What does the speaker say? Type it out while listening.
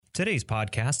Today's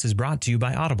podcast is brought to you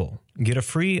by Audible. Get a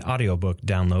free audiobook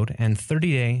download and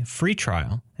 30-day free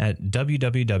trial at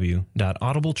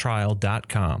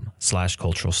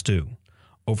www.audibletrial.com/culturalstew.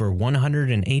 Over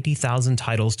 180,000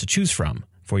 titles to choose from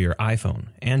for your iPhone,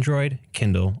 Android,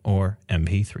 Kindle, or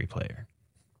MP3 player.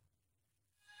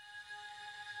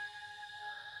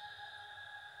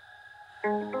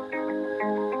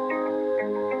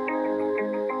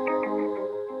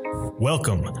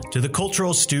 Welcome to the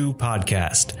Cultural Stew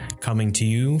Podcast, coming to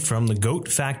you from the Goat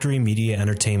Factory Media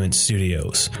Entertainment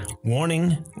Studios.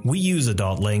 Warning, we use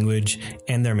adult language,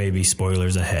 and there may be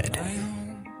spoilers ahead.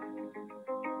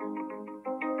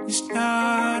 It's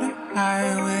not a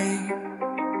highway,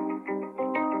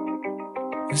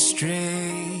 a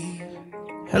straight.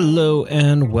 Hello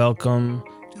and welcome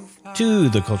to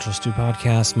the Cultural Stew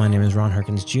Podcast. My name is Ron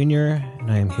Harkins Jr.,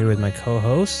 and I am here with my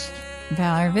co-host,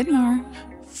 Valerie Vidmar.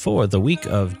 For the week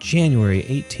of January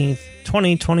 18th,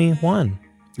 2021.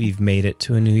 We've made it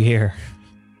to a new year.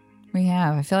 We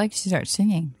have. I feel like you should start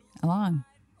singing along.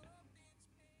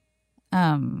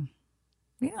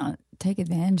 We don't take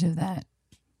advantage of that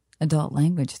adult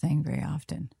language thing very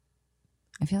often.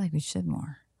 I feel like we should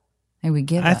more. And we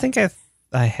give I up. think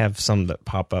I have some that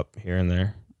pop up here and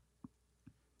there.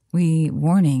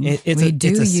 Warning. It's we a do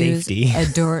use safety.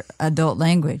 adult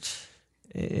language.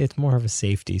 It's more of a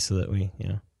safety so that we,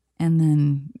 And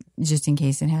then just in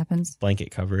case it happens. blanket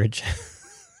coverage.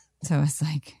 So it's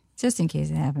like, just in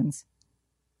case it happens,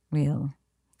 we'll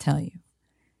tell you.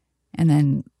 And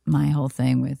then my whole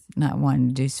thing with not wanting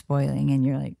to do spoiling, and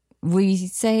you're like, we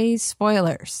say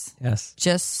spoilers. Yes.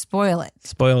 Just spoil it.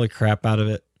 Spoil the crap out of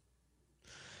it.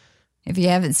 If you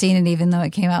haven't seen it, even though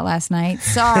it came out last night,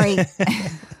 sorry.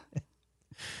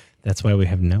 That's why we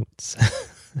have notes.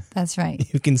 That's right.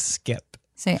 You can skip.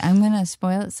 Say, I'm going to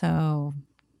spoil it, so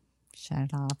shut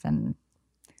it off and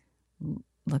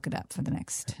look it up for the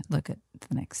next, look at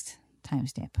the next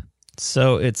timestamp.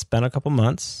 So it's been a couple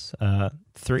months,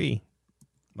 3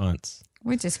 months.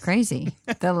 Which is crazy.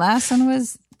 The last one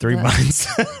was 3 months.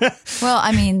 Well,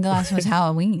 I mean, the last one was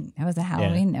Halloween. That was a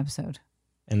Halloween episode.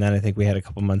 And then I think we had a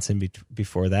couple months in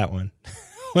before that one.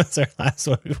 What's our last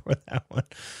one before that one?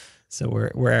 So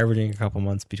we're averaging a couple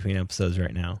months between episodes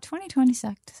right now. 2020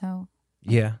 sucked, so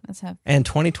Yeah. let's have And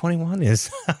 2021 is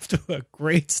off to a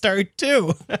great start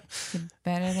too.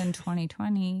 better than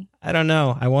 2020. I don't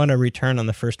know. I want to return on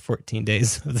the first 14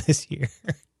 days of this year.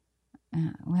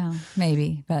 Well,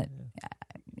 maybe, but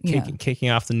you know, Kicking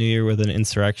off the new year with an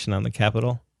insurrection on the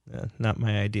Capitol. Not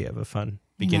my idea of a fun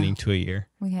beginning to a year.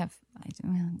 we have.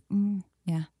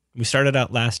 Yeah. We started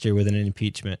out last year with an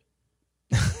impeachment.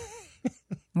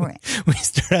 Right. We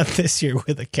start out this year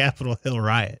with a Capitol Hill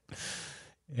riot.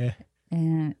 Yeah.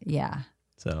 And yeah.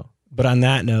 So, but on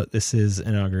that note, this is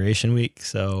inauguration week.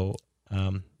 So,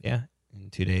 in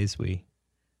 2 days we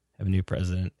have a new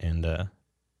president and a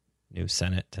new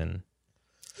Senate, and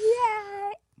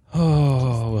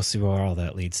we'll see where all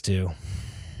that leads to.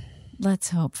 Let's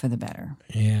hope for the better.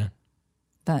 Yeah.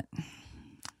 But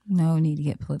no need to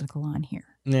get political on here.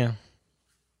 Yeah.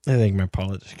 I think my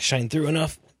politics shine through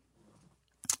enough.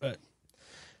 But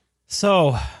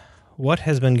so, what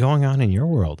has been going on in your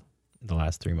world the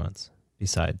last 3 months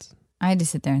besides? I had to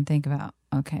sit there and think about,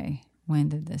 okay, when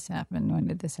did this happen? When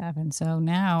did this happen? So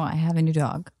now I have a new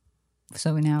dog.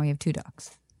 So now we have 2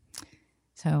 dogs.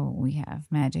 So we have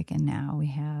Magic, and now we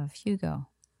have Hugo.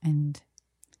 And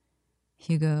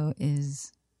Hugo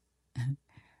is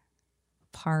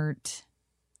part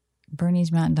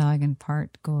Bernese Mountain Dog and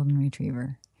part Golden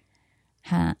Retriever.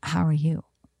 How are you?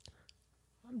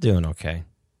 I'm doing okay.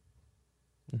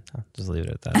 I'll just leave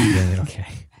it at that. I'm doing okay.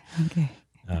 Okay.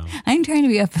 I'm trying to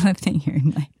be uplifting here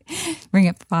and like bring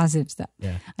up positive stuff.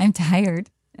 Yeah. I'm tired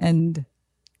and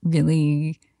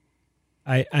really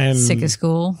I'm sick of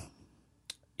school.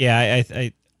 Yeah,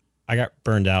 I got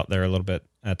burned out there a little bit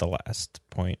at the last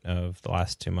point of the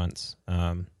last 2 months.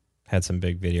 Had some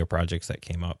big video projects that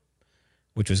came up,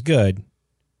 which was good.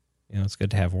 It's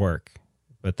good to have work,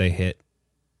 but they hit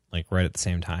like right at the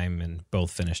same time and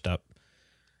both finished up,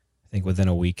 I think, within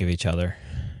a week of each other.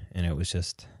 And it was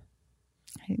just...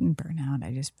 I didn't burn out.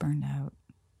 I just burned out.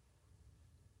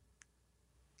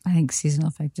 I think seasonal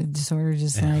affective disorder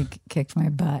just like kicked my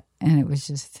butt, and it was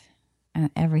just,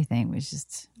 and everything was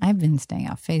just, I've been staying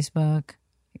off Facebook.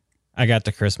 I got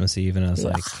to Christmas Eve and I was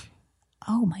like,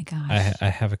 oh my gosh. I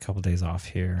have a couple days off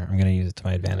here. I'm going to use it to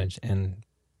my advantage, and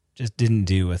just didn't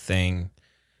do a thing.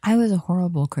 I was a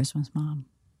horrible Christmas mom.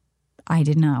 I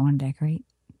did not want to decorate.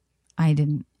 I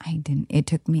didn't. It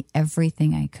took me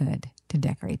everything I could to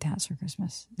decorate the house for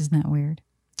Christmas. Isn't that weird?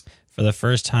 For the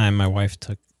first time, my wife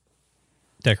took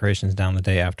decorations down the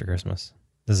day after Christmas.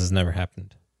 This has never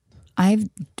happened. I've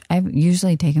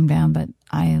usually take them down, but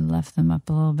I left them up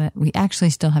a little bit. We actually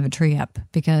still have a tree up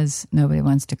because nobody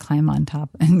wants to climb on top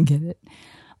and get it.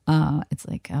 It's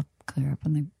like up, clear up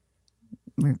in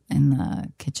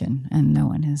the kitchen, and no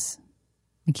one has.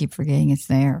 We keep forgetting it's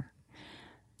there.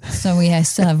 So I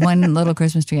still have one little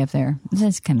Christmas tree up there.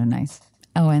 That's kind of nice.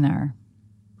 Oh, and our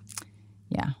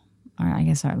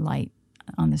light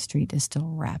on the street is still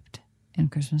wrapped in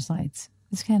Christmas lights.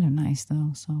 It's kind of nice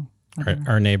though. So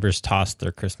our neighbors tossed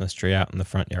their Christmas tree out in the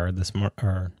front yard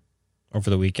over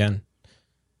the weekend.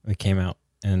 We came out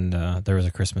and there was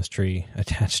a Christmas tree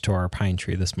attached to our pine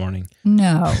tree this morning.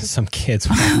 No, some kids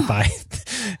went by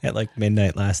at like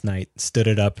midnight last night, stood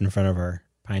it up in front of our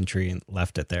pine tree and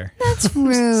left it there. That's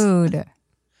rude.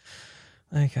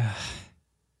 Like,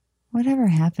 whatever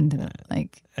happened to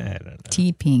like I don't know.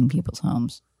 TPing people's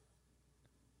homes?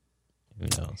 Who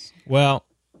knows? Well,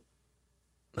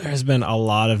 there's been a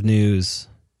lot of news.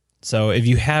 So if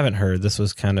you haven't heard, this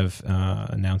was kind of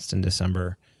announced in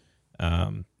December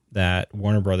that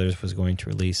Warner Brothers was going to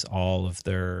release all of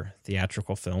their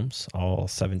theatrical films, all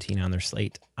 17 on their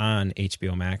slate, on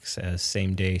HBO Max as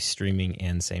same-day streaming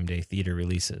and same-day theater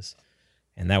releases.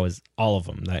 And that was all of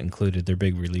them. That included their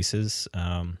big releases,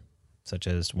 such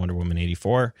as Wonder Woman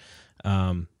 84,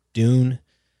 Dune,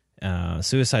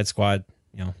 Suicide Squad,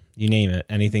 you name it.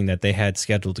 Anything that they had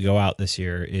scheduled to go out this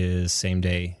year is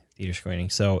same-day theater screening.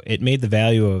 So it made the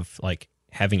value of like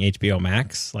having HBO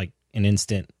Max like an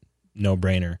instant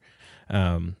no-brainer.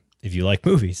 If you like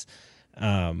movies,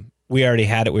 we already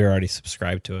had it. We were already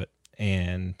subscribed to it,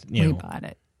 and we bought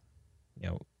it.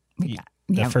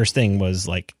 The first thing was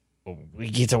like, we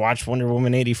get to watch Wonder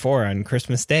Woman 84 on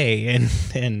Christmas Day,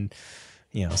 and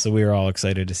so we were all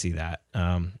excited to see that.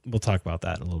 We'll talk about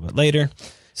that a little bit later.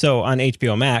 So on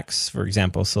HBO Max, for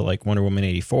example, so like Wonder Woman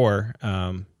 84,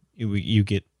 you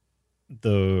get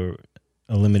a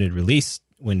limited release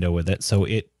window with it. So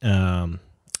it,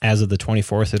 as of the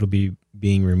 24th, it'll be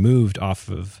being removed off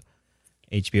of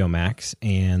HBO Max.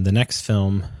 And the next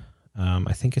film,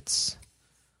 I think it's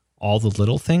All the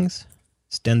Little Things.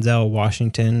 It's Denzel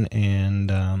Washington and,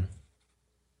 I'm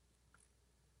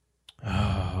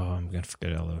going to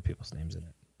forget all the people's names in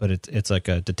it. But it's like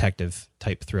a detective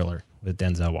type thriller with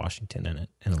Denzel Washington in it,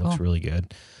 and it looks really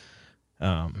good.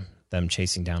 Them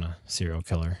chasing down a serial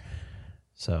killer.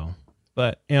 So,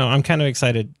 but I'm kind of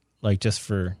excited, like just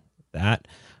for that.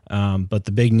 But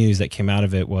the big news that came out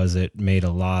of it was it made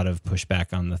a lot of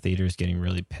pushback on the theaters, getting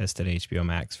really pissed at HBO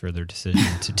Max for their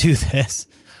decision to do this.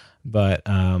 But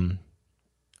to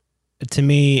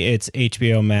me, it's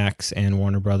HBO Max and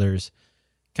Warner Brothers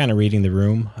kind of reading the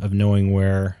room of knowing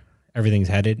where everything's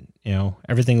headed.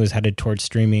 Everything was headed towards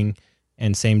streaming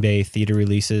and same day theater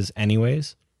releases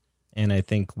anyways. And I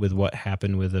think with what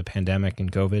happened with the pandemic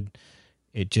and COVID,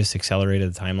 it just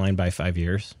accelerated the timeline by 5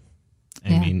 years.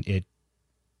 I mean,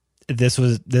 this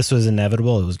was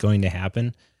inevitable. It was going to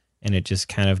happen, and it just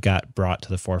kind of got brought to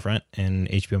the forefront, and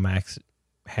HBO Max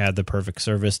had the perfect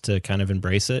service to kind of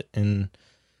embrace it. And,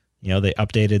 they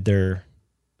updated their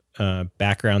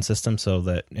background system so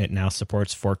that it now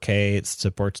supports 4K, it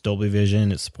supports Dolby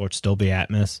Vision, it supports Dolby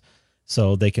Atmos,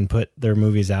 so they can put their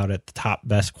movies out at the top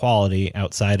best quality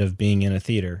outside of being in a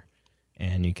theater,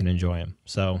 and you can enjoy them.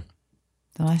 So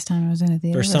the last time I was in a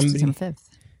theater was December 5th.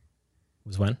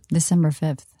 Was when? December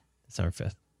 5th. December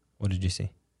 5th. What did you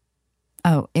see?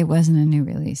 Oh, it wasn't a new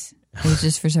release. It was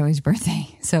just for Zoe's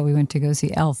birthday. So we went to go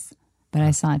see Elf, but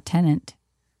I saw Tenet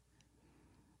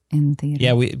in the theater.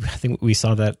 Yeah, I think we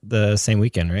saw that the same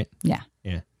weekend, right? Yeah.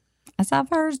 Yeah. I saw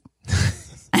first.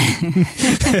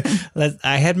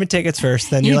 I had my tickets first.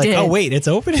 Then you're like, oh wait, it's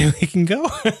open and we can go.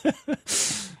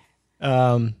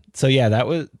 So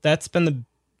yeah, that's been the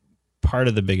part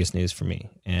of the biggest news for me,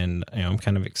 and I'm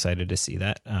kind of excited to see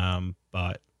that.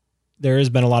 But there has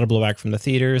been a lot of blowback from the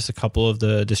theaters. A couple of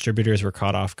the distributors were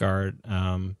caught off guard.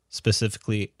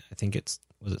 Specifically, I think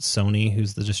was it Sony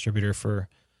who's the distributor for,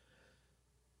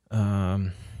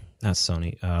 not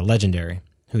Sony, Legendary,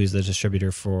 who's the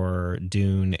distributor for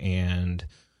Dune and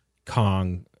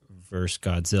Kong vs.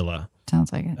 Godzilla.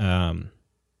 Sounds like it.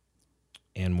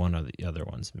 And one of the other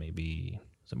ones, maybe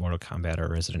was it Mortal Kombat or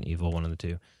Resident Evil, one of the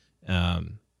two.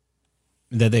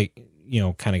 That they,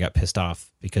 kind of got pissed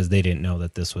off because they didn't know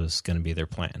that this was going to be their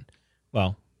plan.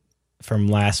 Well, from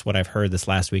what I've heard this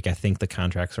last week, I think the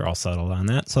contracts are all settled on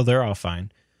that, so they're all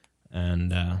fine.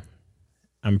 And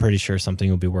I'm pretty sure something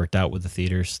will be worked out with the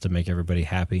theaters to make everybody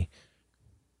happy.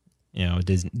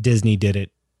 Disney did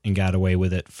it and got away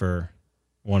with it for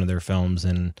one of their films,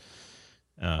 and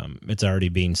it's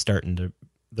already starting to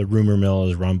the rumor mill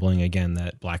is rumbling again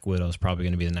that Black Widow is probably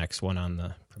going to be the next one on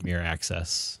the Premiere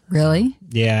Access. Really?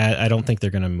 Yeah, I don't think they're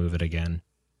going to move it again.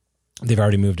 They've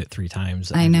already moved it 3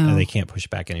 times. I know. They can't push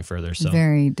back any further. So,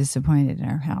 Very disappointed in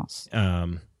our house.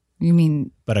 You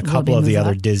mean? But a will couple they of the move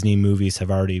other up? Disney movies have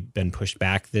already been pushed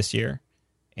back this year,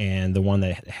 and the one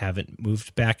that haven't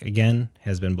moved back again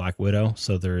has been Black Widow.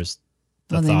 So there's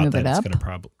the Will they thought move that it it's up? going to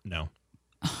probably no.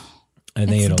 I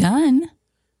think It's done.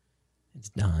 It's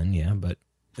done, yeah, but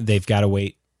they've got to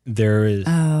wait. There is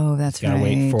Oh, that's got to right.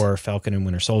 wait for Falcon and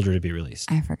Winter Soldier to be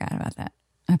released. I forgot about that.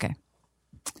 Okay.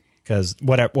 Because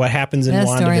what happens in The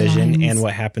WandaVision storylines. and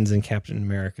what happens in Captain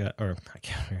America,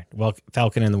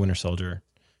 Falcon and the Winter Soldier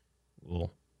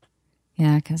will.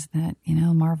 Yeah, because that,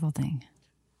 Marvel thing.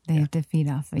 They have to feed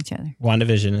off each other.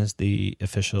 WandaVision is the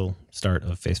official start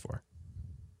of Phase 4.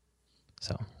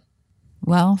 So,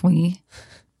 Well,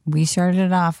 we started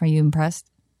it off. Are you impressed?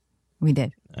 We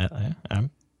did. I'm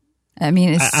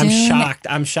I'm shocked.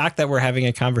 I'm shocked that we're having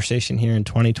a conversation here in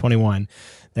 2021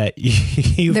 that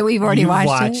That we've already you've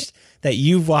watched it? that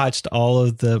you've watched all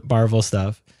of the Marvel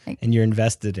stuff and you're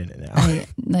invested in it now.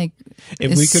 If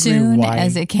If we as could soon rewind-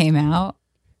 as it came out,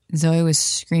 Zoe was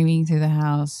screaming through the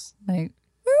house, like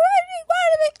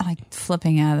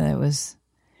flipping out that it was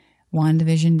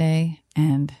WandaVision Day,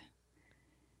 and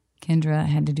Kendra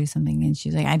had to do something, and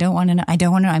she's like, I don't want to know.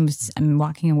 I'm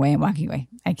walking away.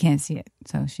 I can't see it.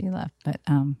 So she left, but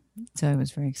Zoe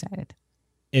was very excited.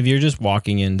 If you're just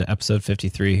walking into episode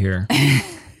 53 here,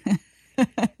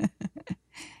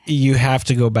 you have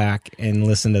to go back and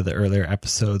listen to the earlier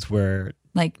episodes where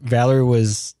Like Valerie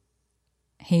was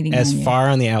hating as on you. far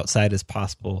on the outside as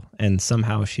possible, and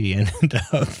somehow she ended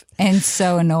up. And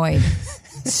so annoyed.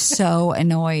 So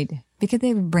annoyed. Because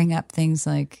they would bring up things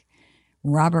like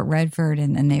Robert Redford,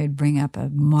 and then they would bring up a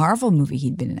Marvel movie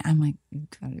he'd been in. I'm like, you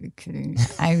gotta be kidding.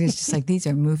 I was just like, these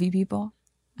are movie people.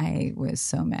 I was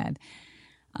so mad.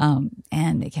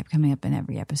 And they kept coming up in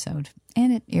every episode.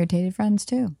 And it irritated friends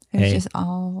too. It was Hey. just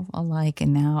all alike,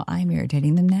 and now I'm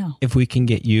irritating them now. If we can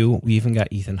get you, we even got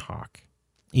Ethan Hawke.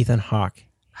 Ethan Hawke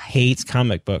hates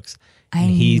comic books, and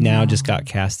he now know. just got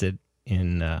casted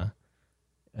in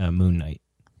Moon Knight.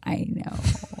 I know.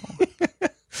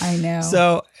 I know.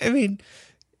 So, I mean,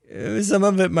 some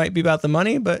of it might be about the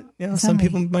money, but some Somebody-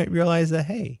 people might realize that,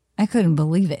 hey, I couldn't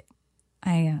believe it.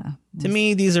 to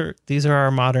me, these are our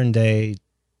modern day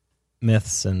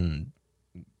myths and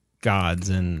gods,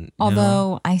 and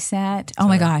Although I sat, oh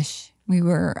my gosh, we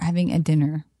were having a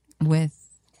dinner with,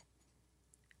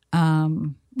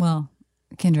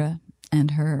 Kendra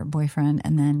and her boyfriend,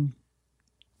 and then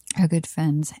her good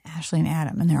friends Ashley and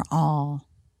Adam, and they're all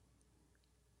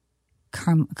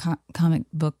comic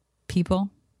book people,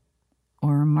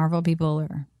 or Marvel people,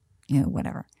 or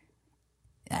whatever.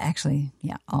 Actually,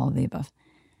 yeah, all of the above.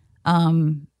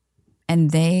 And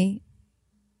they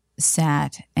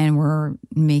sat and were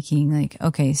making like,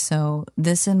 okay, so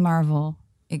this in Marvel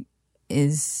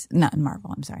is not in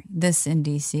Marvel, I'm sorry. This in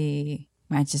DC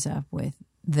matches up with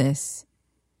this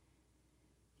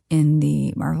in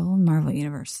the Marvel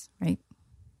universe, right?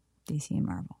 DC and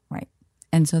Marvel, right?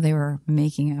 And so they were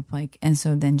making up like, and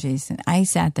so then Jason, I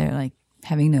sat there like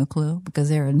having no clue because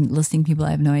they were listing people.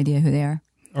 I have no idea who they are.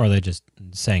 or are they just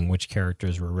saying which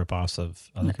characters were ripoffs of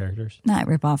other characters? Not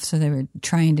rip off. So they were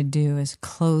trying to do as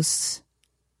close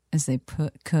as they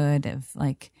could of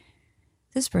like,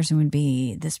 this person would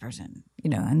be this person,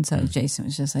 and so Jason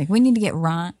was just like, we need to get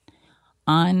Ron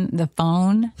on the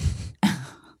phone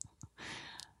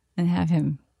and have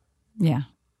him. Yeah.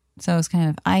 So it was kind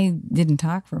of, I didn't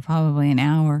talk for probably an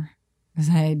hour because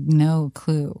I had no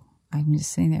clue. I'm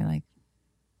just sitting there like,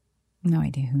 no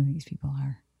idea who these people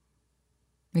are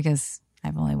because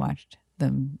I've only watched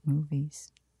the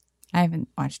movies. I haven't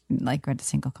read a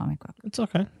single comic book. It's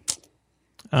okay.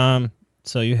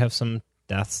 So you have some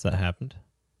deaths that happened.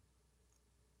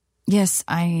 Yes,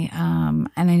 and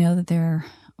I know that there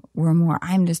were more.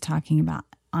 I'm just talking about,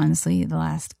 honestly,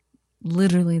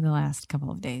 literally the last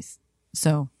couple of days.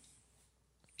 So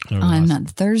on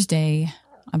Thursday,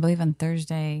 I believe on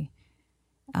Thursday,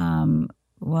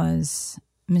 was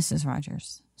Mrs.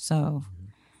 Rogers. So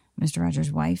Mr.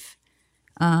 Rogers' wife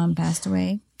passed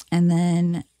away. And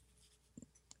then,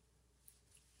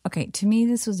 okay, to me,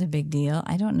 this was a big deal.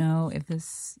 I don't know if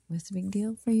this was a big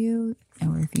deal for you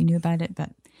or if you knew about it,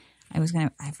 but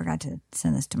I forgot to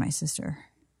send this to my sister.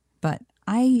 But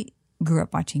I grew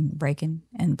up watching Breakin'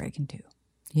 and Breakin' 2. Do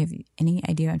you have any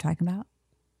idea what I'm talking about?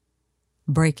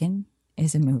 Breakin'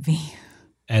 is a movie.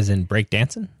 As in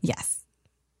breakdancing? Yes.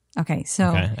 Okay, so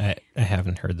Okay. I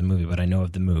haven't heard the movie, but I know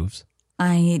of the moves.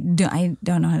 I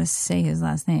don't know how to say his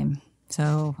last name.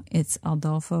 So it's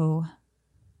Adolfo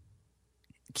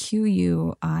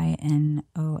Quinones.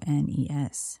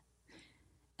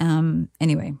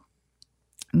 Anyway,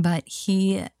 but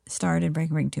he started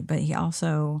Breaking Breaking 2, but he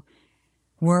also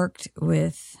worked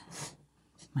with,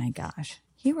 my gosh,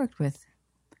 he worked with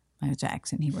Michael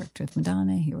Jackson. He worked with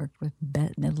Madonna. He worked with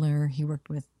Bette Midler. He worked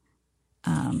with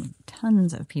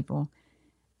tons of people.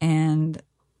 And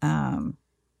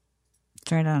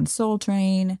started out on Soul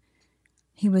Train.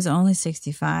 He was only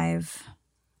 65,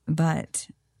 but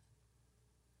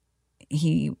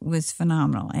he was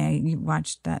phenomenal. I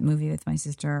watched that movie with my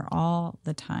sister all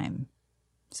the time.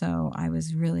 So I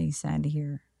was really sad to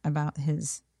hear about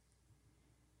his.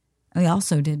 He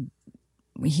also worked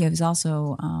with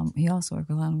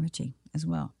Lionel Richie as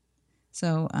well.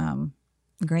 So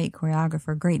great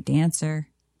choreographer, great dancer.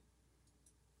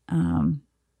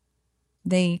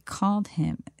 They called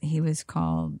him, he was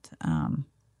called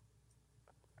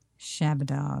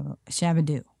Shabadoo,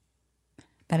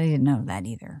 but I didn't know that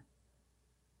either.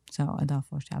 So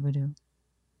Adolfo Shabadoo.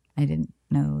 I didn't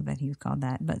know that he was called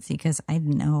that, but see, because I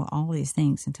didn't know all these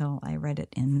things until I read it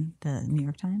in the New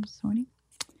York Times this morning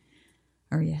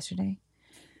or yesterday.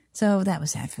 So that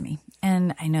was sad for me.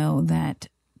 And I know that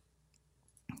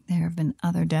there have been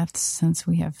other deaths since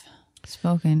we have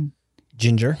spoken.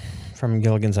 Ginger from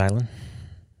Gilligan's Island.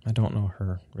 I don't know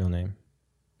her real name.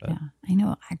 But. Yeah, I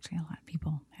know actually a lot of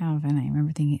people have, and I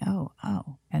remember thinking, oh.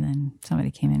 And then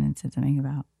somebody came in and said something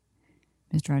about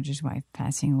Mr. Rogers' wife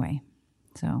passing away.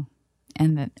 So,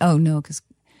 and that, because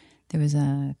there was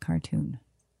a cartoon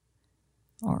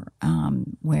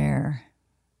where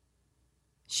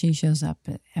she shows up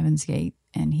at Heaven's Gate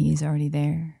and he's already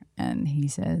there and he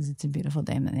says it's a beautiful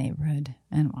day in the neighborhood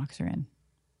and walks her in.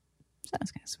 So that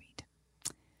was kind of sweet.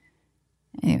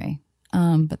 Anyway,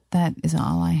 but that is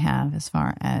all I have as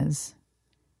far as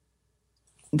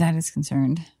that is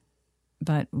concerned.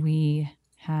 But we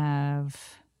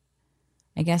have,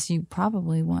 I guess you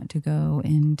probably want to go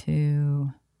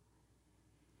into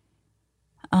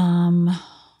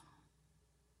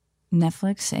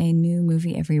Netflix, a new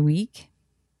movie every week.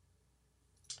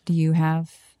 Do you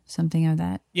have something of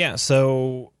that? Yeah,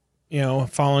 so,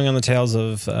 following on the tails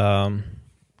of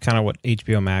kind of what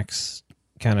HBO Max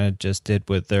kind of just did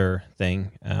with their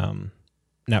thing,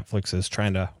 Netflix is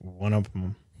trying to one-up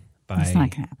them by... It's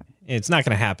not going to happen. It's not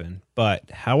going to happen. But,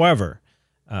 however,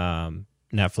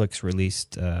 Netflix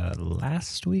released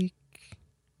last week,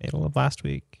 middle of last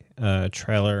week, a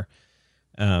trailer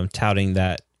touting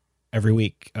that every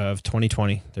week of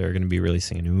 2020, they're going to be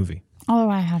releasing a new movie.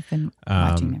 Although I have been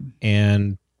watching them.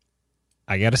 And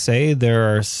I got to say,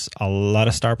 there's a lot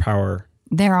of star power.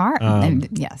 There are.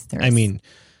 Yes, there is. I mean,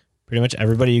 pretty much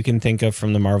everybody you can think of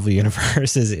from the Marvel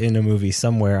Universe is in a movie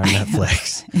somewhere on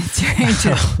Netflix. It's very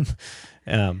true.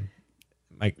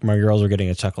 My girls were getting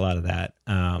a chuckle out of that.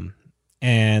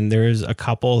 And there's a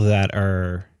couple that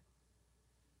are,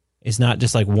 it's not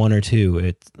just like one or two.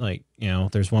 It's like,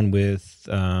 there's one with,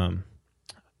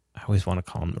 I always want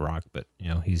to call him The Rock, but,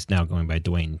 he's now going by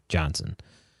Dwayne Johnson.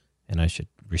 And I should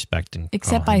respect and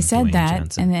except call him I said Dwayne that,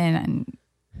 Johnson. and then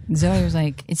Zoe was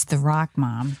like, "It's The Rock,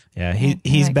 Mom." Yeah,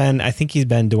 he's been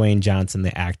Dwayne Johnson,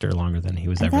 the actor, longer than he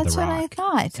was ever That's The Rock. what I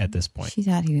thought At this point. She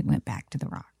thought he went back to The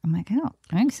Rock. I'm like, I don't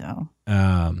think so.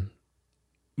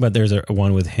 But there's a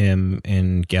one with him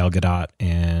and Gal Gadot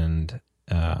and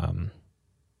Is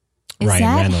Ryan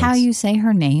that Reynolds. how you say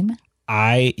her name?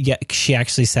 She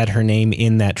actually said her name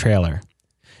in that trailer.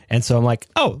 And so I'm like,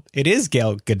 oh, it is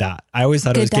Gal Gadot. I always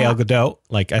thought it was Gal Gadot.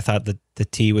 Like, I thought the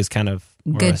T was kind of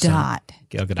Gadot.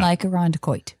 Gal Gadot. Like Rhonda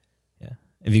Coit. Yeah.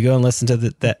 If you go and listen to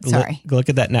look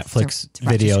at that Netflix It's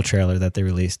video trailer that they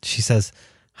released, she says,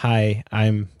 "Hi,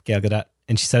 I'm Gal Gadot."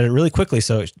 And she said it really quickly,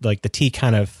 so like the T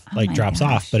kind of drops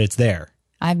off, but it's there.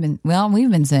 We've been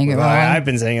saying it wrong. I've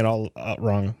been saying it all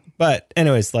wrong. But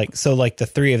anyways, the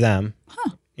three of them,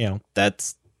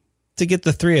 that's to get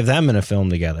the three of them in a film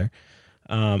together.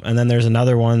 And then there's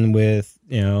another one with,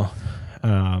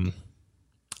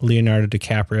 Leonardo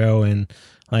DiCaprio and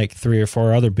like 3 or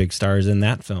 4 other big stars in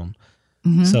that film.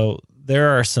 Mm-hmm. So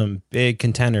there are some big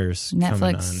contenders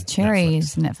coming on. Cherry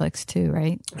is Netflix too,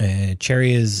 right?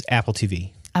 Cherry is Apple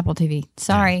TV. Apple TV.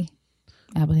 Sorry.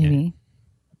 Yeah. Apple TV.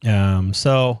 Yeah.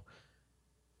 So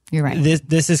you're right.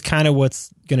 This is kind of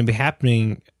what's going to be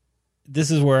happening.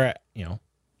 This is where, you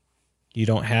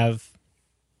don't have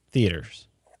theaters.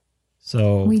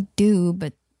 So we do,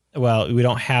 but we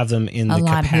don't have them in the capacity. A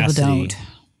lot of people don't.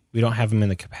 We don't have them in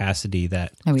the capacity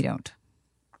that. No, we don't.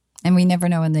 And we never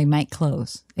know when they might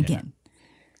close again.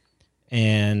 Yeah.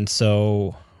 And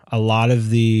so a lot of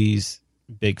these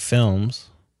big films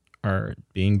are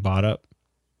being bought up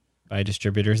by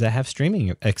distributors that have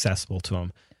streaming accessible to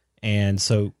them. And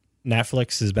so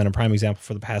Netflix has been a prime example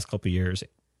for the past couple of years.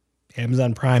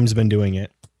 Amazon Prime's been doing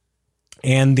it.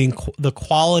 And the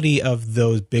quality of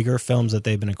those bigger films that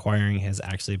they've been acquiring has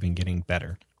actually been getting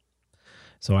better.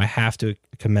 So I have to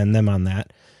commend them on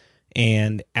that.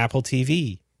 And Apple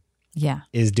TV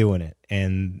is doing it.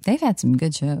 And they've had some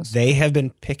good shows. They have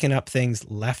been picking up things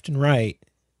left and right.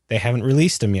 They haven't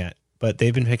released them yet, but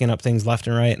they've been picking up things left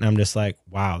and right. And I'm just like,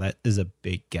 wow, that is a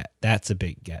big get. That's a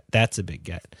big get. That's a big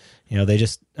get. You know, they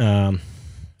just,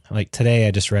 like today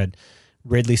I just read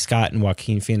Ridley Scott and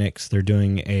Joaquin Phoenix. They're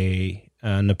doing a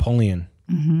Napoleon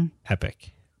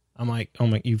epic. I'm like, oh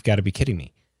my, you've got to be kidding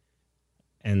me.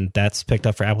 And that's picked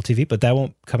up for Apple TV, but that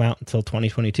won't come out until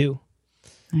 2022.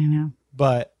 I know.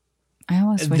 But I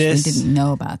almost wish we didn't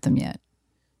know about them yet.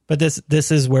 But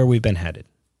this is where we've been headed.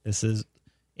 This is,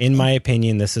 in my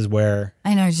opinion, this is where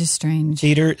I know, it's just strange.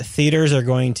 Theaters are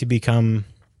going to become.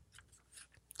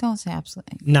 Don't say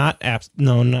absolutely. Not.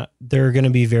 They're going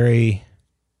to be very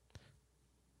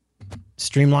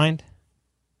streamlined.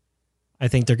 I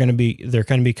think they're going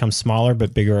to become smaller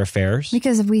but bigger affairs.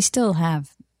 Because we still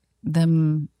have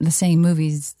the same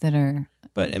movies that are.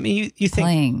 But I mean, you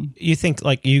think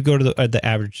like you go to the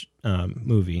average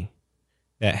movie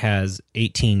that has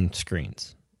 18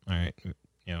 screens, all right, you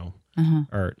know,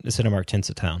 or the Cinemark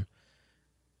Tinseltown.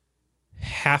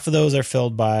 Half of those are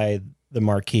filled by the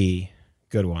marquee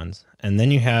good ones, and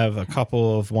then you have a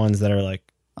couple of ones that are like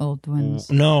old ones.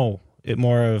 No,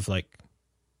 more of like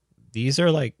these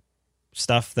are like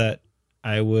stuff that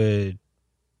I would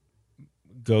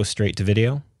go straight to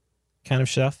video kind of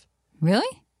stuff.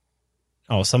 Really?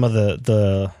 Oh, some of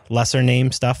the lesser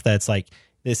name stuff that's like,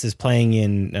 this is playing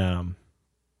in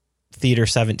Theater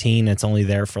 17. It's only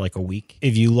there for like a week.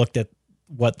 If you looked at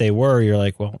what they were, you're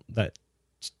like, well,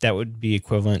 that would be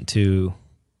equivalent to,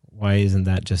 why isn't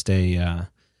that just a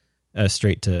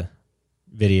straight to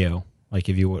video? Like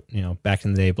if you back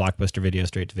in the day, Blockbuster Video,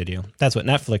 straight to video. That's what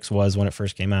Netflix was when it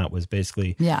first came out, was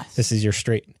basically, this is your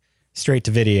straight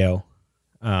to video.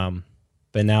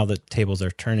 But now the tables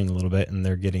are turning a little bit and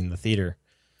they're getting the theater.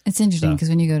 It's interesting because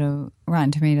when you go to Rotten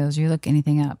Tomatoes, you look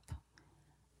anything up,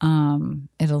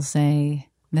 it'll say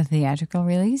the theatrical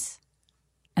release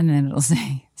and then it'll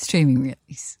say streaming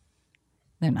release.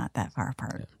 They're not that far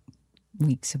apart,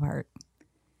 weeks apart.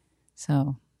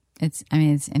 So it's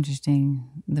interesting.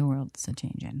 The world's a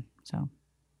changing. So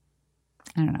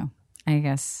I don't know. I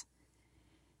guess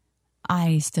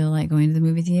I still like going to the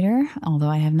movie theater, although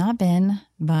I have not been,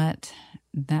 but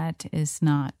that is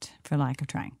not for lack of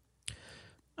trying.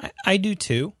 I do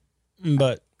too,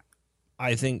 but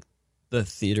I think the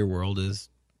theater world is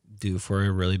due for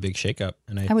a really big shakeup,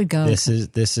 and I would go. This is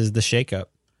the shakeup,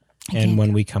 and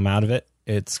when we come out of it,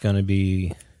 it's going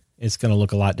to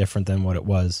look a lot different than what it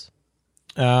was.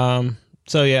 So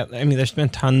yeah, I mean, there's been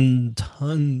tons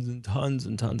and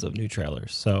tons of new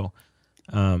trailers. So,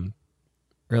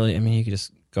 really, I mean, you could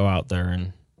just go out there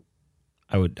and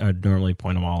I'd normally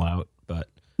point them all out, but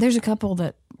there's a couple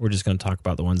that we're just going to talk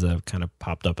about the ones that have kind of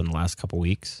popped up in the last couple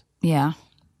weeks. Yeah.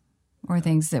 Or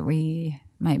things that we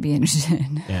might be interested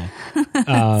in.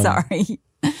 Yeah. Sorry.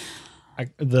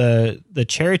 The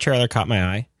Cherry trailer caught my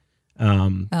eye.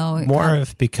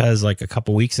 Because like a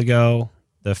couple weeks ago,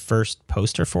 the first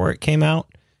poster for it came out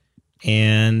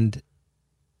and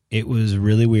it was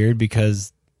really weird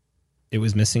because it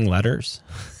was missing letters.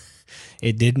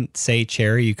 It didn't say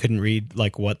Cherry. You couldn't read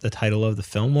like what the title of the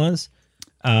film was.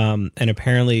 And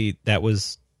apparently that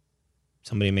was,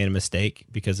 somebody made a mistake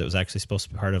because it was actually supposed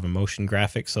to be part of a motion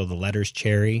graphic. So the letters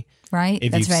Cherry, right?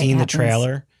 If you've seen the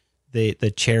trailer,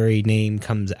 the Cherry name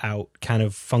comes out kind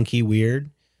of funky, weird.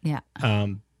 Yeah.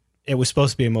 It was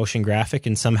supposed to be a motion graphic,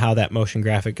 and somehow that motion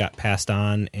graphic got passed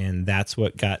on, and that's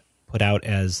what got put out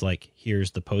as like,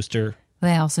 here's the poster.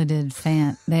 They also did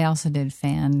fan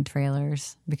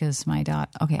trailers because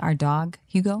our dog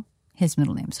Hugo, his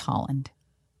middle name's Holland.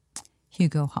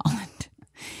 Hugo Holland.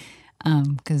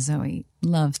 Because Zoe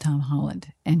loves Tom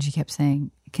Holland, and she kept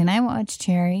saying, "Can I watch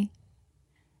Cherry?"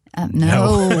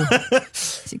 No.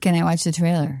 Can I watch the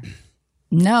trailer?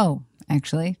 No,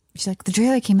 actually. She's like, the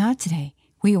trailer came out today.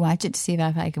 Will you watch it to see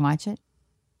if I can watch it?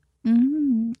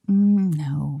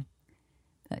 No.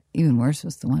 But even worse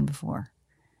was the one before.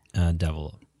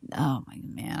 Devil. Oh my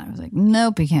man! I was like,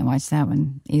 nope, you can't watch that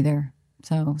one either.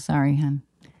 So sorry, hon.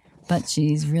 But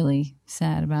she's really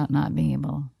sad about not being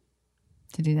able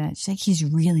to do that. She's like, he's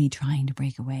really trying to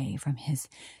break away from his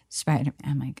Spider.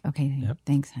 I'm like, okay,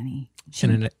 thanks, honey.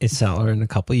 In a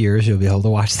couple of years, you'll be able to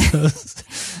watch those.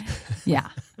 Yeah,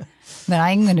 but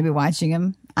I'm going to be watching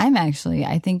them.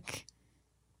 I think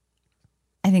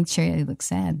I think Cherry looks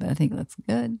sad, but I think it looks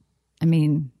good. I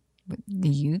mean, do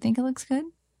you think it looks good?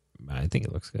 I think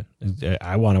it looks good.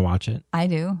 I want to watch it. I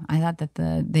do. I thought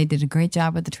that they did a great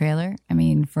job with the trailer. I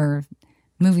mean, for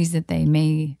movies that they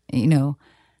may,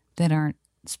 that aren't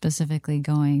specifically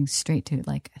going straight to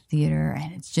like a theater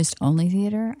and it's just only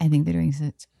theater, I think they're doing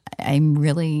it. I'm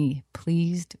really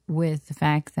pleased with the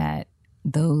fact that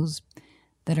those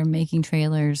that are making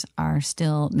trailers are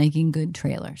still making good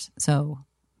trailers. So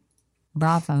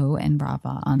bravo and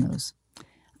brava on those.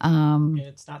 And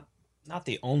it's not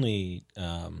the only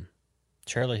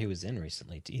trailer he was in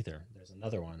recently either. There's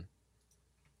another one.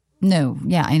 No,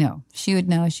 yeah, I know. She would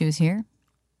know if she was here.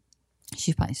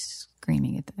 She's probably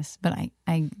screaming at this. But I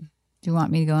do you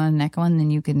want me to go on the next one,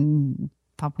 then you can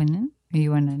pop one in? Or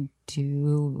you want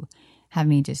to have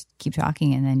me just keep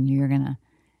talking and then you're going to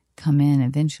come in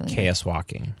eventually? Chaos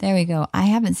Walking. There we go. I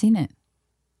haven't seen it.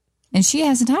 And she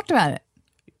hasn't talked about it.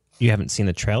 You haven't seen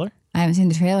the trailer? I haven't seen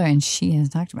the trailer and she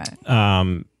hasn't talked about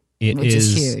it. Which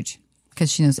is huge because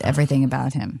she knows everything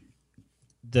about him.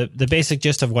 The basic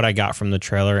gist of what I got from the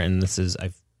trailer, and this is,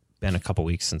 I've been a couple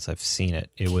weeks since I've seen it.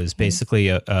 It was basically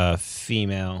a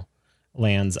female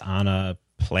lands on a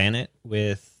planet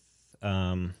with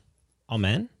all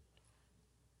men.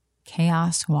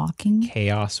 Chaos Walking.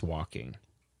 Chaos Walking.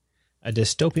 A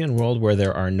dystopian world where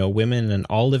there are no women and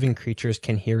all living creatures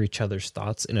can hear each other's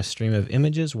thoughts in a stream of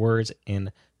images, words,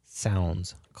 and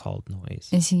sounds called noise.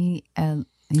 Is he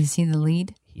the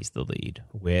lead? He's the lead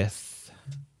with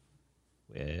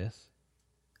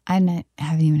I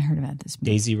haven't even heard about this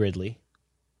movie. Daisy Ridley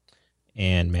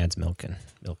and Mads Mikkelsen.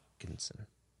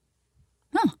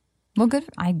 Huh. Well, good.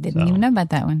 I didn't even know about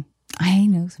that one. I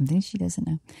know some things she doesn't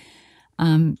know.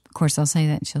 Of course, I'll say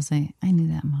that and she'll say, I knew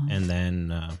that, Mom. And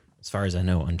then, as far as I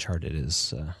know, Uncharted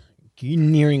is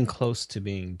nearing close to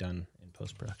being done in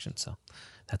post-production. So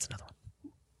that's another one.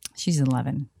 She's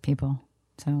 11, people.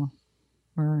 So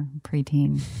we're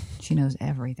preteen. She knows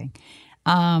everything.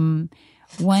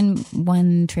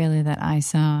 One trailer that I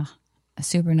saw, a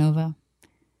Supernova,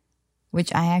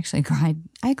 which I actually cried.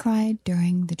 I cried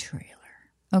during the trailer.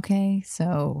 Okay,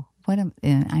 so I'm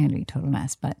going to be a total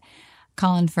mess, but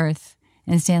Colin Firth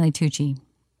and Stanley Tucci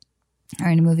are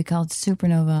in a movie called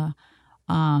Supernova,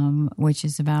 which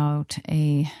is about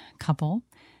a couple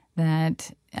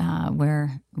that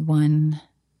where one,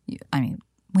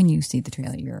 when you see the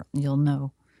trailer, you'll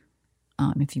know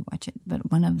if you watch it.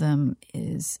 But one of them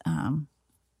is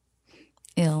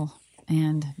ill,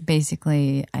 and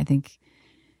basically, I think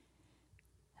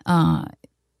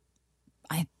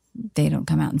they don't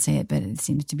come out and say it, but it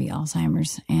seems to be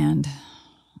Alzheimer's, and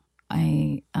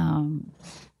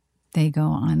they go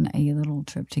on a little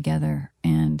trip together,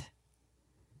 and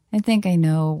I think I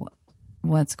know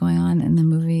what's going on in the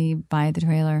movie by the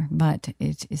trailer, but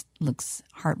it looks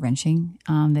heart-wrenching.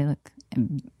 I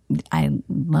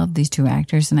love these two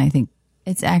actors, and I think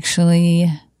it's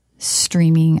actually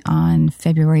streaming on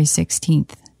February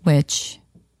 16th, which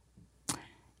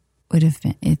would have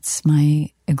been, it's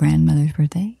my grandmother's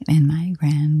birthday and my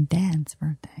granddad's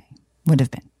birthday. Would have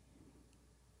been.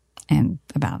 And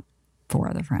about 4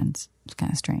 other friends. It's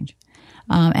kind of strange.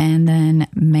 And then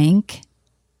Mank,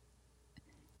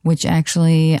 which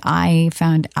actually I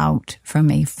found out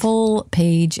from a full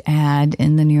page ad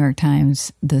in the New York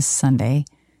Times this Sunday.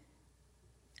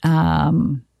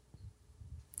 So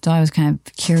I was kind of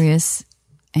curious,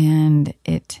 and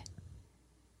it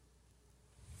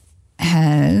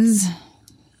has...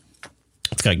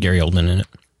 It's got Gary Oldman in it.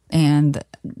 And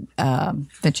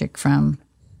the chick from...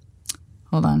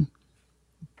 Hold on.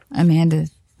 Amanda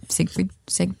Siegfried?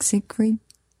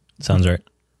 Sounds right.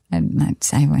 I'm not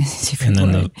saying And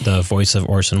then the voice of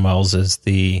Orson Welles is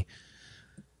the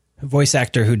voice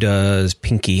actor who does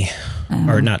Pinky,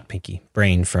 or not Pinky,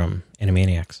 Brain from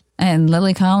Animaniacs. And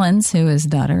Lily Collins, who is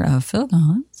daughter of Phil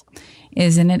Collins,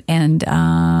 is in it. And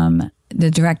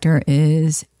the director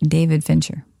is David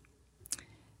Fincher.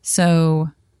 So...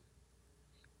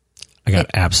 I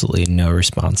got absolutely no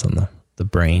response on the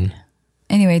Brain.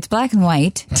 Anyway, it's black and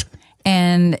white.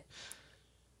 And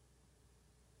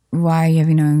why are you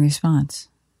having no response?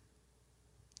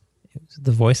 It was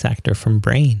the voice actor from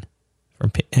Brain, from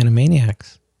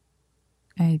Animaniacs.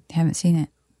 I haven't seen it.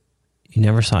 You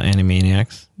never saw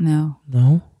Animaniacs? No.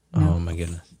 No? Oh, my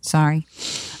goodness. Sorry.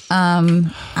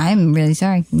 I'm really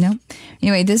sorry. No.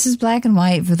 Anyway, this is black and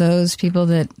white for those people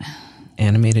that...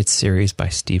 Animated series by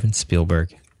Steven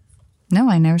Spielberg. No,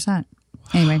 I never saw it.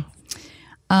 Anyway.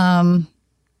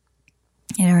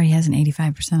 It already has an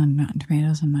 85% on Rotten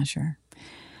Tomatoes. I'm not sure.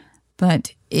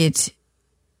 But it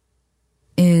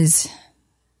is...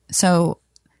 So,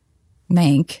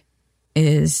 Mank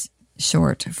is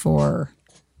short for,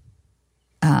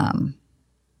 oh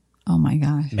my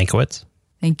gosh. Mankiewicz.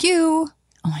 Thank you.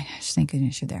 Oh my gosh, thank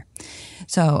goodness you're there.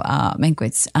 So,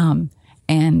 Mankiewicz,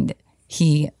 and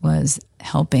he was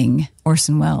helping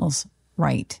Orson Welles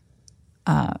write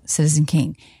Citizen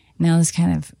Kane. Now this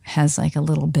kind of has like a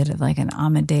little bit of like an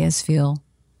Amadeus feel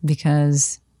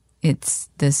because it's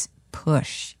this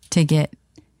push to get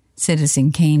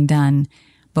Citizen Kane done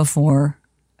before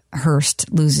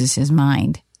Hearst loses his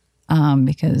mind,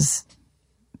 because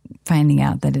finding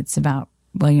out that it's about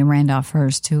William Randolph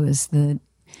Hearst, who is the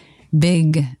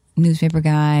big newspaper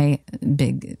guy,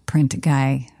 big print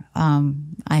guy.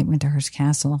 I went to Hearst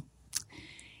Castle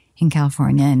in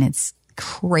California, and it's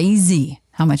crazy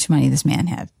how much money this man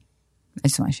had. I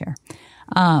just want to share.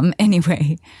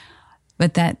 Anyway,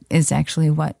 but that is actually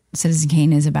what Citizen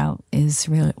Kane is about, is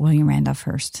really William Randolph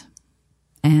Hearst.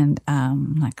 And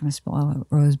I'm not going to spoil what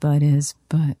Rosebud is,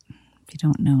 but if you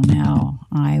don't know now,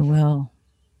 I will.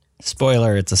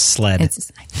 Spoiler, it's a sled.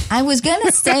 I was going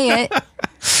to say it.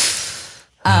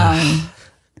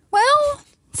 Well,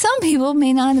 some people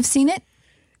may not have seen it.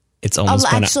 It's almost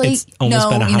been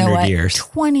 100 years.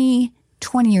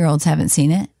 20-year-olds haven't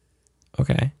seen it.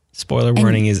 Okay. Spoiler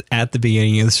warning is at the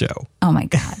beginning of the show. Oh my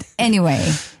God. Anyway,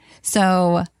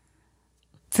 so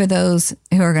for those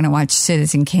who are going to watch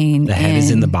Citizen Kane, the head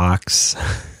is in the box.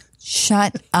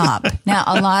 Shut up. Now,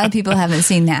 a lot of people haven't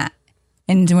seen that,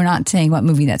 and we're not saying what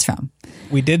movie that's from.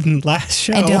 We didn't last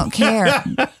show. I don't care.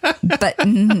 But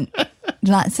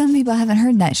some people haven't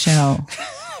heard that show.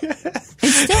 It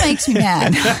still makes me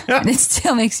mad. It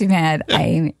still makes me mad.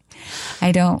 I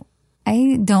don't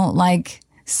like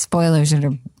spoilers that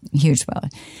are huge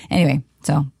spoilers. Anyway,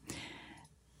 so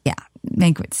yeah,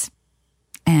 Mankiewicz.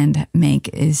 And Mank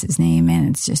is his name, and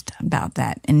it's just about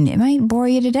that. And it might bore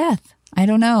you to death. I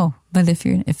don't know. But if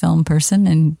you're a film person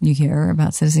and you care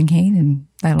about Citizen Kane and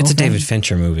that it's a David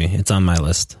Fincher movie. It's on my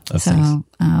list of things.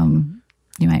 So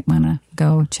you might want to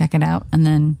go check it out. And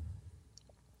then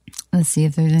let's see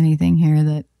if there's anything here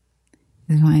that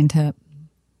is going to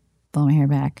blow my hair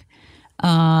back.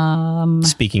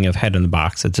 Speaking of head in the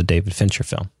box, it's a David Fincher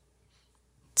film.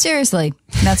 Seriously,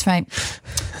 that's right.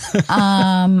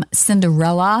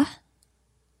 Cinderella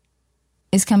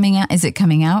is coming out. Is it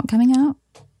coming out? Coming out?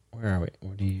 Where are we?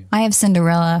 What do you? I have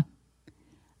Cinderella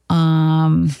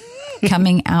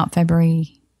coming out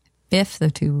February 5th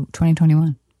of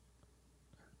 2021.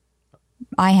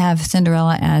 I have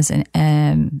Cinderella as I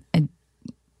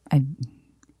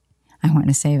want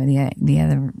to say the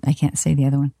other. I can't say the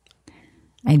other one.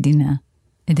 Idina.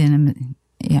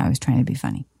 Yeah, I was trying to be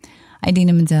funny.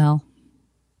 Idina Menzel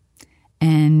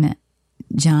and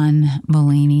John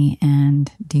Mulaney.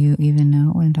 And do you even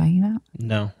know what I'm talking about?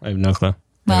 No, I have no clue.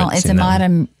 Well, it's a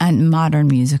modern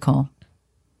musical.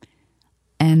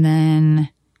 And then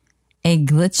A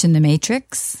Glitch in the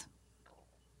Matrix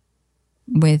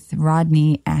with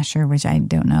Rodney Asher, which I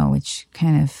don't know, which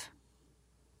kind of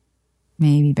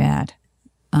may be bad.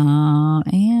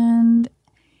 And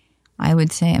I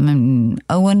would say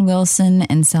Owen Wilson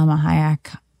and Selma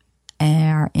Hayek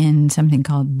are in something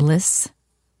called Bliss,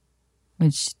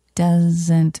 which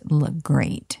doesn't look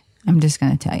great. I'm just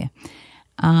going to tell you.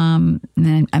 And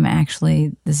then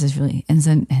this is really, and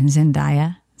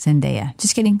Zendaya,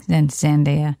 just kidding. Then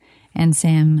Zendaya and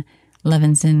Sam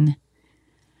Levinson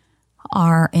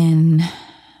are in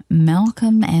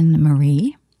Malcolm and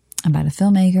Marie, about a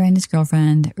filmmaker and his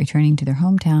girlfriend returning to their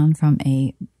hometown from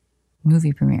a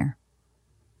movie premiere.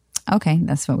 Okay,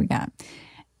 that's what we got.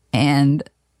 And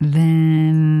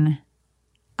then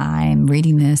I'm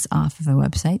reading this off of a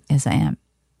website, as I am.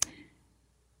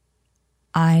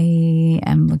 I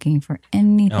am looking for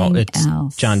anything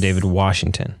else. John David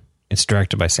Washington. It's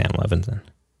directed by Sam Levinson.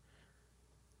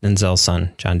 Denzel's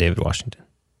son, John David Washington.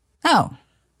 Oh,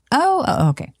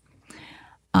 okay.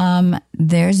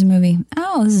 There's a movie.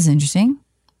 Oh, this is interesting.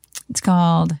 It's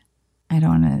called, I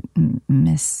don't want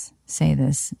to say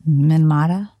this,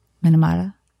 Minamata.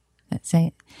 Let's say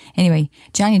it. Anyway,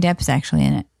 Johnny Depp is actually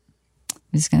in it. I'm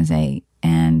just going to say,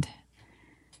 and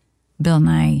Bill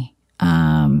Nye.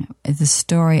 It's the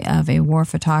story of a war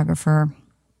photographer,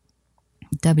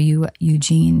 W.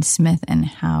 Eugene Smith, and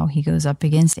how he goes up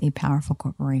against a powerful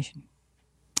corporation.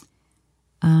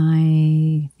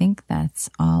 I think that's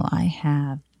all I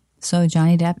have. So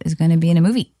Johnny Depp is going to be in a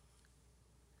movie.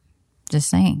 Just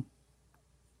saying.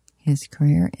 His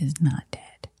career is not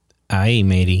dead. Aye,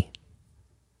 matey.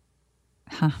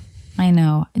 Huh. I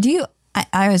know.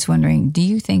 I was wondering, do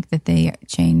you think that they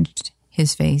changed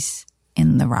his face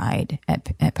in the ride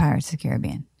at Pirates of the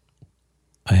Caribbean?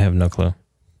 I have no clue.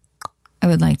 I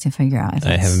would like to figure out if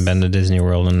I haven't been to Disney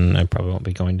World, and I probably won't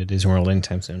be going to Disney World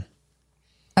anytime soon.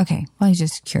 Okay. Well, I was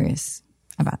just curious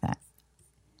about that.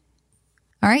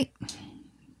 All right.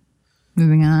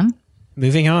 Moving on.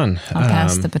 I'll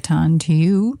pass the baton to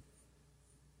you.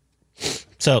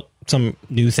 So some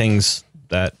new things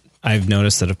that I've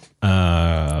noticed that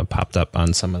have popped up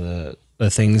on some of the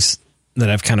things that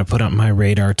I've kind of put on my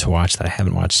radar to watch that I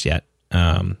haven't watched yet.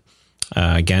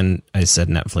 Again, I said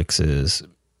Netflix is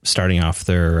starting off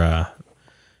their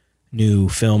new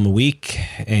film a week,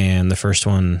 and the first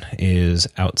one is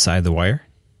Outside the Wire.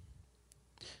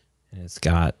 And it's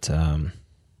got...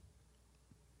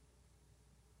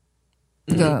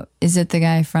 Is it the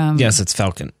guy from... Yes, it's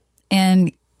Falcon.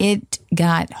 And it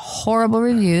got horrible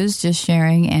reviews, just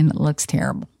sharing, and it looks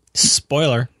terrible.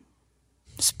 Spoiler,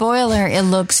 it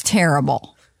looks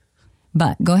terrible.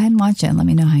 But go ahead and watch it and let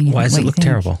me know how you... Why does it look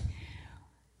terrible?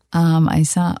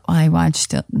 I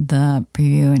watched the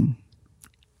preview and,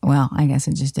 well, I guess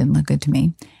it just didn't look good to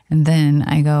me. And then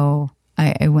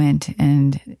I went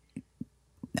and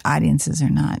audiences are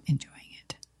not enjoying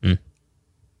it. Mm.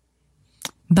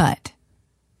 But,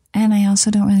 and I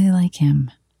also don't really like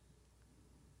him.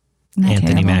 Not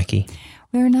Anthony terrible. Mackie.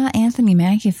 We're not Anthony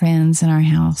Mackie fans in our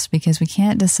house because we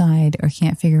can't decide or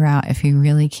can't figure out if we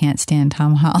really can't stand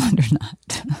Tom Holland or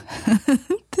not.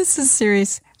 This is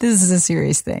serious. This is a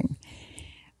serious thing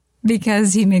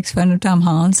because he makes fun of Tom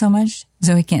Holland so much,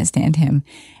 so we can't stand him.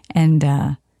 And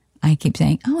I keep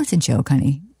saying, "Oh, it's a joke,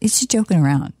 honey. It's just joking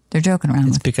around. They're joking around."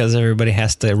 It's because everybody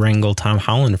has to wrangle Tom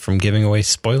Holland from giving away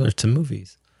spoilers to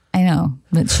movies. I know,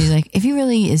 but she's like, "If he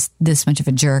really is this much of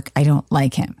a jerk, I don't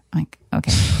like him." I'm like,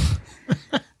 okay.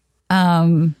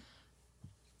 And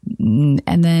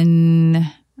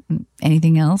then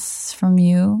anything else from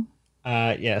you?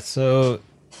 Yeah. So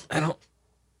I don't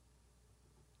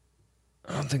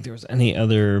think there was any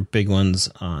other big ones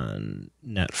on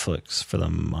Netflix for the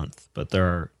month, but there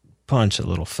are a bunch of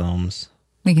little films.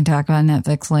 We can talk about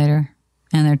Netflix later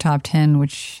and their top 10,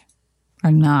 which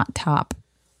are not top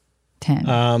 10.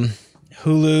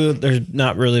 Hulu, there's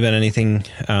not really been anything.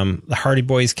 The Hardy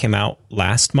Boys came out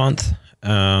last month. It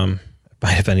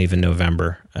might have been even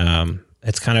November.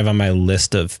 It's kind of on my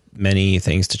list of many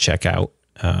things to check out.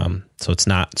 So it's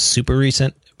not super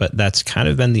recent, but that's kind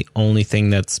of been the only thing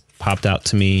that's popped out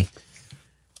to me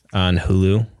on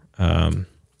Hulu.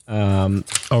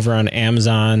 Over on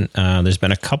Amazon, there's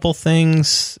been a couple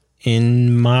things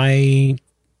in my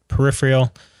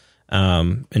peripheral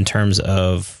in terms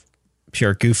of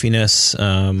pure goofiness,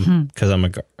 because I'm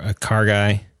a car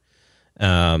guy.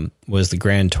 Was the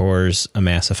Grand Tours A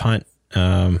Massive Hunt,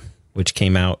 which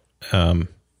came out a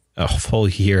full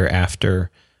year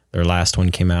after their last one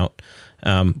came out.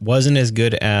 Wasn't as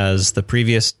good as the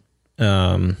previous.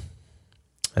 I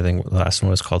think the last one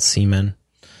was called Seamen.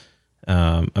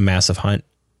 A Massive Hunt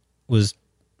was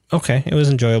okay. It was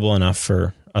enjoyable enough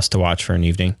for us to watch for an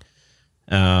evening.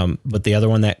 But the other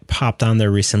one that popped on there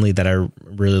recently that I'm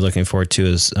really looking forward to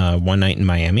is One Night in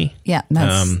Miami. Yeah,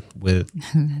 that's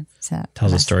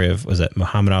tells the story of, was it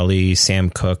Muhammad Ali, Sam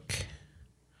Cooke,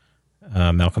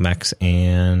 Malcolm X,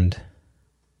 and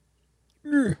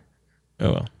oh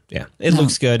well, yeah, it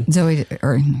looks good. Zoe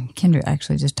or Kendra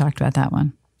actually just talked about that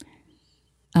one.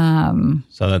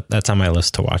 So that's on my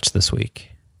list to watch this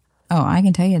week. Oh, I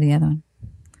can tell you the other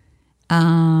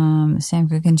one. Sam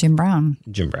Cooke and Jim Brown.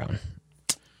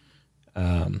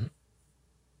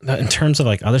 In terms of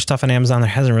like other stuff on Amazon, there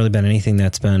hasn't really been anything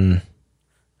that's been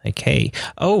like, hey,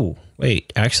 oh,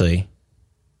 wait, actually,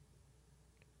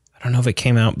 I don't know if it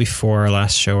came out before our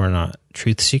last show or not.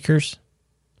 Truth Seekers.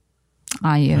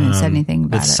 You haven't said anything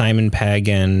about with it. Simon Pegg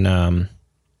and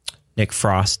Nick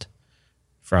Frost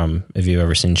from, if you've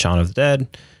ever seen Shaun of the Dead,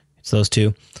 it's those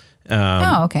two.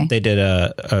 Okay. They did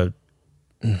a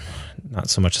not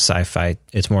so much a sci-fi,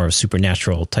 it's more of a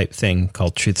supernatural type thing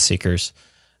called Truth Seekers.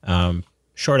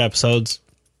 Short episodes.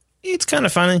 It's kind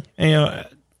of funny. And, you know,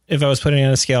 if I was putting it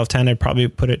on a scale of 10, I'd probably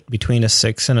put it between a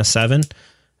 6 and a 7.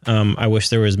 I wish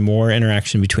there was more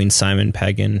interaction between Simon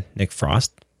Pegg and Nick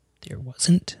Frost. There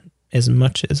wasn't as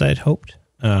much as I'd hoped.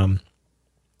 But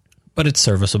it's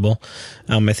serviceable.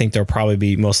 I think there'll probably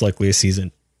be most likely a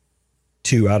season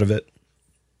 2 out of it.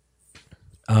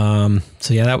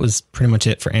 So yeah, that was pretty much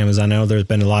it for Amazon. I know there's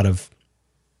been a lot of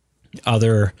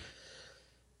other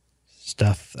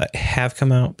stuff that have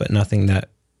come out, but nothing that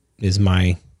is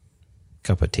my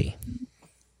cup of tea.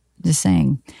 Just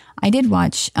saying. I did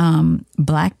watch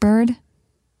Blackbird,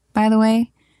 by the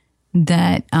way.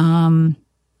 That's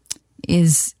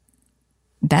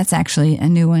actually a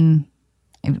new one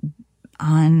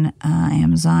on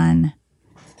Amazon.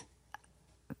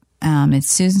 It's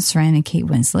Susan Sarandon and Kate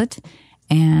Winslet.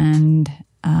 And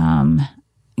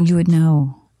you would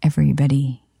know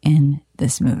everybody in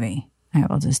this movie. I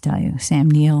will just tell you. Sam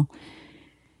Neill.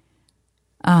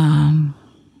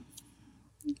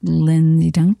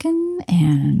 Lindsay Duncan.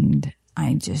 And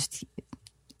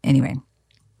anyway,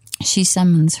 she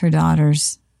summons her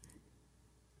daughters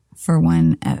for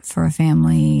a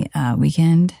family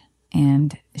weekend.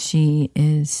 And she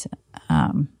is,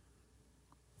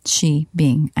 she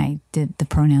being, I did the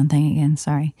pronoun thing again,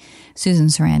 sorry, Susan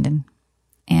Sarandon.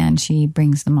 And she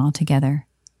brings them all together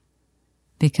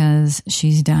because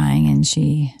she's dying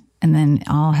and then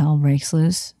all hell breaks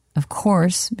loose, of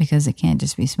course, because it can't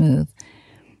just be smooth.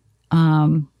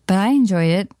 But I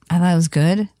enjoyed it. I thought it was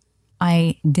good.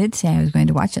 I did say I was going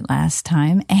to watch it last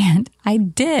time, and I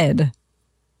did.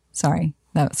 Sorry,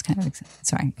 that was kind of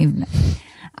sorry. Even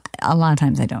a lot of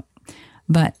times I don't.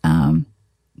 But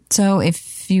so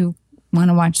if you want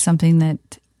to watch something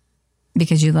that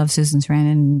because you love Susan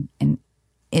Sarandon, and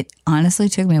it honestly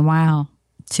took me a while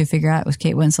to figure out it was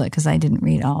Kate Winslet because I didn't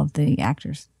read all of the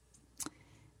actors.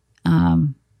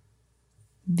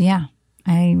 Yeah,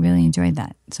 I really enjoyed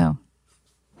that. So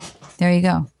there you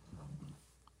go.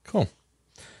 Cool.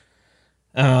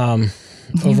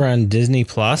 Over on Disney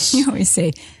Plus. You always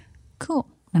say, cool.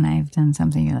 And I've done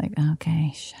something, you're like,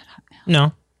 okay, shut up No.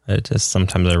 now. It just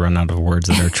sometimes I run out of words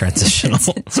that are transitional.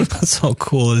 So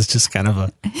cool is just kind of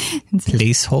a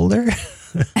placeholder.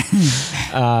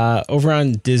 Over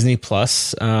on Disney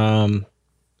Plus,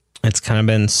 it's kind of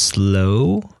been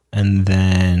slow, and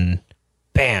then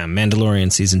bam,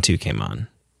 Mandalorian season 2 came on.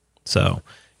 So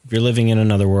if you're living in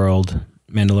another world,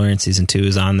 Mandalorian season 2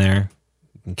 is on there.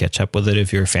 You can catch up with it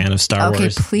if you're a fan of Star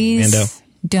Wars. Okay, please Mando.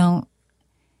 don't.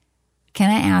 Can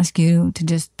I ask you to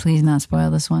just please not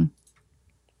spoil this one?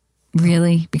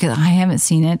 Really? Because I haven't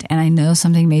seen it, and I know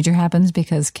something major happens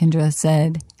because Kendra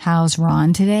said, how's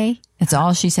Ron today? That's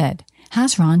all she said.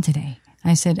 How's Ron today?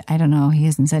 I said, I don't know. He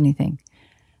hasn't said anything.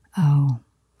 Oh,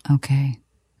 okay.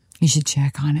 You should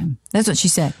check on him. That's what she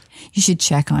said. You should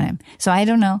check on him. So I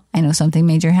don't know. I know something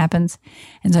major happens.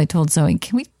 And so I told Zoe,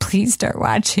 can we please start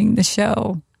watching the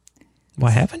show?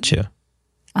 Why haven't you?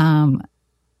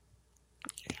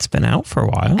 It's been out for a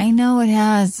while. I know it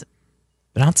has.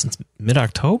 Been out since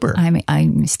mid-October. I mean, I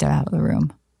may step out of the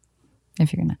room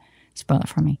if you're going to spoil it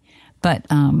for me. But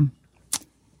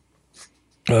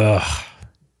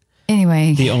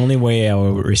anyway. The only way I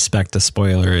will respect a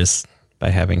spoiler is by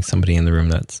having somebody in the room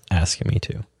that's asking me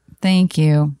to. Thank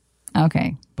you.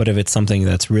 Okay. But if it's something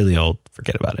that's really old,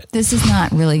 forget about it. This is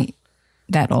not really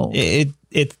that old.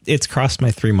 It's crossed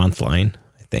my 3-month line,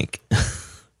 I think.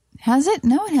 Has it?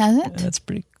 No, it hasn't. That's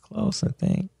pretty close, I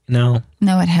think. No,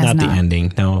 it has not. Not the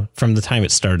ending. No, from the time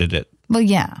it started it. Well,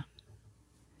 yeah.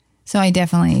 So I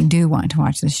definitely do want to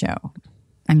watch this show.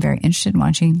 I'm very interested in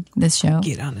watching this show.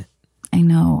 Get on it. I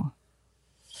know.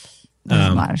 There's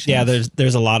a lot of shows. Yeah,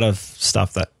 there's a lot of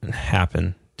stuff that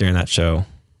happened during that show.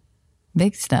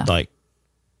 Big stuff. Like,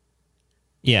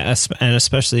 yeah, and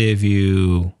especially if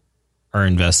you are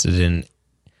invested in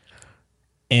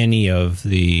any of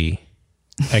the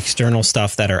external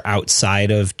stuff that are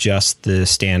outside of just the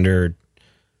standard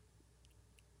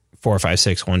 4, 5,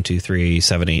 6, 1, 2, 3,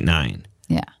 7, 8, 9.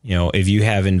 Yeah. You know, if you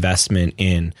have investment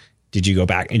in, did you go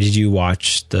back and did you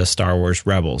watch the Star Wars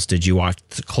Rebels? Did you watch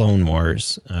the Clone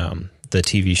Wars? The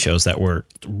TV shows that were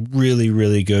really,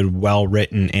 really good,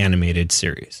 well-written animated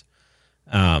series.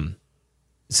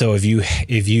 So if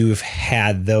you've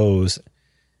had those,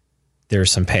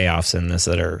 there's some payoffs in this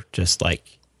that are just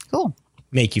like cool.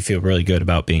 Make you feel really good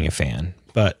about being a fan.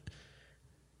 But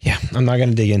yeah, I'm not going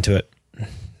to dig into it,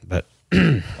 but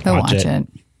watch it.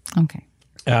 Okay.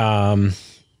 What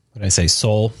did I say?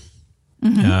 Soul.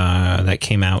 Mm-hmm. That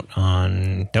came out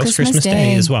on Christmas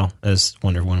Day as well as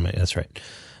Wonder Woman. That's right.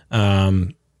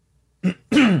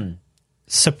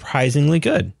 Surprisingly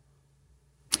good.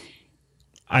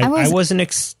 I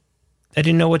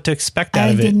didn't know what to expect out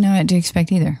of it. I didn't know what to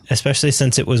expect either. Especially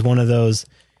since it was one of those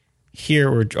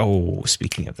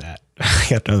speaking of that, I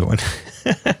got another one.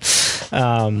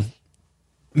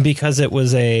 Because it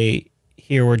was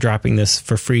here we're dropping this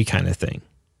for free kind of thing.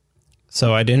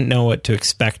 So I didn't know what to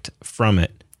expect from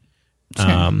it.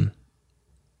 Sure.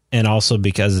 And also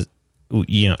because,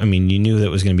 you knew that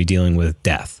it was going to be dealing with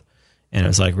death. And it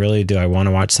was like, really, do I want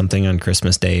to watch something on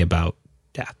Christmas Day about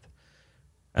death?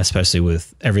 Especially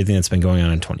with everything that's been going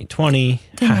on in 2020.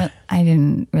 I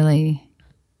didn't really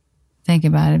think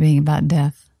about it being about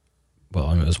death.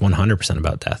 Well, it was 100%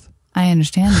 about death. I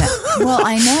understand that. Well,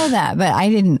 I know that, but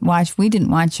we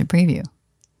didn't watch a preview.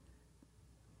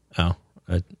 Oh,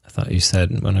 But I thought you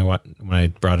said when I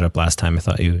brought it up last time, I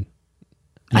thought you,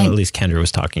 at least Kendra was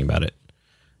talking about it.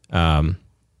 I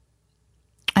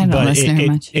don't listen very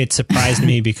much. It surprised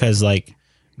me because like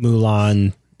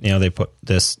Mulan, they put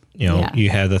this, you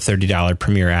have the $30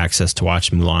 premiere access to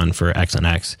watch Mulan for X and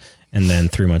X. And then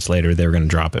 3 months later, they were going to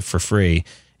drop it for free.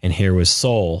 And here was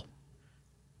Soul.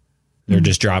 They're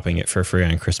just dropping it for free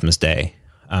on Christmas Day.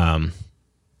 A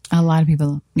lot of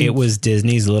people. It was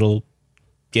Disney's little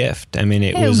gift. I mean,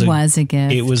 it was a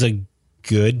gift. It was a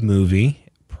good movie.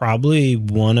 Probably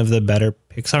one of the better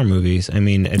Pixar movies. I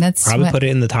mean, put it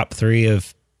in the top 3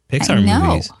 of Pixar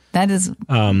movies. That is,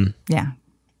 yeah.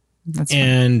 That's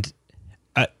and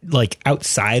like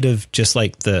outside of just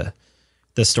like the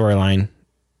storyline,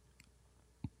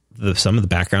 some of the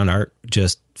background art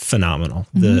just phenomenal.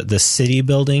 Mm-hmm. The city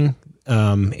building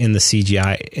in the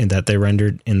CGI and that they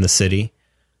rendered in the city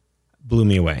blew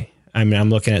me away. I mean, I'm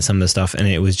looking at some of the stuff and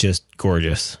it was just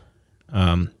gorgeous.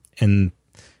 And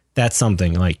that's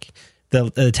something like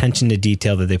the attention to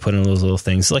detail that they put in those little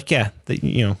things. Like,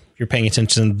 you're paying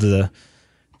attention to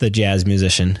the jazz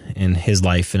musician and his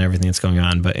life and everything that's going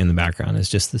on, but in the background is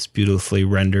just this beautifully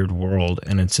rendered world.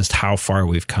 And it's just how far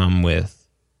we've come with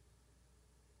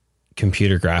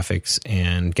computer graphics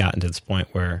and gotten to this point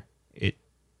where it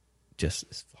just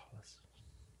is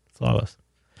flawless.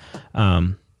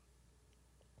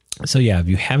 So yeah, if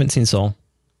you haven't seen Soul,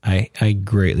 I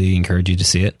greatly encourage you to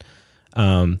see it.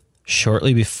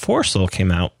 Shortly before Soul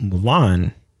came out,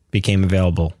 Mulan became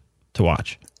available to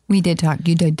watch. You did talk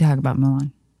about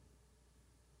Mulan.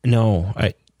 No,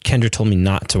 Kendra told me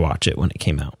not to watch it when it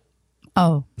came out.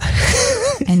 Oh,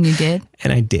 and you did?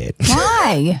 And I did.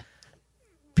 Why?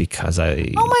 Because oh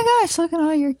my gosh, look at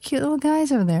all your cute little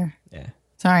guys over there. Yeah.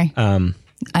 Sorry. I'm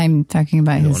talking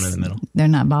about the one in the middle. They're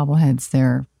not bobbleheads.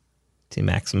 They're. See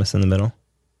Maximus in the middle?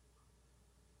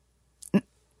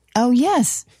 Oh,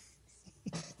 yes.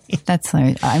 That's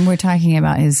hilarious. We're talking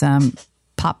about his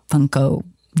Pop Funko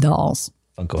dolls.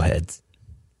 Funko heads.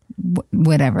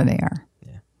 Whatever they are.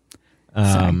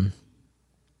 Yeah.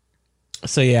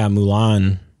 So yeah,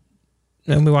 Mulan.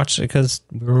 And we watched it because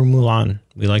we were Mulan.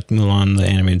 We liked Mulan, the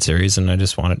animated series, and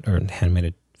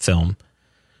animated film.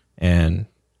 And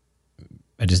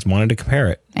I just wanted to compare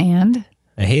it. And?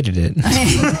 I hated it.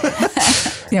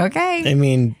 Okay. I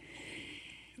mean,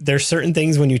 there's certain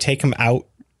things when you take them out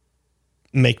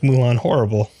make Mulan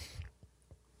horrible.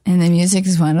 And the music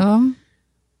is one of them?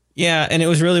 Yeah, and it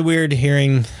was really weird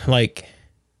hearing, like,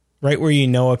 right where you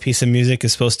know a piece of music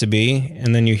is supposed to be,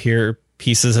 and then you hear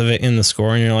pieces of it in the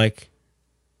score, and you're like,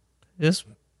 just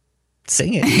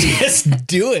sing it. Just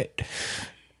do it.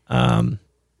 It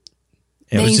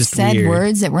was just said weird.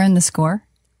 Words that were in the score?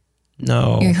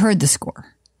 No. You heard the score.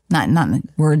 Not the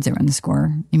words that were in the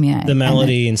score. You mean the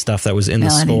melody and stuff that was in the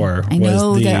score. I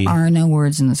know there are no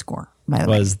words in the score, by the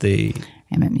way.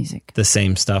 I meant music. The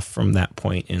same stuff from that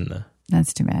point in the...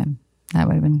 That's too bad. That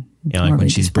would have been... Yeah, like when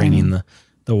she's bringing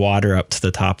the water up to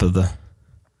the top of the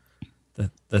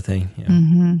thing. Yeah.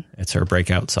 Mm-hmm. It's her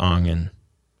breakout song, and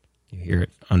you hear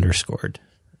it underscored.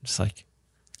 Just like...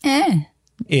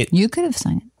 You could have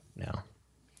sung it. No.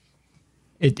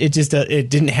 It just... it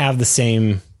didn't have the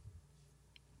same...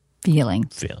 feeling.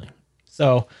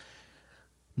 So,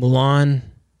 Mulan,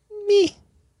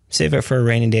 save it for a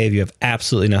rainy day if you have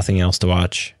absolutely nothing else to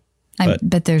watch. I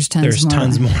bet there's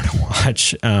tons more to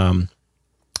watch.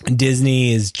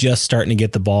 Disney is just starting to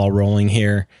get the ball rolling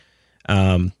here.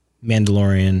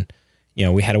 Mandalorian,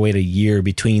 we had to wait a year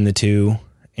between the two,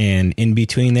 and in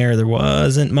between there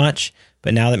wasn't much.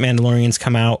 But now that Mandalorian's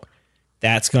come out,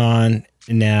 that's gone.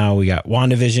 And now we got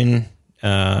WandaVision.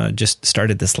 Just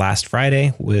started this last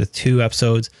Friday with 2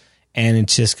 episodes, and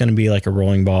it's just going to be like a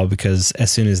rolling ball because as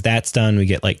soon as that's done, we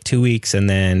get like 2 weeks, and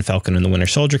then Falcon and the Winter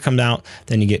Soldier comes out.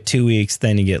 Then you get 2 weeks.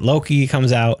 Then you get Loki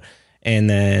comes out, and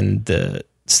then the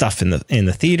stuff in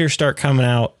the theater start coming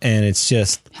out, and it's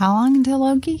just how long until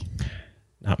Loki?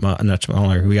 Not much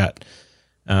longer. We got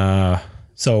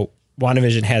so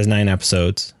WandaVision has 9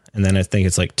 episodes, and then I think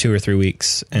it's like 2 or 3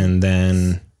 weeks, and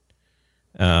then.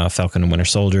 Falcon and Winter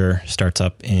Soldier starts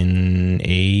up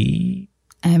in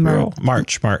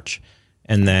March.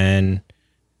 And then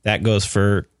that goes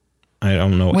for, I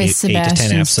don't know, 8 to 10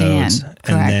 episodes. Stan,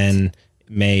 and then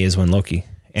May is when Loki.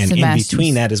 And in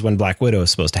between that is when Black Widow is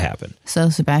supposed to happen. So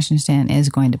Sebastian Stan is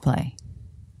going to play.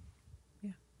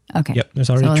 Yeah. Okay. Yep,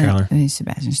 there's already a trailer. There's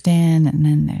Sebastian Stan, and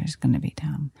then there's going to be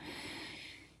Tom.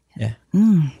 Yeah.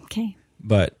 Okay.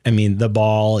 But, I mean, the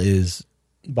ball is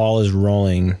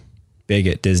rolling big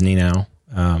at Disney now.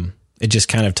 It just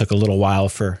kind of took a little while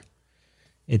for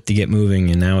it to get moving,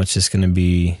 and now it's just going to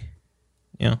be,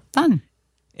 fun.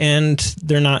 And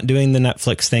they're not doing the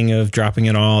Netflix thing of dropping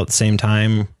it all at the same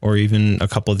time, or even a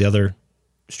couple of the other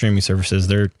streaming services.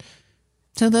 They're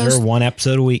one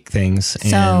episode a week things. And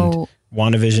So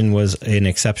WandaVision was an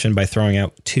exception by throwing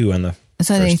out 2 on the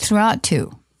So first. they threw out 2.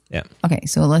 Yeah. Okay,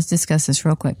 so let's discuss this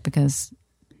real quick because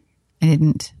I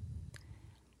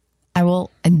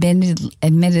will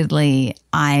admittedly,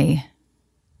 I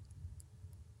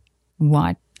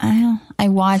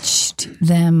watched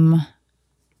them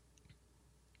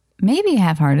maybe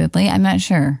half-heartedly. I'm not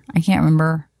sure. I can't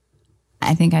remember.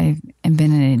 I think I've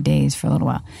been in a daze for a little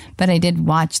while, but I did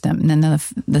watch them. And then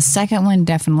the second one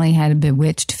definitely had a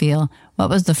Bewitched feel. What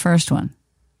was the first one?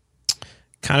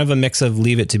 Kind of a mix of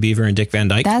Leave It to Beaver and Dick Van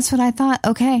Dyke. That's what I thought.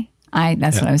 Okay.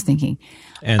 That's what I was thinking.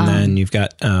 And then you've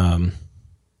got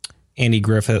Andy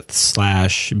Griffith /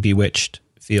 Bewitched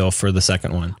feel for the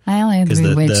second one. I only have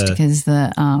Bewitched because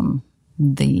the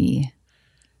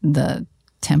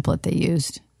template they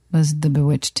used was the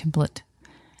Bewitched template.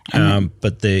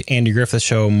 But the Andy Griffith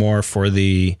show more for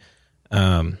the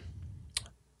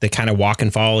they kind of walk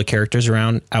and follow the characters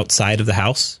around outside of the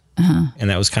house. And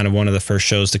that was kind of one of the first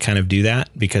shows to kind of do that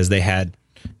because they had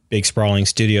big sprawling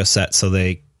studio sets so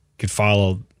they could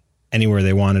follow anywhere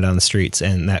they wanted on the streets.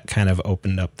 And that kind of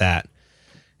opened up that.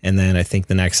 And then I think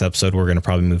the next episode, we're going to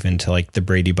probably move into like the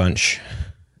Brady Bunch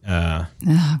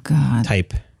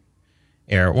type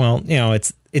era. Well,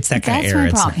 it's that kind of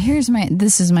era. That's my problem.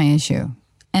 This is my issue.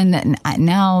 And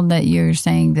now that you're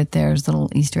saying that there's little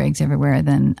Easter eggs everywhere,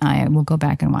 then I will go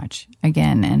back and watch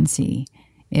again and see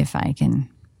if I can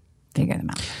figure them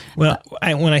out. Well,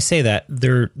 when I say that,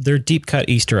 they're deep cut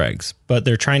Easter eggs, but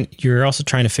you're also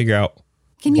trying to figure out.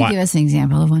 Can you give us an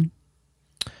example of one?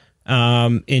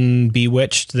 In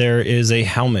Bewitched, there is a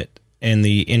helmet in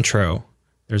the intro.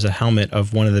 There's a helmet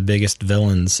of one of the biggest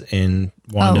villains in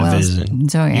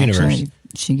WandaVision universe. Actually,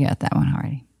 she got that one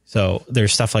already. So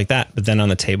there's stuff like that, but then on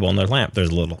the table in their lamp, there's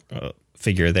a little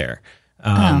figure there.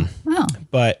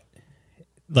 But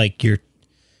like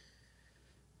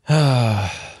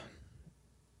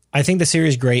I think the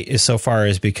series great is so far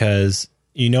is because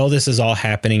this is all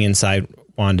happening inside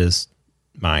Wanda's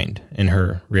mind in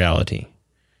her reality.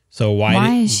 So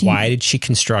why did she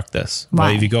construct this? Why?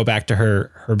 Well, if you go back to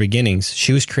her beginnings,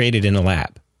 she was created in a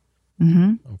lab.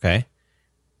 Mm-hmm. Okay.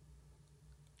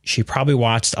 She probably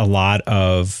watched a lot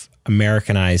of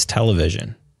Americanized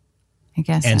television. I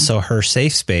guess. And so her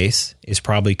safe space is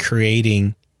probably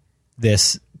creating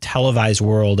this televised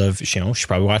world of, she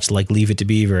probably watched like Leave It to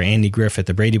Beaver, Andy Griffith,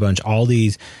 the Brady Bunch, all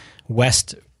these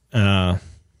West-based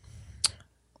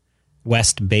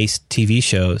TV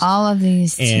shows. All of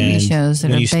these TV shows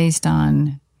that are based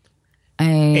on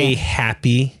a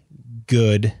happy,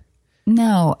 good.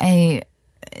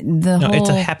 It's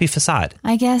a happy facade.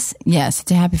 I guess, yes,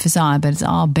 it's a happy facade, but it's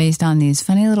all based on these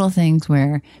funny little things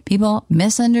where people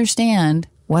misunderstand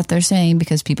what they're saying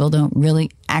because people don't really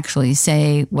actually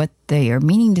say what they are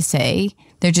meaning to say.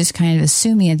 They're just kind of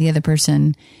assuming that the other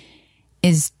person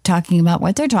is talking about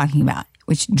what they're talking about,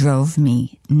 which drove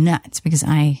me nuts because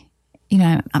I'm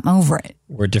over it.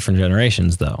 We're different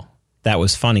generations, though. That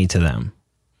was funny to them.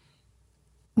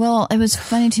 Well, it was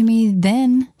funny to me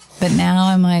then, but now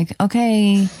I'm like,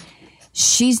 okay,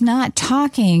 she's not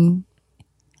talking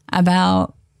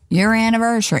about your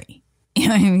anniversary. You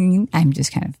know what I mean? I'm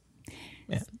just kind of.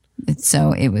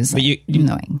 So it was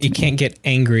annoying. You can't get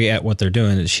angry at what they're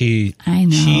doing. I know.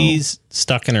 She's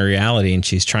stuck in her reality and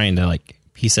she's trying to like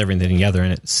piece everything together.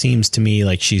 And it seems to me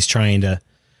like she's trying to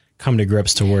come to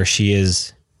grips to where she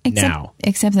is now.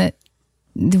 Except that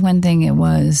the one thing it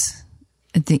was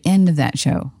at the end of that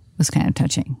show was kind of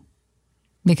touching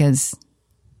because,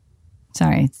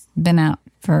 sorry, it's been out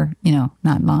for,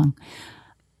 not long.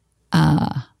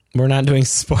 We're not doing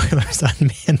spoilers on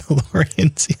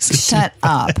Mandalorian season 2. Shut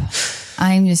up.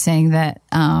 I'm just saying that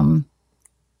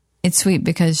it's sweet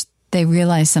because they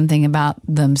realize something about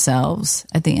themselves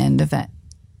at the end of it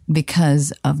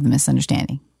because of the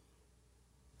misunderstanding.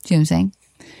 See what I'm saying?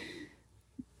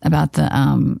 About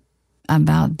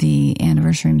the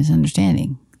anniversary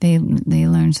misunderstanding. They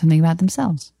learned something about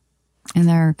themselves. And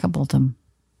they're coupled them.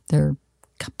 They're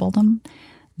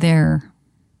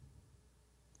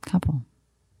couple.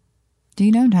 Do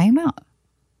you know what I'm talking about?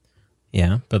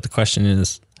 Yeah, but the question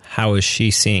is, how is she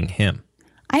seeing him?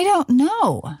 I don't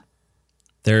know.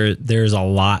 There's a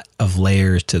lot of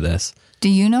layers to this. Do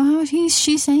you know how she's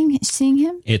seeing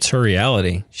him? It's her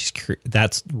reality.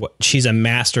 She's a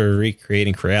master of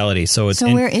recreating reality. So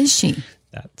where is she?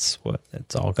 It's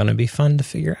all going to be fun to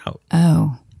figure out.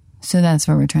 Oh, so that's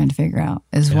what we're trying to figure out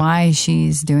is why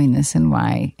she's doing this and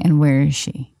why and where is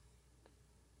she?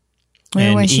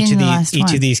 Where was she in the last each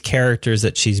one? of these characters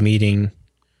that she's meeting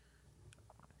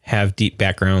have deep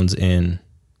backgrounds in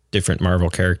different Marvel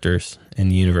characters in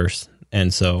the universe.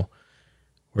 And so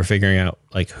we're figuring out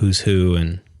like who's who,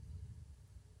 and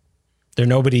they're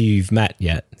nobody you've met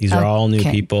yet. These are all new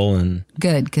Okay. people, and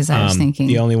Good, because I was thinking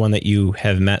the only one that you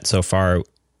have met so far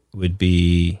would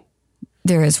be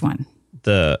there is one.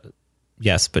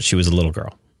 yes, but she was a little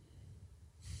girl.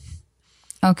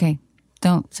 Okay,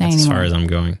 don't say That's as anymore. far as I'm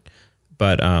going.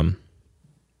 But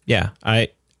yeah, I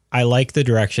like the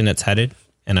direction it's headed,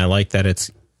 and I like that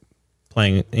it's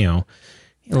playing, a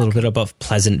little bit above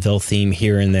Pleasantville theme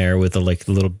here and there with a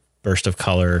little burst of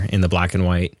color in the black and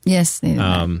white. Yes. They did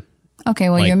that. Okay,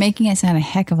 well, you're making it sound a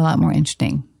heck of a lot more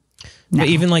interesting. No. But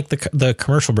even like the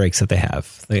commercial breaks that they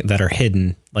have that are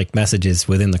hidden, like messages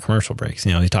within the commercial breaks.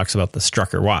 He talks about the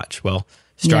Strucker watch. Well,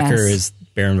 Strucker Yes. is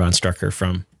Baron von Strucker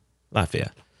from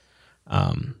Latvia.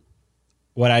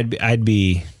 What I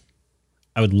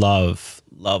would love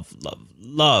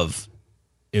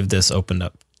if this opened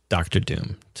up Doctor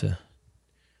Doom to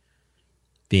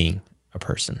being a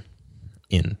person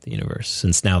in the universe,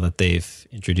 since now that they've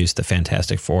introduced the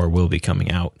Fantastic Four will be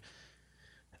coming out.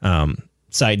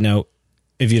 Side note,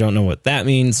 if you don't know what that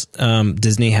means,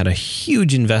 Disney had a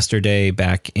huge investor day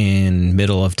back in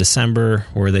middle of December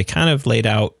where they kind of laid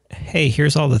out, hey,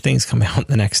 here's all the things coming out in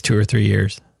the next 2 or 3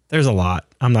 years. There's a lot.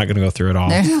 I'm not going to go through it all.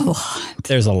 There's a lot.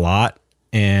 There's a lot.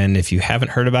 And if you haven't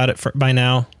heard about it by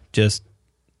now, just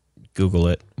Google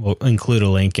it. We'll include a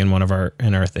link in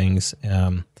our things.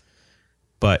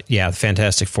 But yeah, the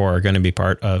Fantastic Four are going to be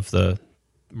part of the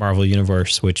Marvel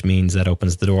Universe, which means that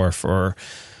opens the door for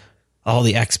all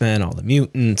the X-Men, all the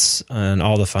mutants, and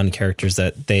all the fun characters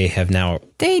that they have now.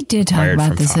 They did talk acquired about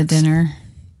from this Fox. at dinner.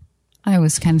 I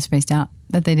was kind of spaced out,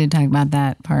 but they did talk about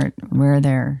that part where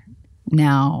they're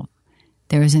now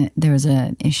there was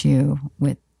an issue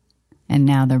with, and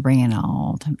now they're bringing it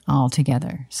all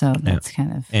together. So that's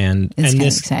kind of And it's kind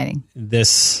this of exciting.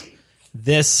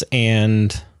 this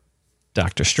and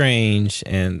Doctor Strange,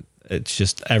 and it's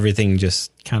just everything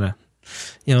just kind of,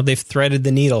 they've threaded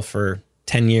the needle for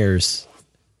 10 years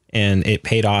and it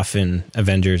paid off in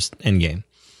Avengers Endgame,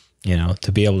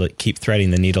 to be able to keep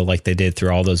threading the needle like they did through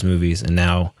all those movies. And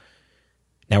now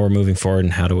we're moving forward,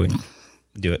 and how do we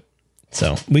do it?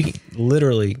 So we can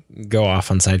literally go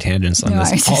off on side tangents on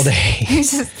this all day. I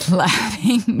was just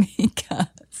laughing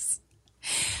because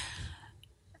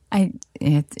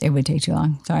it would take too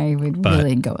long. So I would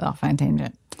really go off on a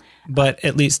tangent. But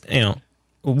at least,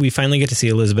 we finally get to see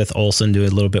Elizabeth Olsen do a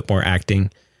little bit more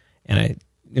acting. And I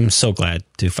am so glad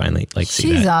to finally see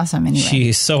that. She's awesome anyway.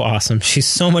 She's so awesome. She's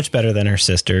so much better than her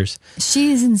sisters.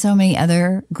 She's in so many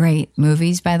other great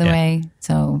movies, by the way.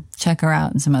 So check her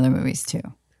out in some other movies too.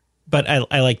 But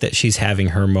I like that she's having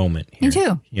her moment here.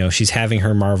 Me too. She's having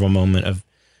her Marvel moment of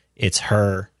it's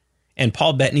her. And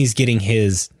Paul Bettany's getting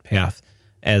his payoff.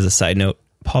 As a side note,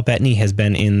 Paul Bettany has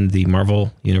been in the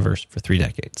Marvel universe for 3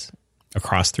 decades,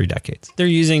 across 3 decades. They're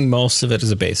using most of it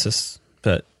as a basis.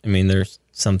 But, there's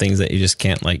some things that you just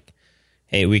can't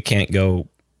hey, we can't go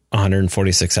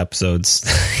 146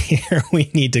 episodes here. We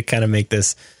need to kind of make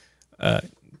this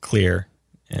clear.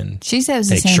 And she says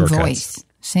the take same shortcuts.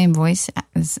 same voice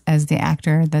as the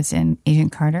actor that's in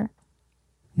Agent Carter.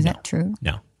 Is that true?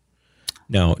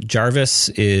 No, Jarvis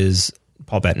is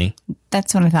Paul Bettany.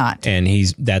 That's what I thought. And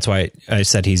that's why I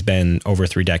said he's been over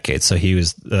 3 decades. So he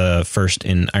was the first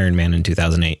in Iron Man in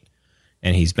 2008.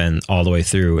 And he's been all the way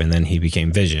through, and then he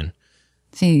became Vision.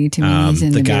 See, to me, he's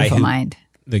in the Beautiful Mind.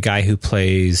 The guy who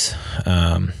plays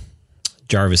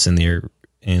Jarvis in the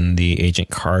Agent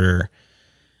Carter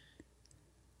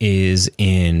is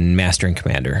in Master and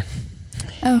Commander.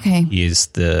 Okay. He is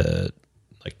the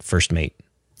first mate.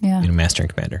 Yeah. Master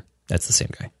and Commander. That's the same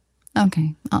guy.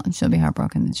 Okay. She'll be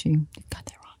heartbroken that she got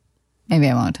that wrong. Maybe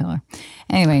I won't tell her.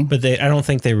 Anyway. But I don't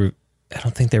think they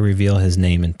reveal his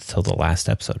name until the last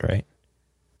episode, right?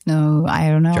 No, I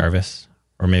don't know. Jarvis.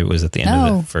 Or maybe it was at the end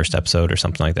of the first episode or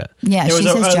something like that. Yeah, there was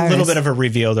she says a Jarvis. little bit of a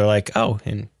reveal. They're like, oh,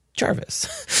 and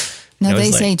Jarvis. No,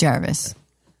 they say Jarvis.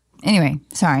 Anyway,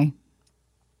 sorry.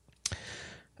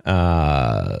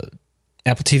 Apple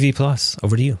TV Plus,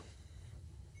 over to you.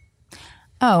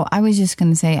 Oh, I was just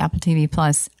going to say Apple TV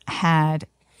Plus had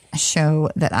a show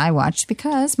that I watched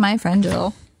because my friend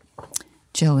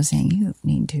Jill was saying, you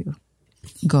need to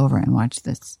go over and watch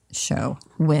this show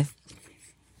with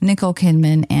Nicole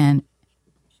Kidman and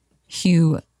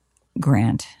Hugh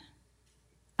Grant.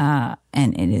 And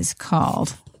it is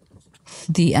called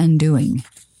The Undoing.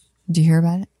 Did you hear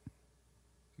about it?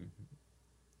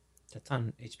 That's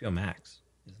on HBO Max,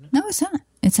 isn't it? No, it's not.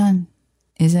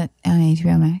 Is it on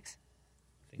HBO Max?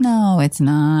 No, it's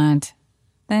not.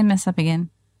 Did I mess up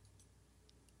again?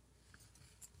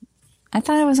 I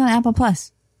thought it was on Apple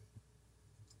Plus.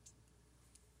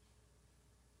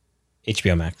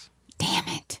 HBO Max. Damn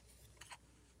it.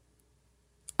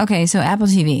 Okay, so Apple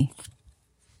TV.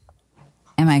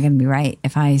 Am I going to be right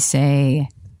if I say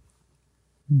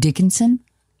Dickinson?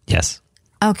 Yes.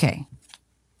 Okay.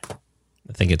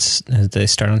 I think did they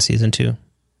start on season 2?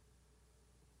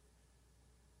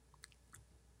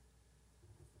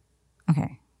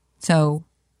 Okay. So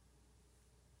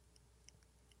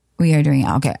we are doing,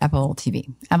 okay, Apple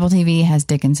TV. Apple TV has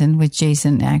Dickinson, which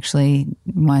Jason actually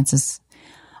wants us.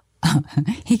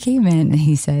 He came in and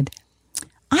he said,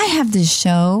 I have this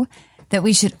show that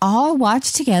we should all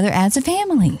watch together as a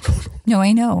family. No,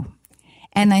 I know.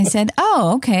 And I said,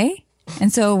 oh, okay.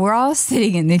 And so we're all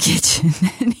sitting in the kitchen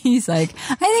and he's like,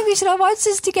 I think we should all watch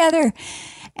this together.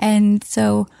 And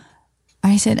so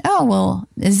I said, oh, well,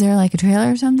 is there like a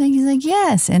trailer or something? He's like,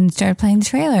 yes. And started playing the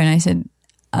trailer. And I said,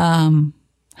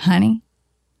 honey,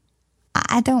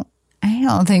 I don't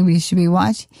think we should be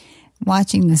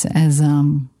watching this as,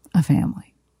 a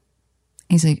family.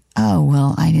 He's like, oh,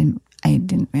 well, I didn't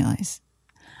realize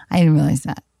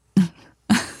that.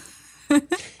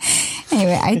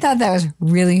 Anyway, I thought that was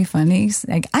really funny. He's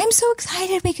like, I'm so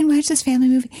excited we can watch this family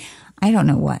movie. I don't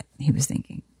know what he was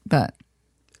thinking, but.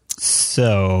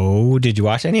 So, did you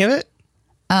watch any of it?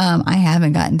 I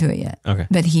haven't gotten to it yet. Okay.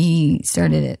 But he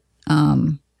started it.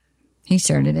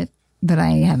 But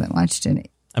I haven't watched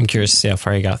it. I'm curious to see how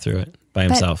far he got through it by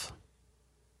himself.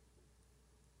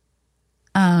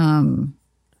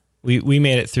 We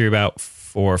made it through about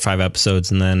 4 or 5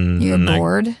 episodes, and then you're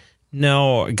bored?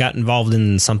 No, I got involved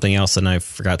in something else, and I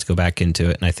forgot to go back into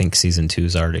it. And I think season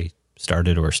 2's already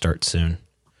started or starts soon.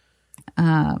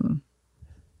 No,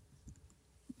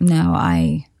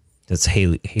 That's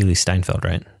Haley Steinfeld,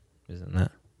 right? Isn't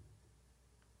that?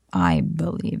 I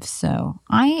believe so.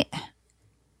 I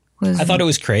thought it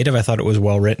was creative. I thought it was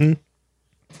well written.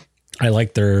 I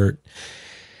liked their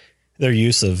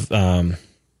use of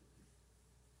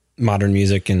modern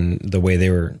music and the way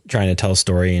they were trying to tell a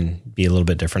story and be a little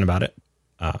bit different about it.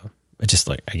 It just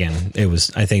like, again, it was,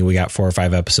 I think we got 4 or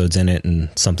 5 episodes in it and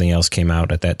something else came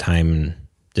out at that time and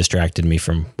distracted me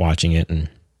from watching it. And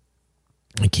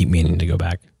I keep meaning to go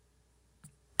back.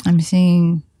 I'm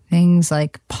seeing things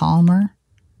like Palmer.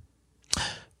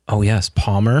 Oh yes.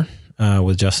 Palmer,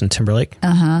 with Justin Timberlake.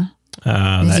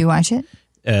 Did you watch it?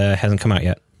 Hasn't come out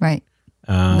yet. Right.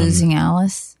 Losing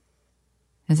Alice.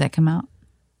 Has that come out?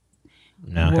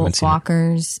 No, I haven't seen Wolf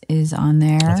Walkers is on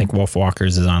there. I think Wolf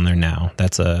Walkers is on there now.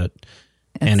 That's a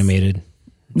animated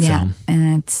film.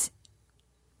 And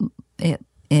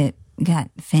it got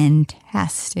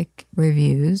fantastic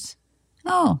reviews.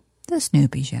 Oh, the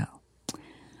Snoopy Show.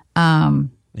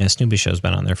 Yeah, Snoopy Show's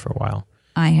been on there for a while.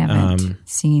 I haven't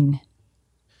seen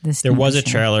this. There was a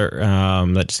trailer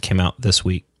that just came out this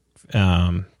week.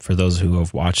 For those who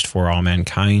have watched For All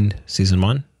Mankind season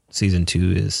 1, season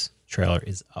 2 trailer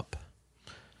is up.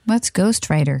 What's Ghost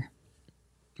Rider?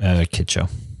 Kid show.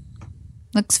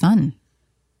 Looks fun.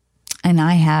 And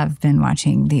I have been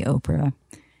watching the Oprah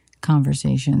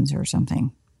Conversations or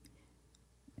something.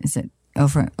 Is it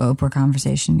Oprah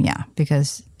Conversation? Yeah,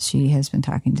 because she has been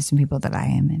talking to some people that I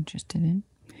am interested in.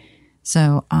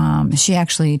 So she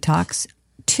actually talks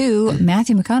to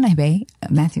Matthew McConaughey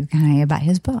about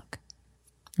his book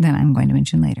that I'm going to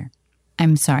mention later.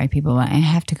 I'm sorry, people, I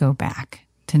have to go back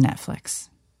to Netflix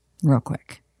real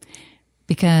quick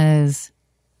because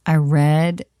I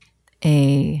read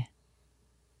an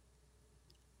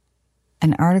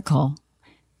article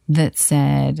that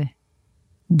said,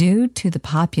 due to the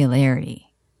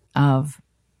popularity of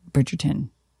Bridgerton,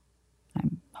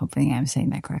 I'm hoping I'm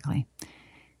saying that correctly,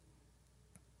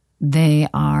 they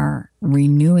are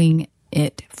renewing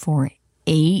it for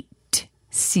 8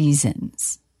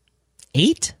 seasons.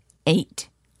 8? 8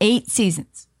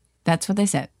 seasons. That's what they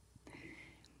said.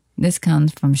 This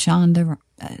comes from Shondaland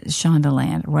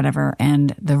or whatever,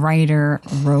 and the writer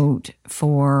wrote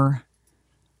for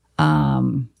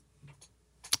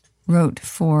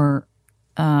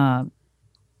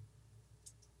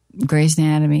Grey's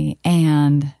Anatomy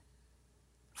and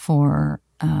for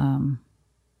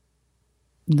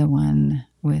the one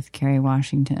with Kerry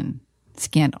Washington,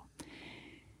 Scandal.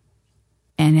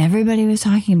 And everybody was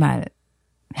talking about it.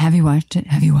 Have you watched it?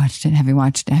 Have you watched it? Have you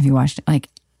watched it? Have you watched it? Like,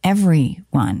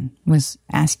 everyone was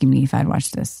asking me if I'd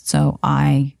watched this. So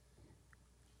I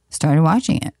started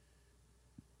watching it.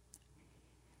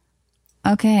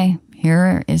 Okay,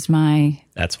 here is my...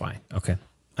 That's why. Okay.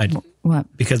 What?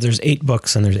 Because there's 8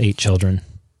 books and there's 8 children.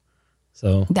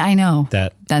 So I know.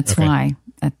 That's okay. why.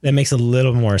 That makes a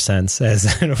little more sense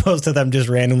as opposed to them just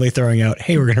randomly throwing out,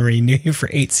 hey, we're going to renew you for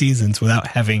 8 seasons without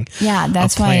having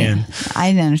that's a plan. why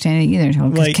I didn't understand it either.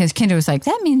 Because Kendra was like,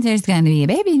 that means there's going to be a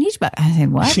baby in each book. I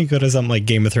said, what? She go to something like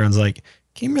Game of Thrones, like,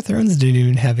 Game of Thrones didn't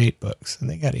even have 8 books and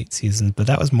they got 8 seasons, but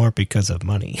that was more because of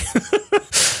money.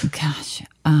 Gosh.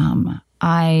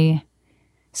 I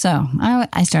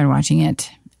started watching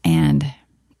it, and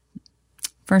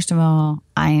first of all,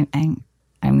 I'm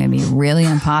going to be really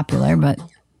unpopular, but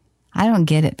I don't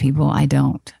get it, people. I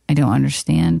don't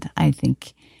understand. I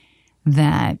think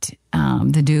that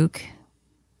the Duke,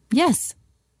 yes,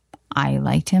 I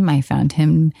liked him. I found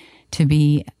him to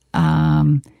be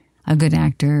a good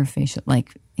actor.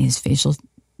 His facial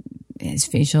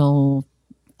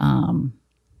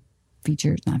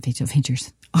features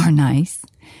are nice,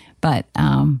 but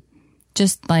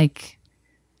just like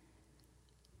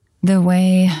the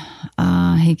way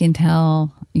you can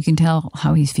tell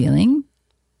how he's feeling.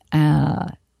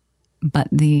 But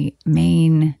the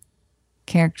main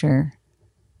character,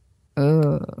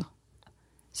 who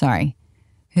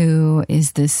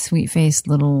is this sweet-faced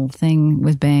little thing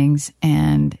with bangs,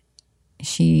 and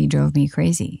she drove me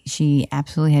crazy. She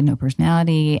absolutely had no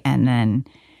personality, and then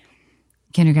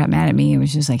Kendra got mad at me. It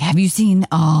was just like, have you seen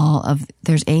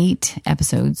there's 8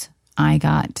 episodes. I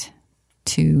got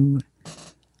to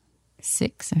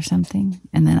 6 or something,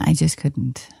 and then I just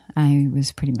couldn't. I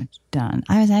was pretty much done.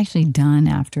 I was actually done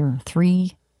after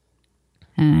 3,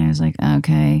 and I was like,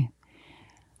 okay,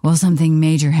 well, something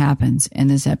major happens in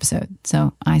this episode.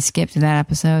 So I skipped that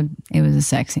episode. It was a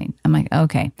sex scene. I'm like,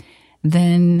 okay.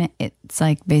 Then it's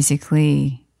like,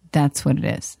 basically, that's what it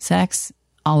is. Sex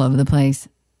all over the place.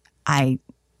 I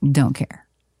don't care.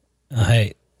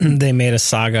 Hey, they made a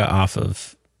saga off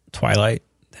of Twilight.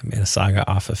 They made a saga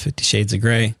off of 50 Shades of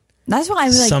Grey. That's why I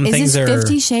was Some like, is things this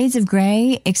 50 Shades of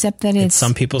Grey? Except that it's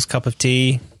some people's cup of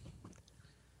tea.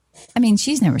 I mean,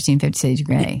 she's never seen 50 Shades of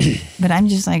Grey, but I'm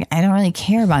just like, I don't really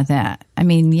care about that. I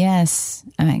mean, yes,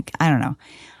 I don't know.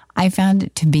 I found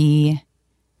it to be,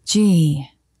 she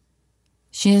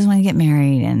doesn't want to get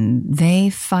married, and they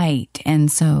fight, and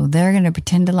so they're going to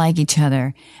pretend to like each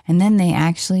other, and then they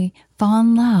actually fall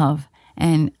in love.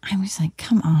 And I was like,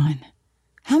 come on.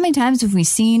 How many times have we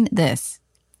seen this?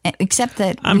 Except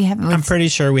that I'm pretty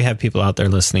sure we have people out there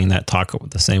listening that talk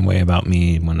the same way about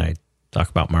me when I talk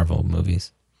about Marvel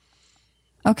movies.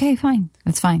 Okay, fine.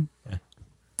 That's fine. Yeah.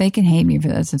 They can hate me for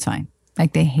this. It's fine.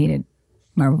 Like, they hated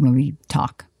Marvel movie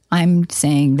talk. I'm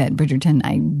saying that Bridgerton,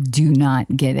 I do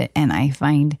not get it. And I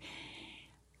find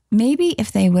maybe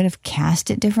if they would have cast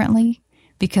it differently,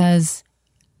 because,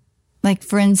 like,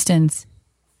 for instance,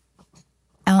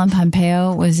 Ellen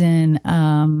Pompeo was in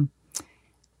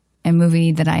a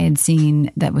movie that I had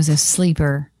seen that was a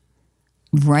sleeper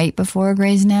right before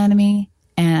Grey's Anatomy.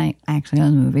 And I actually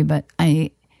own the movie, but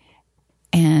a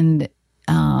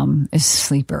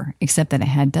sleeper, except that it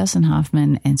had Dustin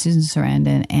Hoffman and Susan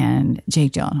Sarandon and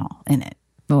Jake Gyllenhaal in it,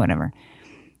 but whatever.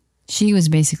 She was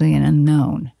basically an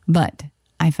unknown, but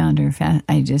I found her,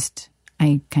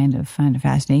 I kind of found her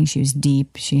fascinating. She was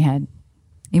deep. She had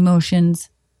emotions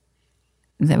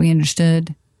that we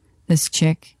understood. This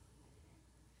chick,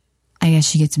 I guess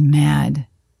she gets mad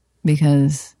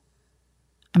because,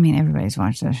 I mean, everybody's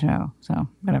watched that show, so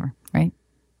whatever, right?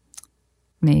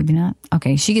 Maybe not.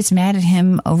 Okay, she gets mad at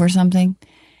him over something,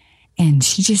 and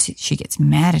she gets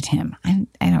mad at him. I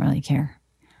don't really care.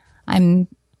 I'm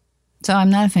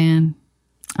not a fan.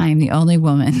 I'm the only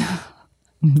woman.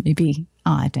 Maybe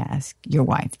I'll have to ask your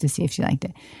wife to see if she liked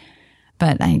it.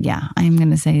 But I'm going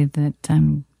to say that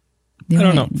I'm the only.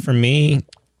 I don't know. For me,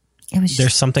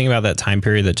 there's something about that time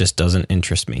period that just doesn't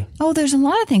interest me. Oh, there's a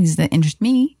lot of things that interest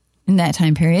me in that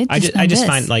time period. I just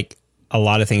find like a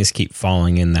lot of things keep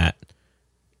falling in that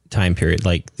time period.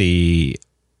 Like I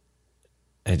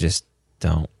just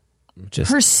don't.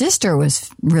 Her sister was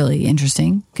really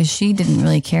interesting because she didn't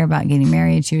really care about getting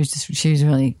married. She was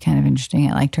really kind of interesting.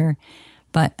 I liked her,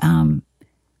 but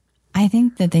I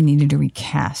think that they needed to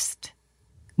recast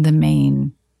the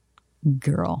main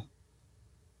girl.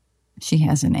 She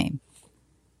has a name.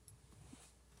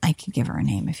 I could give her a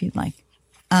name if you'd like.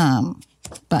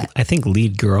 But I think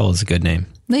lead girl is a good name.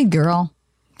 Lead girl.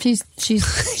 She's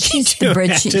the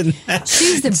Bridgerton.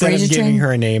 She's the Instead Bridgerton. Of giving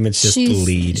her a name, it's just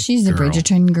lead. She's the girl.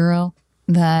 Bridgerton girl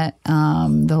that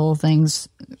the whole thing's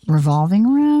revolving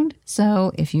around.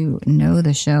 So if you know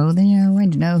the show, then you're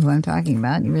going to know who I'm talking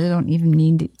about. You really don't even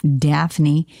need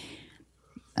Daphne,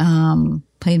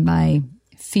 played by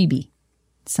Phoebe,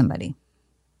 somebody.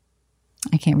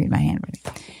 I can't read my handwriting.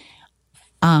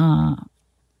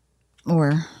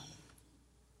 Or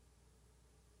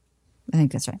I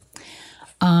think that's right.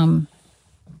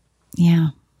 Yeah.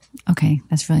 Okay.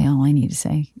 That's really all I need to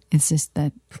say. It's just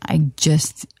that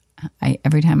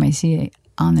every time I see it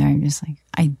on there, I'm just like,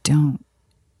 I don't.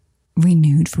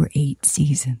 Renewed for 8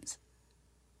 seasons.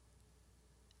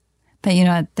 But you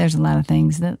know what? There's a lot of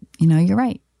things that, you're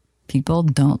right. People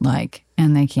don't like,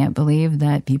 and they can't believe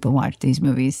that people watch these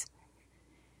movies.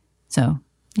 So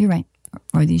you're right.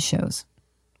 Or these shows.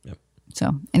 Yep.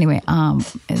 So anyway,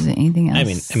 is there anything else?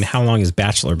 I mean, how long has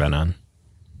Bachelor been on?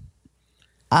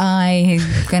 I'm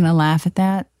gonna laugh at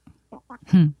that.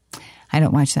 I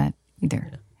don't watch that either.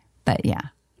 Yeah. But yeah,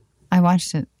 I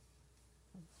watched it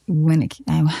when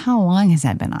how long has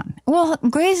that been on? Well,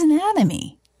 Grey's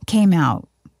Anatomy came out.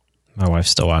 My wife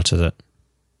still watches it.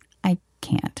 I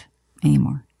can't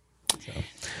anymore. So.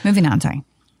 Moving on, sorry.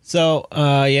 So,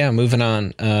 moving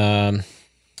on.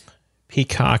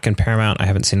 Peacock and Paramount, I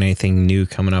haven't seen anything new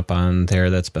coming up on there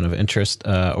that's been of interest.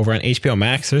 Over on HBO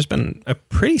Max, there's been a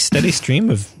pretty steady stream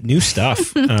of new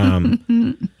stuff.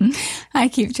 I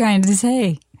keep trying to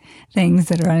say things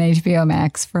that are on HBO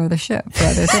Max for other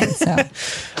things.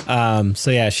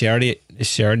 So yeah, she already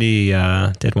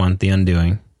did one, The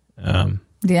Undoing.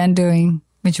 The Undoing,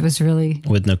 which was really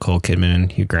with Nicole Kidman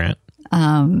and Hugh Grant,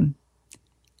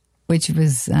 which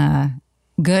was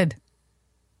good.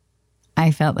 I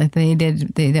felt like they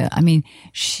did. I mean,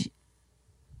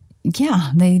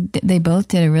 they both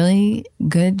did a really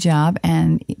good job,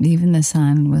 and even the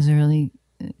son was a really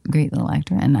great little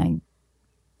actor. And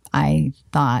I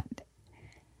thought,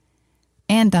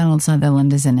 and Donald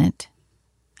Sutherland is in it,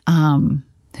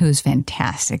 who's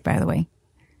fantastic, by the way.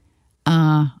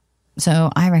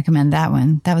 So I recommend that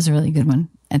one. That was a really good one.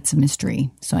 It's a mystery,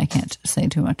 so I can't say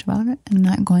too much about it. I am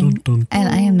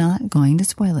not going to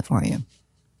spoil it for you.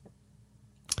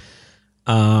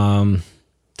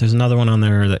 There's another one on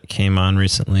there that came on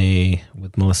recently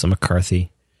with Melissa McCarthy.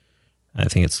 I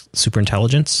think it's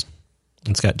Superintelligence.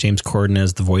 It's got James Corden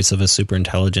as the voice of a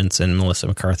superintelligence and Melissa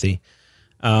McCarthy.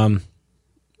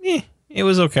 It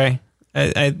was okay.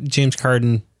 James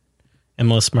Corden and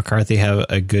Melissa McCarthy have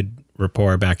a good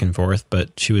rapport back and forth,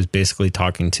 but she was basically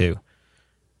talking to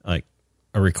like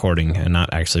a recording and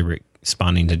not actually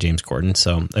responding to James Corden.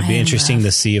 So it'd be interesting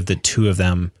to see if the two of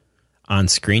them on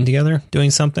screen together doing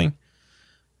something.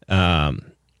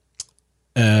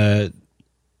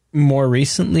 More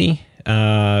recently,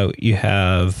 you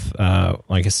have,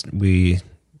 I guess we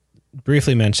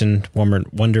briefly mentioned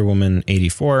Wonder Woman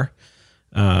 84.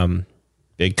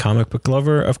 Big comic book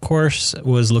lover, of course,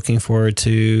 was looking forward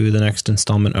to the next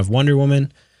installment of Wonder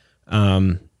Woman.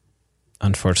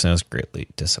 Unfortunately, I was greatly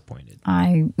disappointed.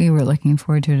 We were looking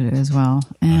forward to it as well,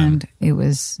 and it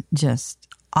was just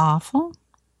awful.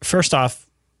 First off,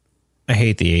 I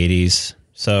hate the 80s,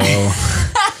 so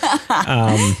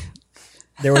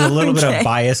there was a little bit of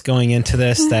bias going into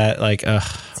this that, like,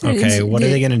 okay, what are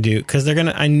they going to do? Because they're going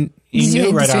to, you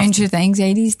knew right off. Stranger Things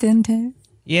 80s then too?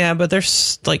 Yeah, but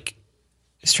there's like,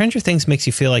 Stranger Things makes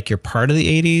you feel like you're part of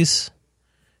the 80s.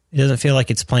 It doesn't feel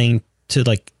like it's playing to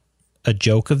like a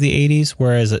joke of the 80s,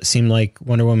 whereas it seemed like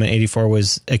Wonder Woman 84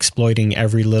 was exploiting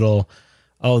every little,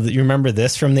 you remember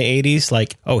this from the 80s?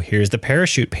 Like, here's the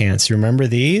parachute pants. You remember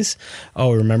these?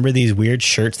 Remember these weird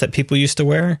shirts that people used to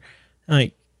wear?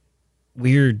 Like,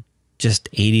 weird,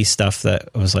 just 80s stuff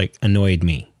that was like annoyed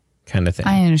me kind of thing.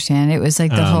 I understand. It was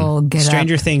like the whole get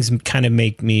Stranger up. Things kind of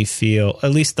make me feel,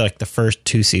 at least like the first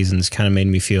 2 seasons kind of made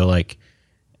me feel like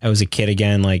I was a kid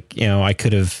again. Like, I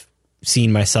could have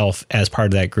seen myself as part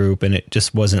of that group, and it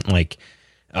just wasn't like,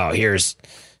 here's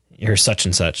such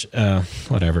and such,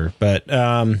 whatever. But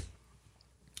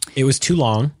it was too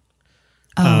long.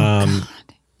 God,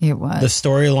 it was. The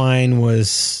storyline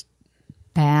was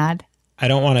bad. I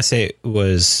don't want to say it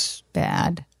was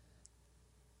bad.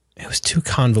 It was too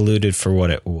convoluted for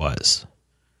what it was.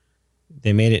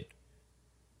 They made it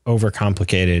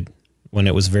overcomplicated when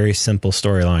it was a very simple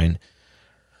storyline.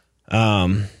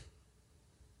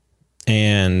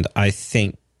 And I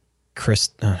think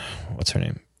what's her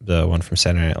name? The one from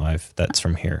Saturday Night Live. That's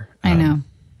from here. I know.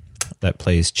 That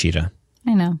plays Cheetah.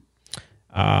 I know.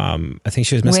 I think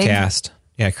she was miscast.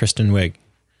 Yeah, Kristen Wiig.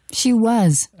 She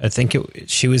was. I think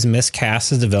she was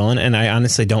miscast as the villain, and I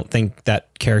honestly don't think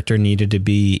that character needed to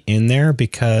be in there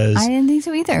because I didn't think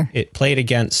so either. It played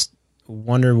against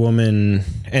Wonder Woman,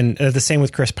 and the same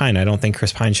with Chris Pine. I don't think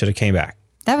Chris Pine should have came back.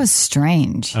 That was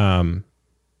strange.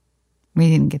 We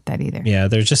didn't get that either. Yeah,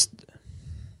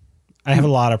 I have a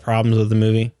lot of problems with the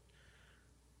movie.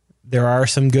 There are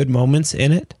some good moments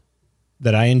in it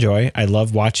that I enjoy. I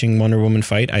love watching Wonder Woman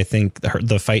fight. I think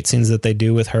the fight scenes that they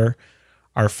do with her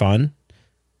are fun,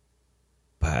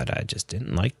 but I just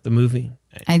didn't like the movie.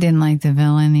 I didn't like the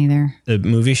villain either. The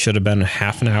movie should have been a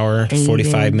half an hour,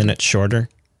 45 minutes shorter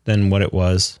than what it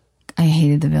was. I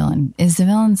hated the villain. Is the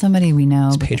villain somebody we know?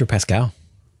 It's Pedro Pascal.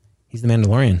 He's the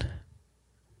Mandalorian.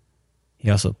 He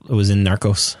also was in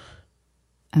Narcos.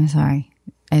 I'm sorry.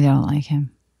 I don't like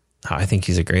him. I think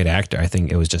he's a great actor. I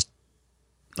think it was just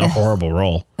a horrible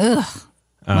role. Ugh.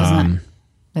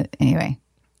 But anyway.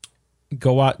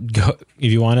 Go if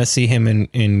you want to see him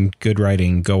in good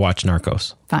writing, go watch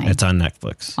Narcos. Fine. It's on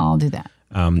Netflix. I'll do that.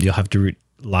 You'll have to read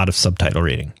a lot of subtitle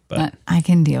reading, but I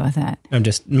can deal with that. I'm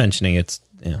just mentioning it's,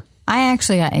 I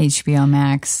actually got HBO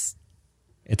Max.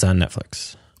 It's on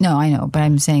Netflix. No, I know, but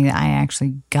I'm saying that I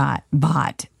actually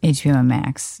bought HBO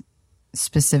Max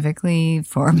specifically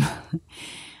for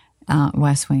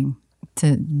West Wing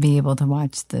to be able to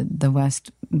watch the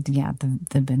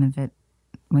benefit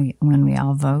when we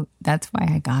all vote. That's why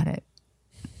I got it.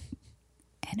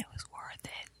 And it was worth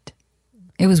it.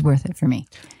 It was worth it for me.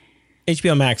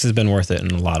 HBO Max has been worth it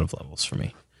in a lot of levels for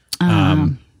me.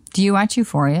 Do you watch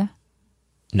Euphoria?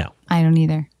 No. I don't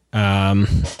either.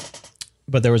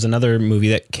 But there was another movie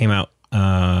that came out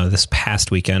this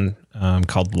past weekend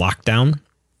called Lockdown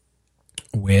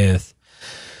with,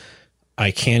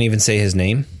 I can't even say his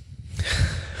name.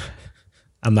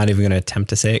 I'm not even going to attempt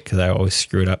to say it because I always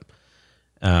screw it up.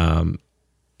 And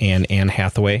Anne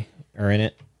Hathaway are in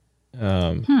it.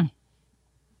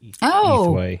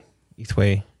 Ethway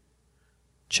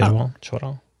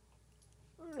Chidwell.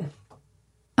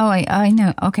 Oh, I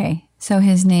know. Okay. So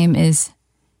his name is,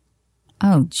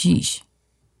 oh, geesh.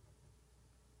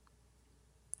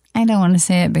 I don't want to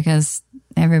say it because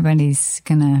everybody's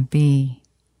going to be,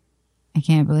 I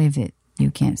can't believe that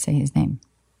you can't say his name.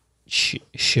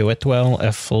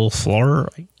 Chidwell Fleur.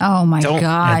 Oh my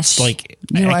gosh. Like,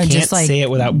 you I are can't just like say it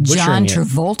without John butchering it.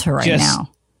 Travolta right Just now.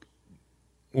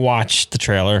 Watch the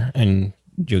trailer and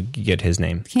you'll get his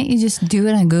name. Can't you just do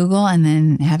it on Google and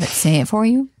then have it say it for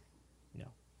you? No.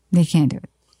 They can't do it.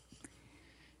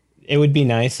 It would be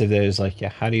nice if there's like,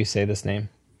 how do you say this name?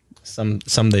 Some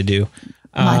they do.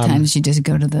 A lot of times you just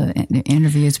go to the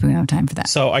interviews, but we don't have time for that.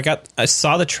 So I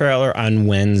saw the trailer on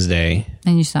Wednesday.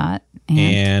 And you saw it.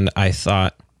 And I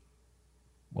thought,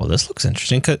 well, this looks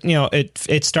interesting. Cause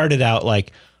it started out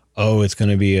like, oh, it's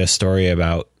going to be a story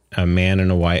about a man and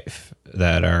a wife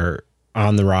that are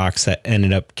on the rocks that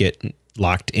ended up getting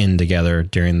locked in together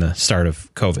during the start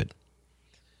of COVID.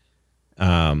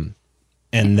 And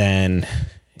then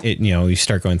you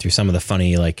start going through some of the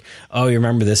funny, like, oh, you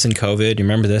remember this in COVID? You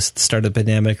remember this at the start of the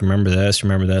pandemic? Remember this?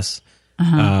 Remember this?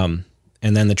 And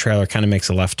then the trailer kind of makes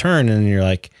a left turn and you're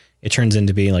like, it turns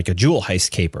into being like a jewel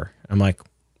heist caper. I'm like,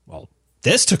 well,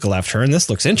 this took a left turn. This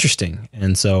looks interesting.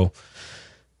 And so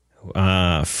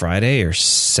Friday or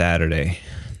Saturday,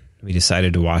 we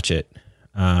decided to watch it.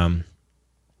 And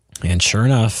sure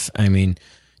enough, I mean,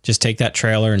 just take that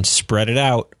trailer and spread it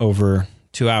out over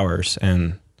 2 hours.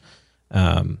 And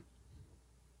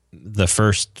the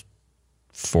first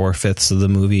 4/5 of the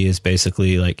movie is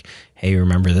basically like, hey,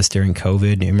 remember this during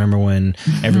COVID? You remember when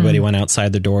everybody went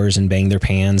outside the doors and banged their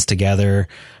pans together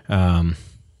for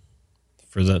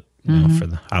the for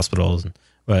the hospitals?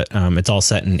 But it's all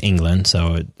set in England,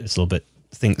 so it's a little bit.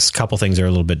 A couple things are a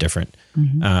little bit different.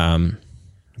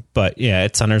 But yeah,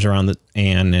 it centers around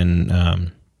Anne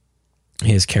and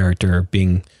his character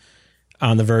being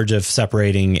on the verge of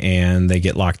separating, and they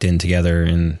get locked in together,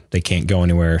 and they can't go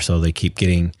anywhere, so they keep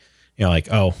getting. Like,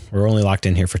 oh, we're only locked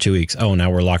in here for 2 weeks. Oh,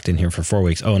 now we're locked in here for 4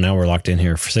 weeks. Oh, now we're locked in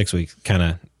here for 6 weeks. Kind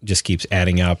of just keeps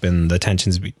adding up, and the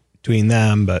tensions between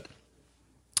them. But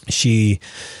she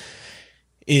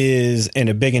is in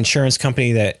a big insurance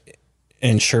company that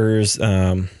insures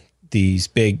these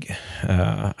big,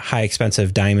 high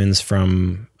expensive diamonds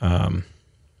from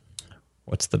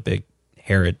what's the big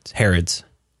Harrods,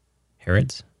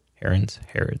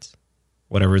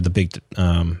 whatever the big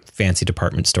fancy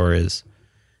department store is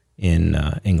in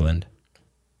England.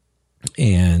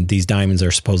 And these diamonds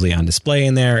are supposedly on display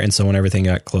in there. And so when everything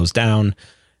got closed down,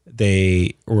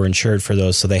 they were insured for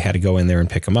those. So they had to go in there and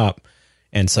pick them up.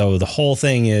 And so the whole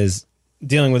thing is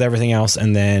dealing with everything else.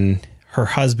 And then her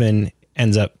husband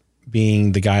ends up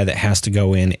being the guy that has to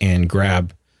go in and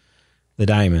grab the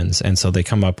diamonds. And so they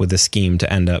come up with a scheme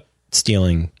to end up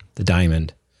stealing the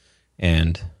diamond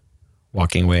and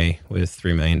walking away with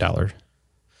 $3 million.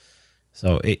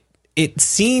 So it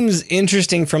seems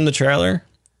interesting from the trailer.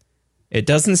 It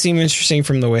doesn't seem interesting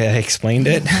from the way I explained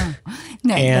it.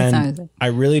 No, and I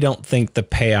really don't think the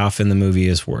payoff in the movie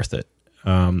is worth it.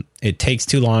 It takes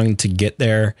too long to get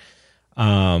there.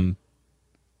 And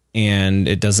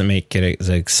it doesn't make it as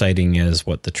exciting as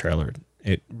what the trailer.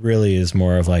 It really is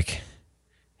more of like,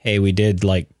 hey, we did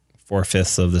like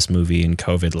 4/5 of this movie in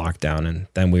COVID lockdown, and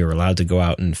then we were allowed to go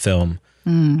out and film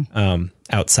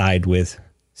outside with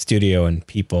studio and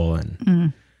people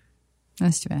and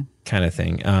That's too bad. kind of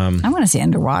thing. I want to see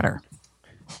Underwater.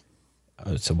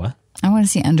 So what? I want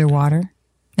to see Underwater.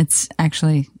 It's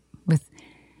actually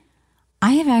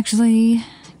I have actually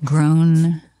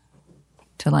grown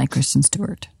to like Kristen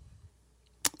Stewart.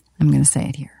 I'm going to say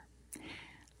it here.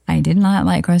 I did not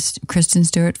like Kristen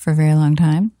Stewart for a very long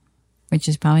time, which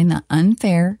is probably not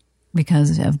unfair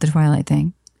because of the Twilight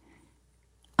thing.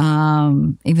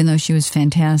 Even though she was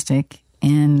fantastic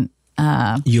in...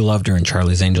 You loved her in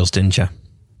Charlie's Angels, didn't you?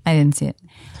 I didn't see it.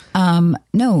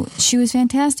 No, she was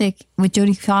fantastic with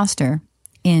Jodie Foster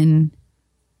in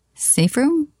Safe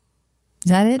Room.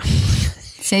 Is that it?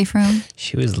 Safe Room.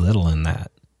 She was little in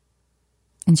that.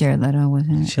 And Jared Leto was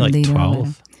in it. She like Leto 12.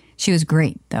 Leto. She was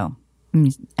great though.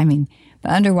 I mean,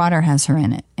 but Underwater has her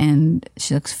in it, and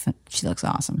she looks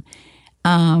awesome.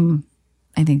 I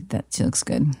think that she looks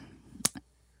good,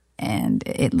 and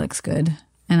it looks good.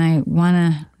 And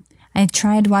I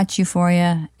tried to watch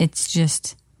Euphoria. It's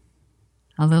just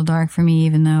a little dark for me,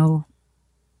 even though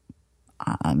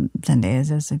Zendaya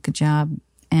does a good job.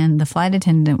 And The Flight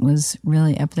Attendant was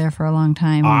really up there for a long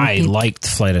time. I liked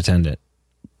Flight Attendant.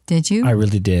 Did you? I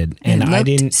really did. And it I looked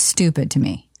didn't. stupid to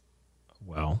me.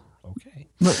 Well, okay.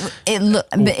 But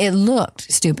it looked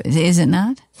stupid. Is it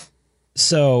not?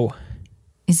 So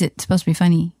Is it supposed to be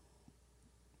funny?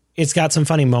 it's got some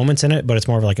funny moments in it, but it's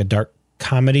more of like a dark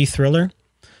comedy thriller.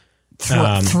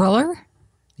 Thriller?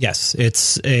 Yes,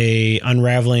 it's a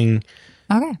unraveling.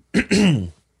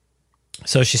 Okay.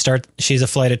 So she's a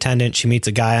flight attendant. She meets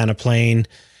a guy on a plane.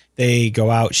 They go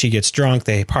out. She gets drunk.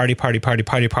 They party.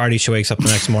 She wakes up the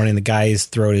next morning. The guy's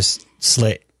throat is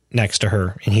slit next to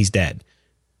her and he's dead.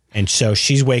 And so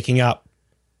she's waking up,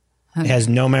 has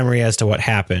no memory as to what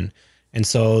happened. And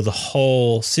so the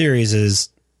whole series is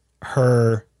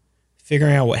her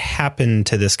figuring out what happened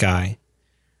to this guy.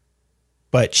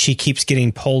 But she keeps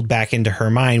getting pulled back into her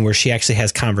mind where she actually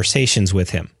has conversations with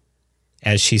him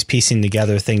as she's piecing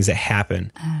together things that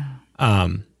happen.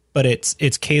 But it's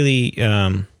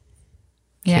Kaylee,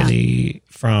 Kaylee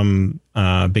from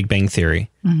Big Bang Theory.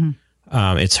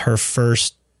 It's her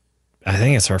first, I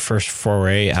think it's her first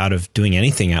foray out of doing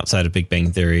anything outside of Big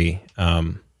Bang Theory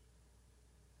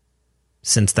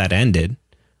since that ended.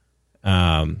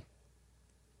 And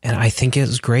I think it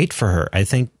was great for her. I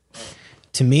think,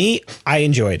 to me, I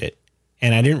enjoyed it.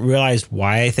 And I didn't realize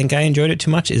why I think I enjoyed it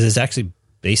too much is it's actually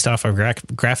based off a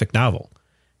graphic novel.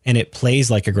 And it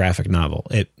plays like a graphic novel.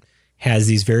 It has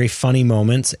these very funny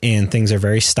moments and things are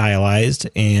very stylized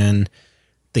and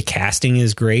the casting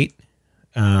is great.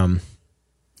 I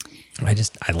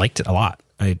liked it a lot.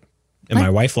 My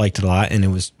wife liked it a lot, and it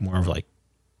was more of like,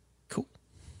 cool.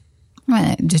 I'm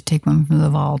going to just take one from the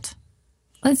vault.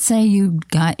 Let's say you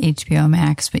got HBO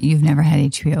Max, but you've never had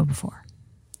HBO before.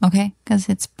 Okay? Because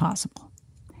it's possible.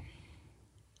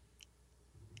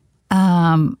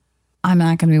 I'm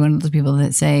not going to be one of those people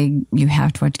that say you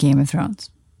have to watch Game of Thrones.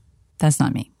 That's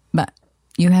not me. But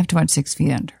you have to watch 6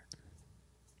 Feet Under.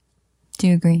 Do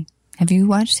you agree? Have you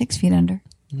watched 6 Feet Under?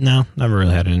 No, never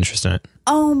really had an interest in it.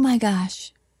 Oh my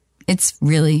gosh. It's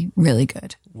really, really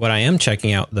good. What I am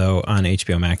checking out, though, on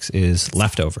HBO Max is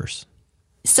Leftovers.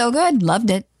 So good. Loved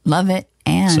it. Love it.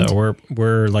 And so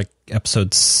we're like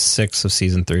episode 6 of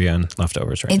season 3 on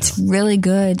Leftovers right now. It's really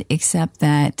good, except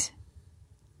that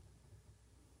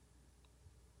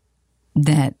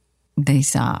they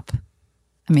stop.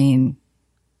 I mean,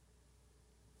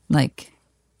 like,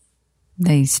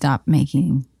 they stop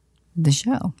making the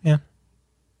show. Yeah.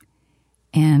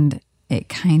 And it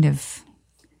kind of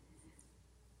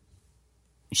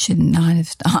should not have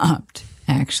stopped,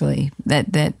 actually.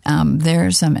 That there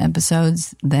are some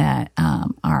episodes that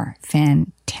are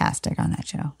fantastic on that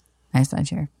show. I saw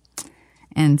here.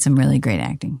 And some really great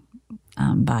acting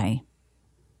by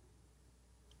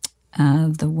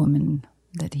the woman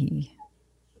that he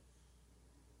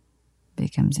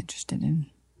becomes interested in.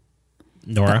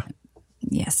 Nora?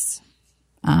 Yes.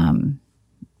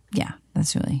 Yeah,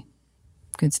 that's really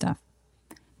good stuff.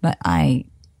 But I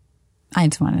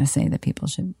just wanted to say that people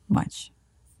should watch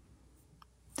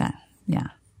that. Yeah.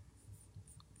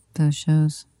 Those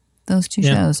shows. Those two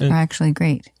shows are actually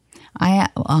great.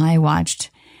 I watched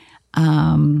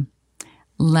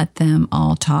Let Them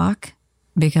All Talk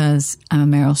because I'm a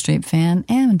Meryl Streep fan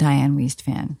and a Diane Wiest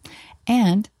fan.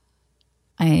 And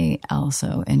I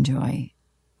also enjoy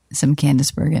some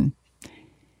Candice Bergen.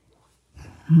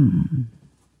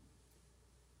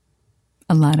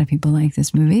 A lot of people like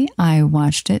this movie. I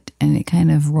watched it and it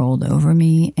kind of rolled over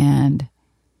me and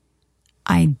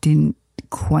I didn't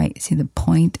quite see the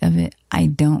point of it. I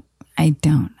don't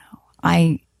know.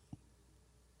 I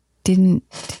don't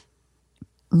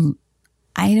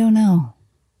know.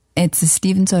 It's a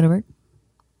Steven Soderbergh.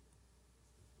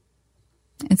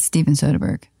 It's Steven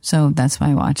Soderbergh. So that's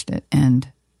why I watched it.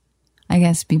 And I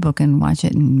guess people can watch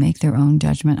it and make their own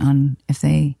judgment on if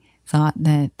they thought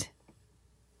that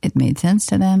it made sense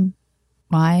to them,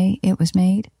 why it was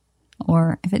made,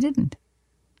 or if it didn't.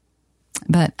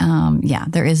 But yeah,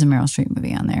 there is a Meryl Streep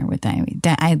movie on there with Diane Weiss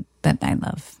that I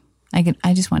love.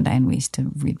 I just want Diane Weiss to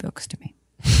read books to me.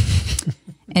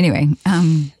 Anyway,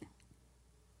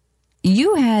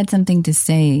 you had something to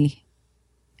say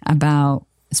about,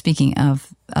 speaking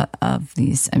of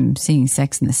these. I'm seeing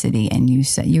Sex in the City, and you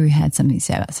said you had something to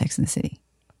say about Sex in the City.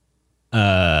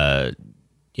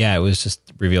 Yeah, it was just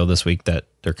revealed this week that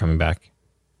they're coming back.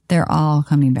 They're all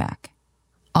coming back.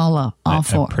 All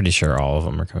four. I'm pretty sure all of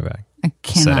them are coming back. I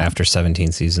cannot. Said after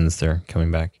 17 seasons, they're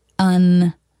coming back.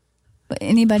 But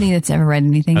anybody that's ever read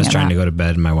anything, I was trying to go to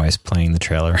bed, and my wife's playing the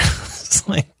trailer. It's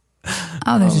like,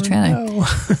 oh, there's a trailer. No.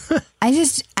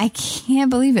 I can't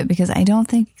believe it because I don't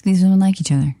think these women like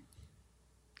each other.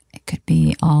 It could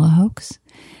be all a hoax,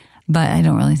 but I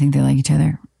don't really think they like each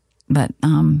other. But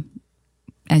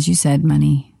as you said,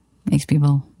 money makes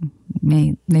people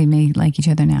may like each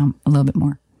other now a little bit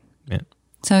more. Yeah.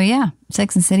 So yeah,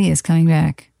 Sex and the City is coming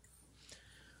back.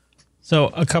 So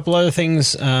a couple other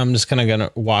things. I'm just kind of going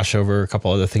to wash over a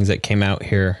couple other things that came out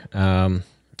here. And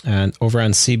over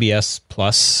on CBS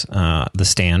Plus, The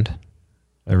Stand,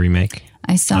 a remake.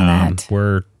 I saw that.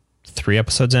 We're 3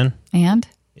 episodes in. And?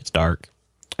 It's dark.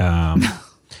 Did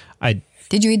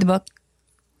you read the book?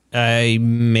 I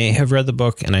may have read the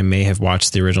book and I may have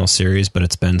watched the original series, but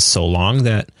it's been so long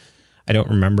that I don't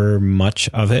remember much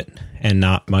of it. And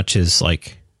not much is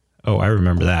like, oh, I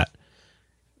remember that.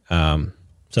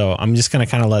 So I'm just going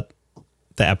to kind of let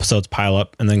the episodes pile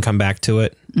up and then come back to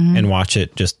it and watch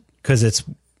it, just because it's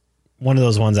one of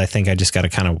those ones I think I just got to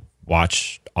kind of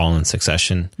watch all in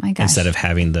succession instead of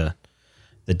having the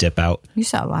dip out. You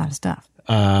saw a lot of stuff.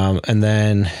 And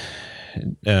then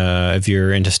if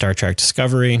you're into Star Trek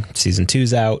Discovery, season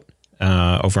 2's out.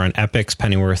 Over on Epix,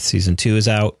 Pennyworth season 2 is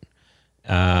out.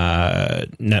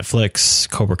 Netflix,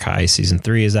 Cobra Kai season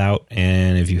 3 is out.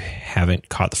 And if you haven't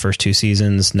caught the first 2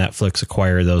 seasons, Netflix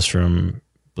acquired those from, I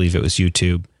believe it was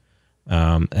YouTube.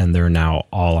 And they're now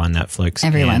all on Netflix.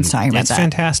 Everyone's talking about that. It's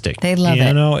fantastic. They love it.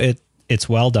 You know, it's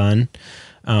well done.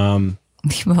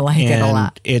 People like it a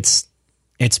lot. It's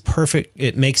perfect.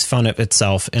 It makes fun of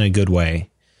itself in a good way,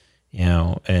 you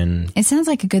know, and it sounds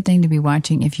like a good thing to be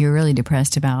watching if you're really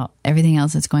depressed about everything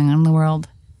else that's going on in the world.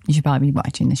 You should probably be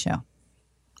watching the show.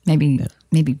 Maybe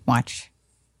watch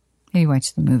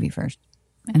the movie first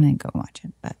and then go watch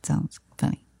it. That sounds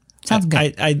funny. Sounds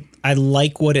good. I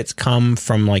like what it's come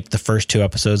from, like the first 2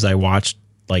 episodes I watched,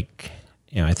 like,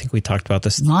 you know, I think we talked about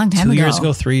this long time 2 ago. years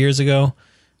ago, 3 years ago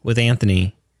with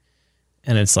Anthony.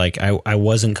 And it's like, I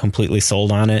wasn't completely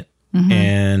sold on it.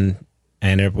 And I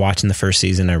ended up watching the first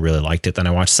season. I really liked it. Then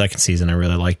I watched the second season. I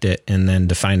really liked it. And then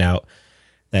to find out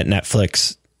that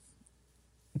Netflix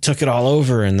took it all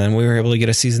over and then we were able to get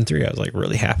a season 3, I was like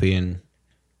really happy. And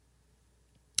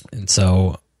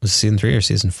so was it season 3 or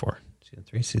season 4? Season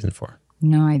 3, season 4.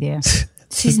 No idea.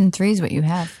 Season 3 is what you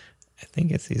have. I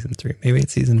think it's season 3. Maybe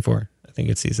it's season 4. I think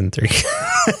it's season 3.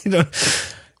 I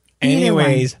don't.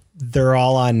 Anyways, they're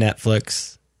all on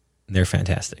Netflix. They're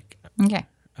fantastic. Okay.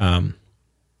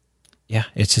 Yeah,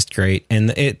 it's just great.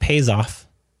 And it pays off.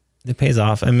 It pays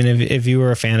off. I mean, if you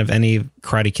were a fan of any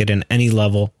Karate Kid in any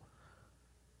level,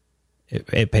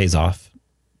 it pays off.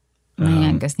 My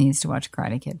youngest needs to watch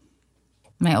Karate Kid.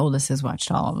 My oldest has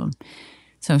watched all of them,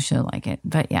 so she'll like it.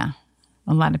 But yeah,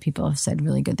 a lot of people have said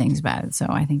really good things about it, so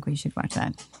I think we should watch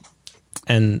that.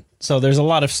 And so there's a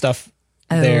lot of stuff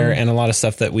there and a lot of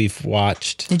stuff that we've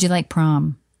watched. Did you like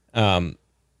Prom? I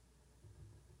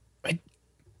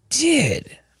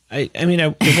did. I mean,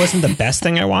 it wasn't the best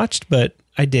thing I watched, but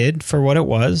I did for what it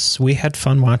was. We had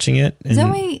fun watching it. And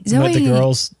Zoe let the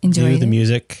girls do the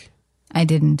music. I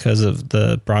didn't. Because of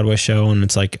the Broadway show. And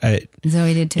it's like,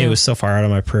 Zoe did too. It was so far out of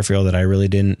my peripheral that I really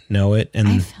didn't know it. And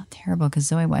I felt terrible because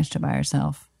Zoe watched it by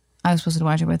herself. I was supposed to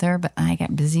watch it with her, but I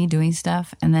got busy doing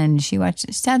stuff. And then she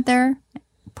sat there,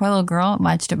 poor little girl,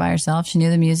 watched it by herself. She knew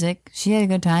the music. She had a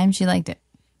good time. She liked it.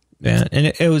 Yeah.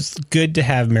 And it was good to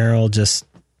have Meryl just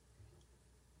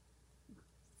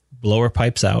blow her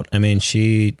pipes out. I mean,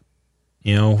 she,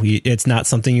 you know, it's not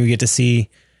something you get to see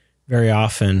very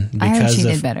often. Because I heard she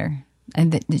did better.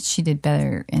 And that she did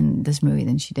better in this movie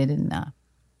than she did in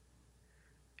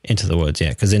Into the Woods. Yeah,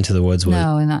 because Into the Woods was...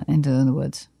 No, not Into the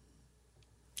Woods.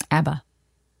 ABBA.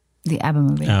 The ABBA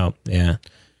movie. Oh, yeah.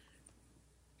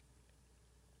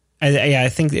 I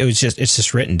think it's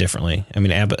just written differently. I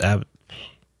mean, ABBA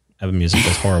music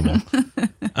is horrible.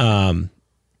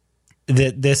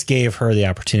 This gave her the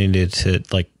opportunity to,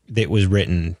 like, it was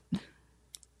written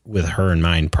with her in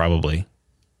mind, probably.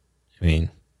 I mean,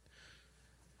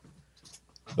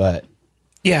 but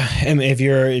yeah, I mean, if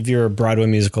you're a Broadway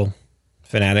musical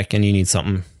fanatic and you need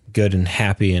something good and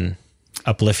happy and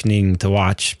uplifting to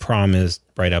watch, Prom is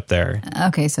right up there.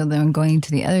 Okay, so then going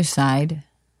to the other side,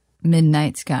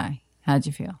 Midnight Sky. How'd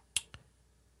you feel?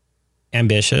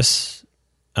 Ambitious.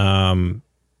 I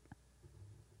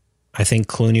think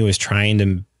Clooney was trying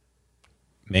to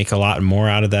make a lot more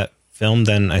out of that film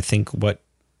than I think what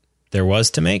there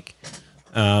was to make.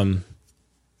 I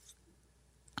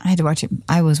had to watch it.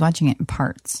 I was watching it in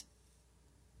parts.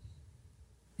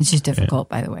 It's just difficult,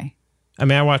 by the way. I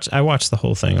mean, I watched the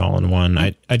whole thing all in one.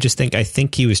 I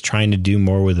think he was trying to do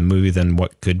more with the movie than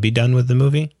what could be done with the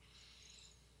movie.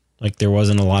 Like, there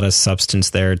wasn't a lot of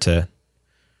substance there to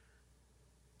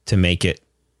make it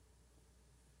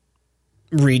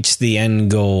reach the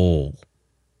end goal.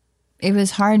 It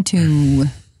was hard to.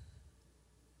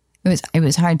 It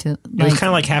was hard to. It was kind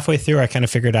of like halfway through, I kind of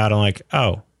figured out. I'm like,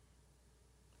 oh,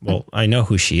 well, I know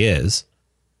who she is,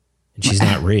 and she's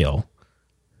not real.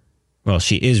 Well,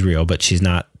 she is real, but she's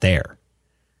not there.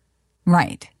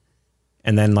 Right.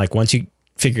 And then, like, once you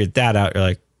figured that out, you're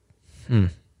like,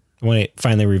 When it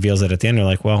finally reveals it at the end, you're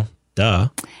like, well, duh.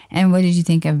 And what did you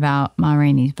think about Ma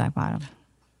Rainey's Black Bottom?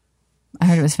 I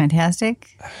heard it was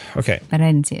fantastic. Okay. But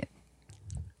I didn't see it.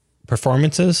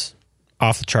 Performances,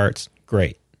 off the charts,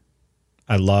 great.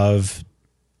 I love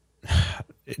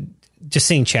just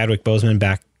seeing Chadwick Boseman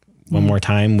back one more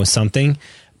time was something,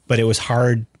 but it was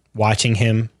hard watching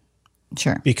him.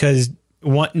 Sure. Because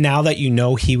now that you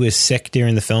know he was sick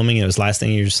during the filming, it was last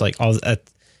thing, you're just like, all that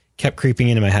kept creeping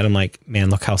into my head. I'm like, man,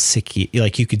 look how sick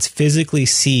like you could physically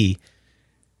see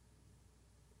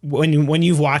when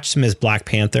you've watched him as Black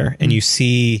Panther and you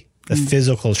see the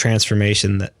physical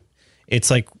transformation, that it's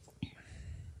like,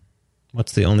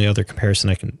 what's the only other comparison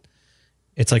I can,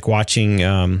 it's like watching,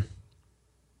 and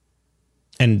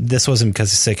this wasn't because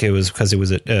he's sick. It was because it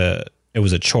was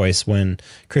a choice when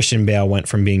Christian Bale went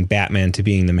from being Batman to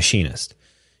being the Machinist,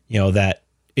 that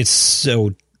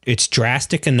it's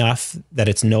drastic enough that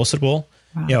it's noticeable.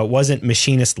 Wow. It wasn't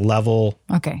Machinist level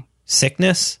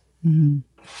sickness,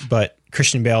 but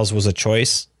Christian Bale's was a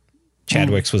choice.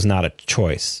 Chadwick's was not a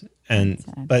choice.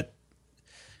 But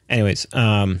anyways,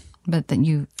 but then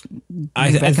you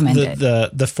recommend it.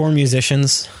 The four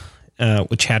musicians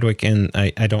with Chadwick, and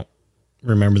I don't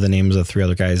remember the names of the three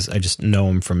other guys. I just know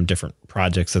them from different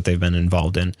projects that they've been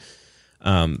involved in.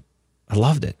 I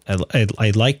loved it.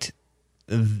 I liked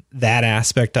that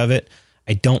aspect of it.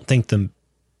 I don't think the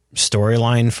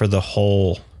storyline for the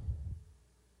whole,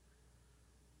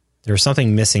 there was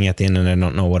something missing at the end and I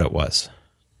don't know what it was.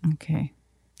 Okay.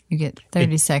 You get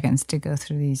 30 seconds to go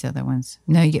through these other ones.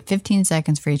 No, you get 15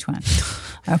 seconds for each one.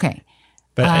 Okay.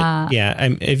 But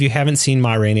if you haven't seen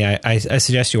Ma Rainey, I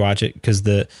suggest you watch it because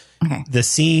the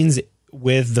scenes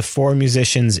with the four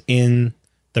musicians in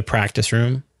the practice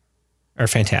room are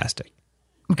fantastic.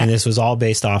 Okay. And this was all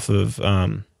based off of,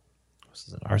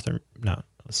 was it Arthur? No,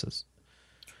 this is.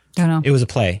 Don't know. It was a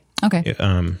play. Okay.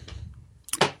 I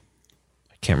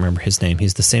can't remember his name.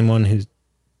 He's the same one who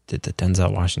did the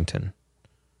Denzel Washington.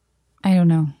 I don't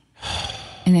know.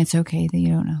 And it's okay that you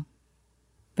don't know.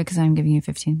 Because I'm giving you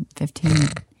 15.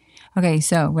 Okay,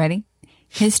 so ready?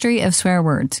 History of swear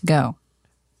words. Go.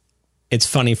 It's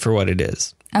funny for what it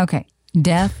is. Okay.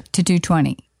 Death to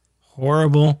 220.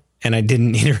 Horrible. And I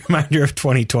didn't need a reminder of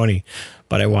 2020,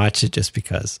 but I watched it just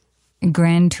because.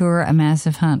 Grand Tour, A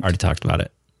Massive Hunt. Already talked about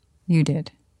it. You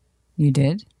did. You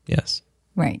did? Yes.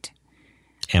 Right.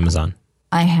 Amazon.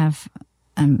 I have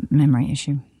a memory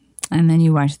issue. And then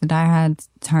you watch the Die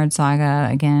Hard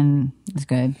Saga again. It's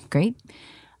good. Great.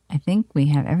 I think we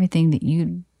have everything that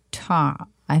you taught.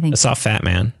 I saw Fat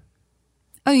Man.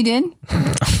 Oh, you did?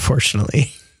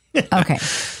 Unfortunately. Okay.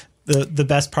 The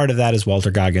best part of that is Walter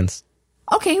Goggins.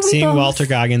 Okay, seeing Walter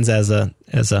Goggins as a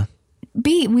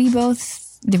we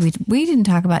both we didn't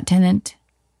talk about Tenet.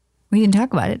 We didn't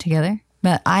talk about it together,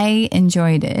 but I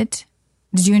enjoyed it.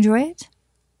 Did you enjoy it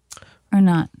or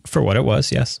not? For what it was,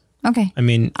 yes. Okay. I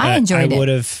mean, I enjoyed it.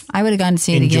 I would have gone to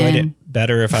see it again. Enjoyed it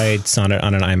better if I had saw it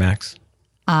on an IMAX.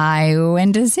 I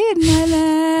went to see it in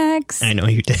IMAX. I know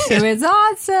you did. It was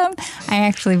awesome. I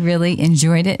actually really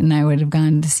enjoyed it, and I would have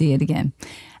gone to see it again.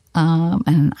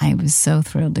 And I was so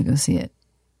thrilled to go see it.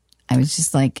 I was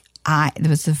just like, it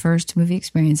was the first movie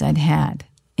experience I'd had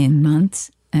in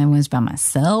months, and I was by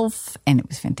myself, and it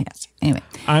was fantastic. Anyway,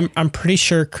 I'm pretty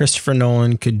sure Christopher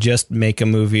Nolan could just make a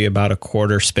movie about a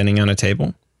quarter spinning on a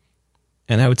table,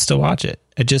 and I would still watch it.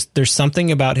 There's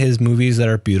something about his movies that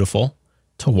are beautiful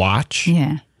to watch.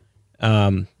 yeah.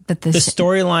 But The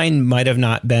storyline might have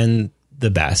not been the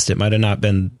best. It might have not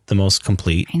been the most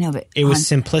complete. I know, but It was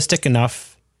simplistic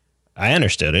enough. I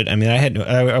understood it. I mean,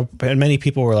 I many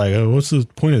people were like, "Oh, what's the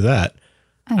point of that?"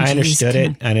 I understood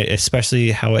it, and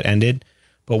especially how it ended.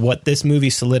 But what this movie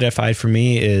solidified for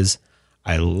me is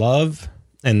I love,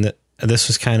 and this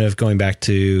was kind of going back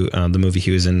to the movie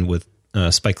he was in with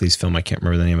Spike Lee's film. I can't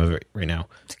remember the name of it right now.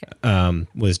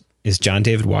 Is John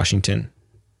David Washington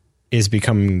is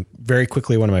becoming very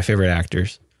quickly one of my favorite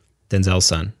actors. Denzel's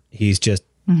son. He's just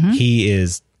he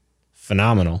is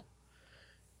phenomenal,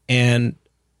 and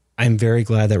I'm very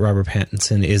glad that Robert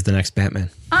Pattinson is the next Batman.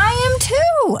 I am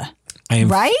too.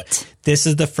 Right? This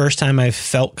is the first time I've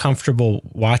felt comfortable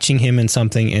watching him in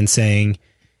something and saying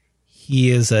he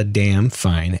is a damn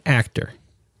fine actor.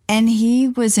 And he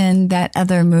was in that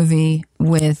other movie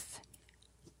with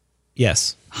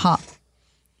Yes.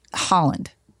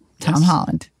 Holland, Tom Yes.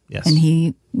 Holland. Yes. And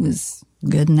he was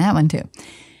good in that one too.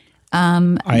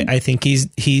 I think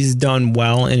he's done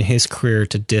well in his career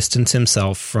to distance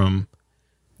himself from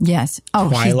Yes. Oh,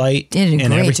 Twilight he did a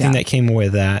and great everything job. that came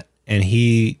with that. And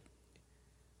he,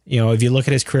 if you look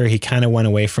at his career, he kind of went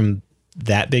away from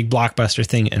that big blockbuster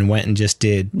thing and went and just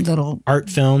did Little art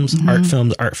films, art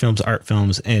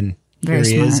films. And Very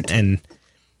here he is. smart. And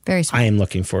very smart. I am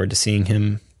looking forward to seeing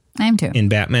him I am too. in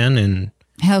Batman. And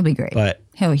He'll be great. but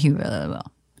He really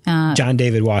will. John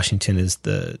David Washington is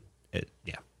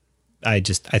I He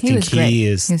think was great. he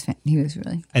is. He was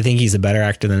really. I think he's a better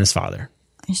actor than his father.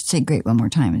 I should say great one more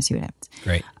time and see what happens.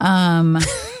 Great.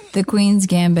 The Queen's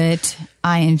Gambit,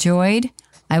 I enjoyed.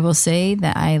 I will say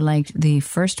that I liked the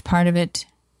first part of it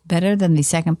better than the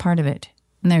second part of it.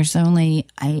 And there's only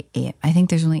I think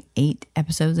there's only 8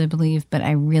 episodes, I believe, but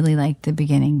I really liked the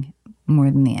beginning more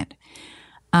than the end.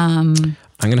 I'm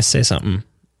going to say something.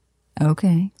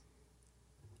 Okay.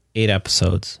 8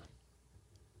 episodes.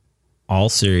 All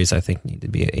series, I think, need to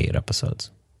be at 8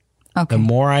 episodes. Okay. The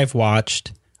more I've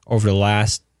watched over the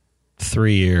last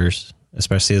 3 years,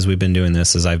 especially as we've been doing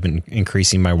this, as I've been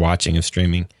increasing my watching of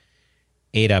streaming,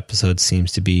 8 episodes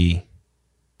seems to be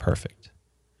perfect.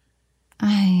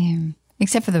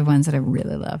 Except for the ones that I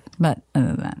really love. But other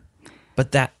than that.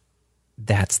 But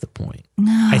that's the point.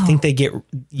 No. I think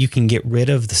you can get rid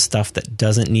of the stuff that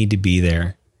doesn't need to be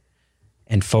there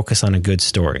and focus on a good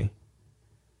story.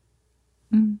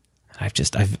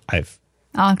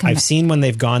 I've seen when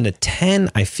they've gone to 10,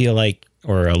 I feel like,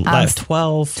 or 11,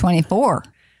 12. 24.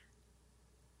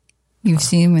 You've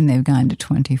seen when they've gone to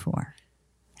 24.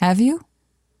 Have you?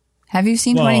 Have you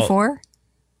seen 24?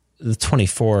 The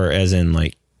 24 as in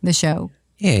like... The show.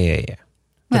 Yeah.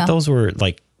 But Well-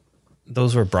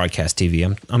 those were broadcast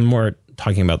TV. I'm more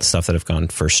talking about the stuff that have gone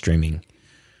for streaming.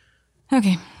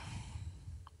 Okay.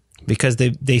 Because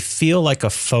they feel like a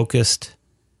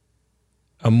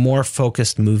more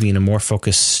focused movie and a more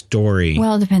focused story.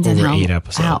 Well, it depends on over 8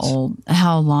 episodes.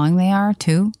 how long they are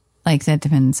too. Like that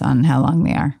depends on how long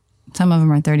they are. Some of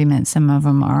them are 30 minutes, some of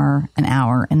them are an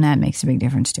hour, and that makes a big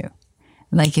difference too.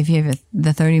 Like if you have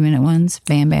the 30-minute ones,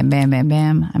 bam, bam, bam, bam,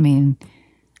 bam. I mean,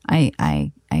 I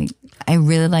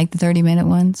really like the 30-minute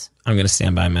ones. I'm going to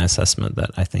stand by my assessment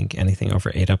that I think anything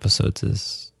over 8 episodes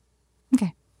is...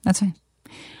 Okay, that's fine.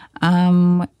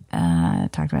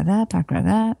 Talked about that. As Talked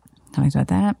about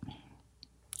that.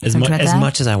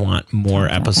 much as I want more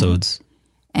Talked about episodes.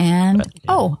 And,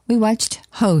 we watched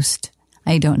Host.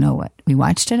 I don't know what we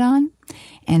watched it on.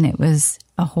 And it was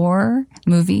a horror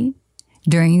movie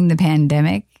during the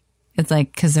pandemic. It's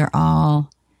like, because they're all,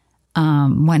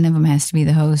 one of them has to be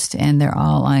the host and they're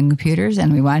all on computers.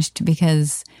 And we watched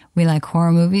because we like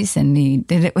horror movies, and we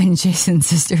did it when Jason's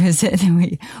sister was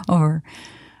in, or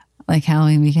like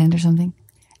Halloween weekend or something.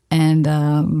 And,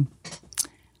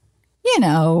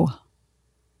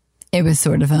 it was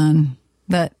sort of fun,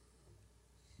 but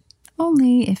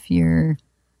only if you're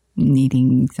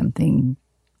needing something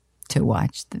to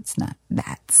watch that's not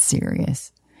that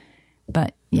serious.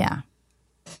 But yeah.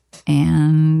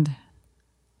 And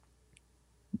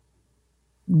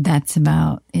that's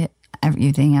about it.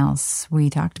 Everything else we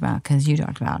talked about because you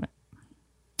talked about it.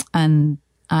 And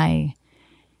I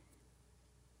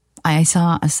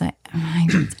saw a site.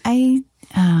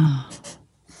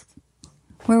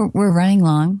 We're running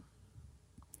long,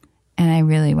 and I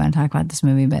really want to talk about this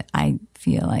movie, but I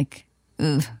feel like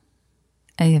I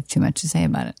have too much to say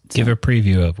about it. So. Give a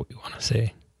preview of what you want to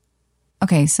say.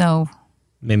 Okay, so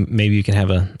Maybe you can have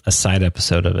a side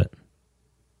episode of it.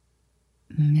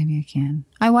 Maybe I can.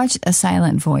 I watched A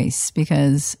Silent Voice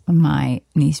because my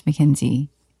niece Mackenzie,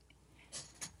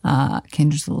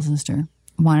 Kendra's little sister,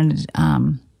 wanted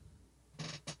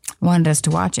us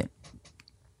to watch it,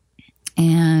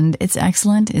 and it's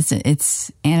excellent.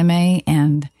 It's anime,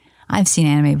 and I've seen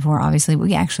anime before. Obviously,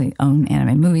 we actually own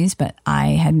anime movies, but I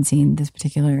hadn't seen this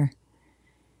particular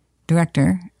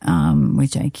director,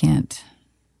 which I can't.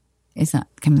 It's not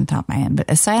coming to the top of my head. But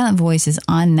A Silent Voice is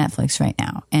on Netflix right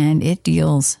now, and it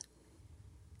deals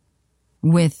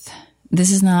with.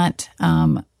 This is not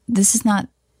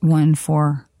one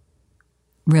for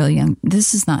really young.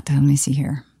 This is not. Let me see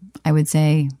here. I would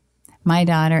say my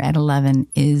daughter at 11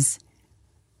 is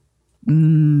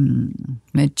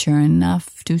mature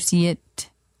enough to see it,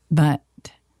 but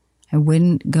I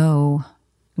wouldn't go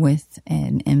with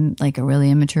like a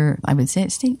really immature. I would say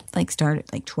start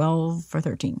at like 12 or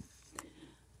 13,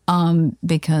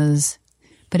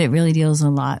 but it really deals a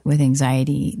lot with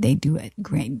anxiety. They do a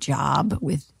great job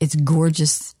with. It's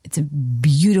gorgeous. It's a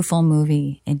beautiful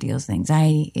movie. It deals with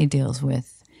anxiety. It deals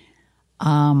with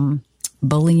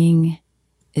bullying.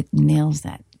 It nails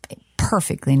that.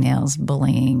 Perfectly nails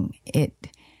bullying. It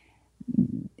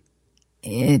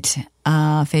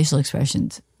facial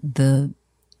expressions, the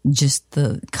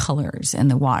colors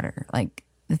and the water. Like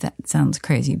that sounds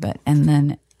crazy, and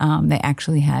then they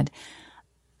actually had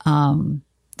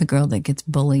the girl that gets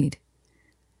bullied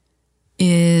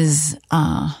is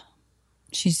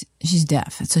she's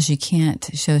deaf, so she can't.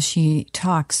 So she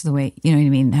talks the way, you know what I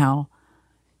mean, how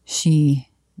she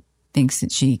thinks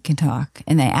that she can talk,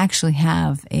 and they actually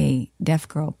have a deaf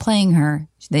girl playing her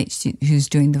who's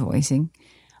doing the voicing,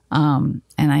 and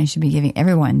I should be giving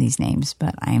everyone these names,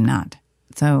 but I am not.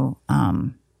 So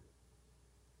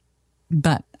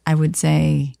but I would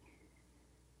say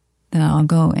that I'll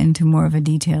go into more of a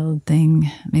detailed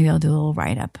thing. Maybe I'll do a little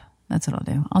write-up. That's what I'll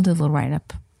do. I'll do a little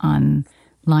write-up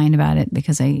online about it,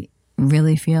 because I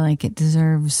really feel like it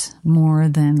deserves more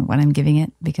than what I'm giving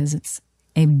it, because it's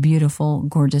a beautiful,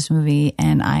 gorgeous movie,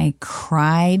 and I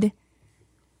cried.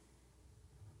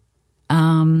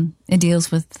 It deals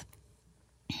with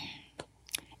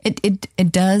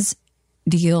it does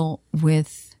deal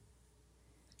with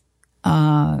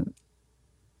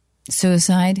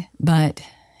suicide, but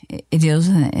it deals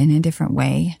with it in a different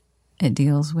way. It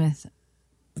deals with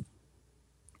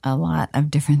a lot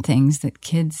of different things that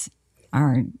kids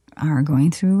are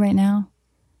going through right now.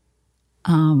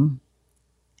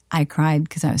 I cried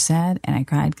because I was sad, and I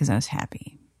cried because I was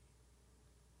happy.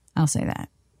 I'll say that.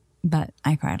 But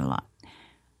I cried a lot.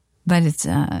 But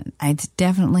it's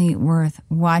definitely worth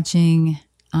watching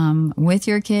with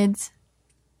your kids.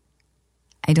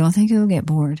 I don't think you'll get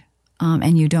bored.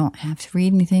 And you don't have to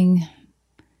read anything.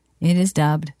 It is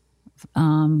dubbed.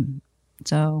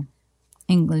 So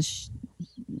English,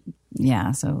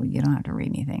 yeah, so you don't have to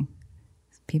read anything.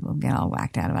 People get all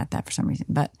whacked out about that for some reason.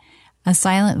 But A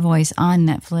Silent Voice on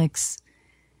Netflix.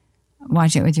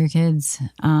 Watch it with your kids,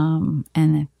 or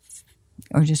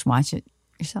just watch it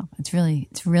yourself. It's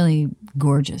really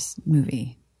gorgeous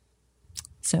movie.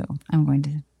 So I'm going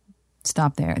to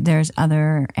stop there. There's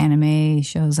other anime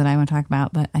shows that I want to talk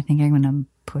about, but I think I'm going to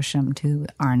push them to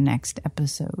our next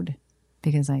episode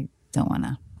because I don't want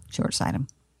to short sight them.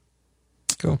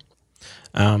 Cool.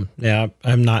 Yeah,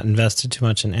 I'm not invested too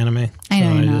much in anime. I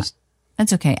know you're not.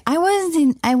 That's okay. I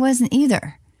wasn't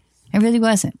either. I really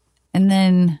wasn't. And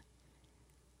then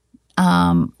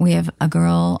we have a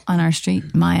girl on our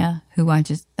street, Maya, who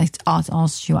watches, like, all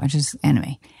she watches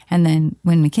anime. And then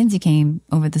when Mackenzie came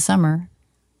over the summer,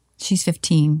 she's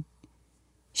 15.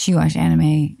 She watched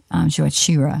anime. She watched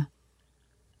She-Ra.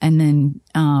 And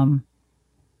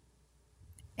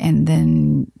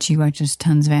then she watches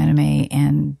tons of anime,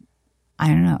 and I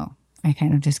don't know. I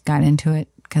kind of just got into it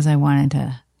because I wanted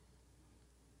to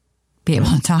be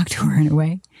able to talk to her in a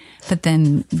way. But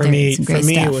then for me,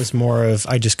 it was more of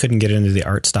I just couldn't get into the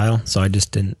art style, so I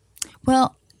just didn't.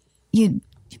 Well, you'd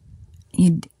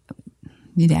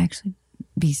actually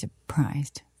be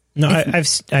surprised. No,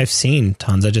 I've seen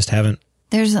tons. I just haven't.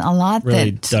 There's a lot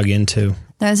really that dug into.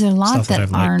 There's a lot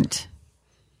that aren't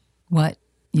what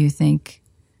you think.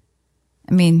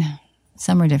 I mean,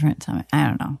 some are different. Some, I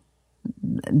don't know.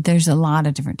 There's a lot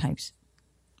of different types,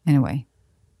 in a way.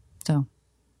 So,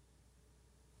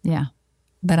 yeah.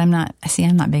 But I'm not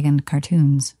big into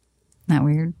cartoons. Not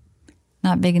weird.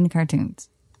 Not big into cartoons.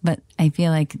 But I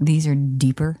feel like these are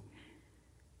deeper.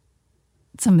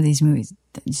 Some of these movies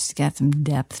just got some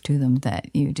depth to them that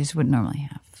you just wouldn't normally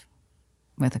have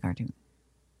with a cartoon.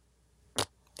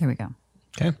 There we go.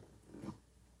 Okay.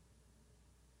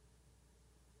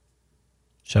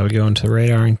 Shall we go into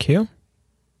radar and Q?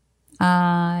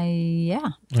 Yeah.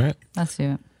 All right. Let's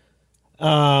do it.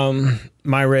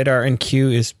 My radar and queue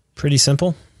is pretty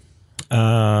simple.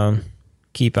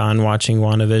 Keep on watching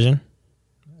WandaVision.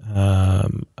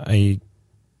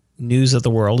 News of the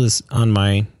World is on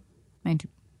my Mine too.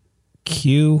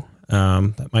 queue.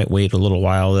 That might wait a little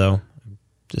while though.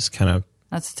 Just kind of.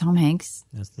 That's Tom Hanks.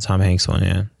 That's the Tom Hanks one,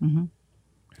 yeah.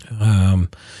 Mm-hmm.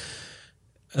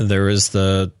 There is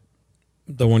the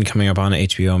one coming up on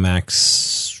HBO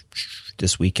Max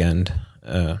this weekend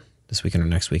or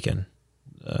next weekend,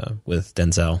 with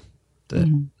Denzel. That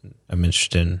I'm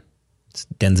interested in. It's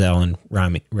Denzel and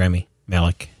Rami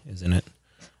Malek is in it.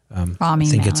 Rami I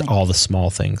think Malek. it's All the Small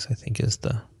Things, I think is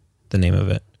the name of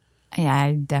it. Yeah,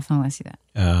 I definitely want to see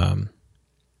that.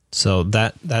 So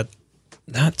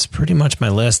that's pretty much my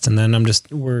list, and then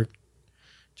we're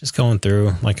just going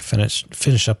through, like,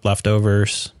 finish up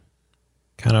Leftovers,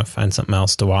 kind of find something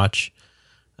else to watch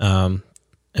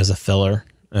as a filler.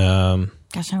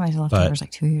 Gosh, I watched Leftovers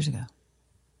like 2 years ago.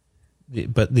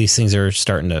 But these things are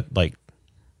starting to, like,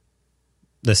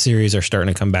 the series are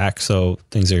starting to come back, so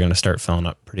things are going to start filling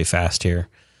up pretty fast here.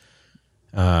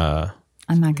 I'm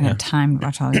not going to have time to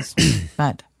watch all these,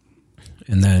 but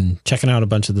And then checking out a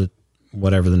bunch of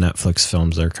whatever the Netflix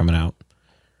films that are coming out.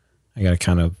 I got to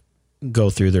kind of go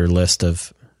through their list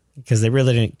because they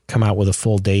really didn't come out with a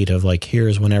full date of, like,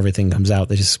 here's when everything comes out.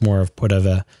 They just more of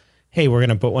hey, we're going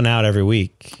to put one out every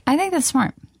week. I think that's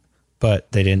smart.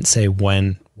 But they didn't say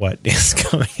when what is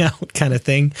coming out, kind of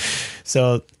thing.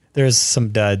 So there's some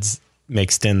duds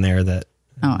mixed in there that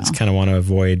I just kind of want to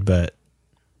avoid, but.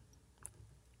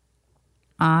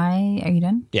 Are you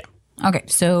done? Yeah. Okay,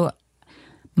 so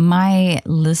my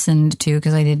listened to,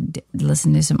 because I did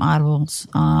listen to some audibles,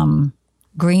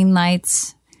 Green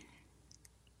Lights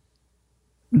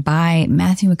by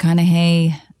Matthew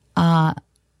McConaughey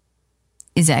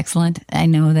is excellent. I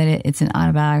know that it's an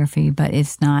autobiography, but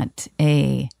it's not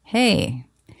I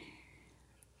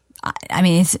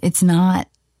mean, it's not,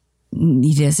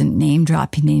 he doesn't name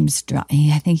drop.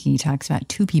 I think he talks about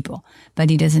two people, but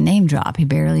he doesn't name drop. He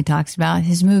barely talks about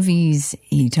his movies.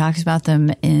 He talks about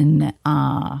them in,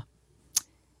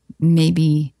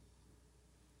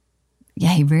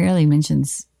 he rarely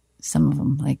mentions some of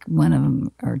them, like one of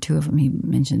them or two of them he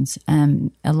mentions.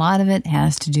 A lot of it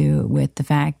has to do with the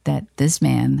fact that this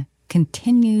man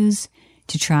continues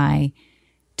to try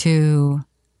to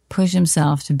push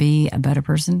himself to be a better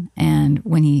person. And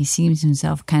when he sees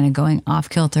himself kind of going off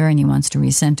kilter and he wants to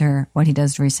recenter, what he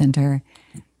does to recenter,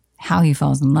 how he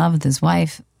falls in love with his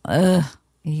wife.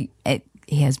 He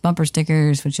has bumper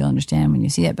stickers, which you'll understand when you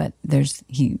see it, but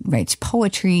he writes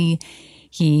poetry.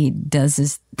 He does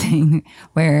this thing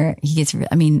where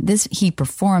he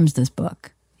performs this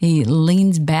book. He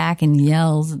leans back and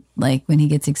yells like when he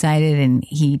gets excited, and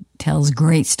he tells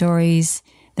great stories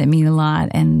that mean a lot.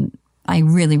 And I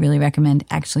really, really recommend,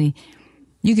 actually,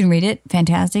 you can read it,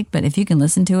 fantastic, but if you can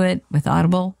listen to it with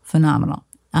Audible, phenomenal.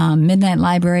 Midnight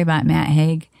Library by Matt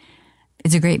Haig.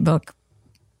 It's a great book.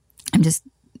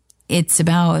 It's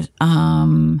about,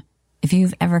 if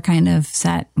you've ever kind of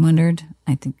sat and wondered,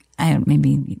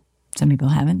 maybe some people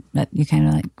haven't, but you kind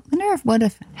of wonder if what would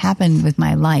have happened with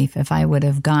my life if I would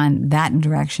have gone that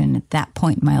direction at that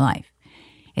point in my life.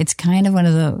 It's kind of one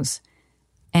of those.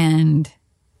 And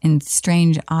in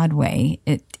strange, odd way,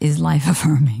 it is life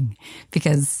affirming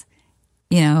because,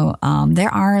 there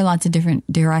are lots of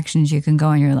different directions you can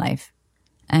go in your life.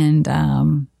 And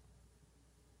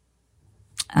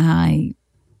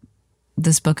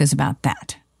this book is about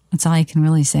that. That's all I can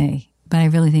really say. But I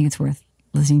really think it's worth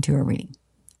listening to or reading.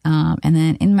 And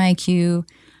then in my queue,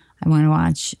 I want to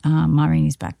watch Ma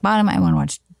Rainey's Back Bottom. I want to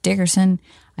watch Dickerson.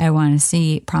 I want to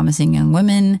see Promising Young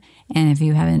Women. And if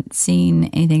you haven't seen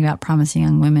anything about Promising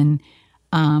Young Women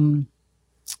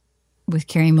with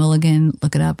Carey Mulligan,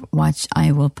 look it up. Watch.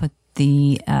 I will put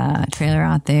the trailer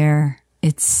out there.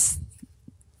 It's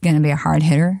going to be a hard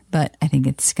hitter, but I think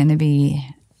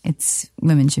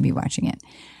women should be watching it.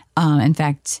 In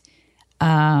fact,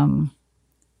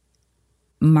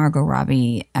 Margot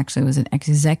Robbie actually was an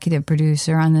executive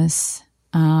producer on this.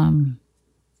 And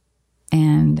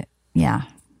yeah,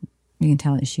 you can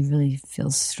tell that she really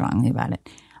feels strongly about it.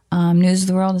 News of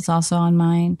the World is also on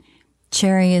mine.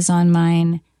 Cherry is on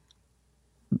mine.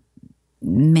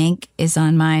 Mank is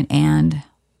on mine. And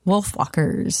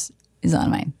Wolfwalkers is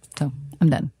on mine. So I'm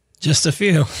done. Just a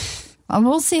few.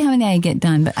 We'll see how many I get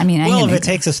done. But I mean, if it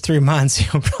takes us 3 months,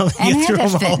 you'll probably get through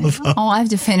all of them. I have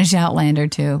to finish Outlander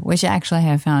too, which actually I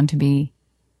have found to be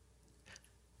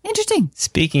interesting.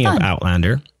 Speaking of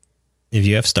Outlander, if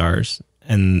you have Stars,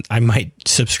 and I might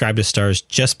subscribe to Stars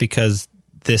just because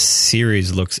this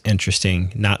series looks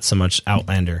interesting, not so much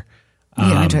Outlander. You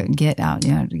have to get out.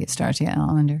 You have to get Stars to get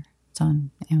Outlander. It's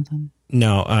on Amazon.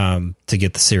 No, to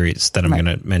get the series that I'm going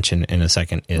to mention in a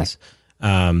second is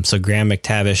so Graham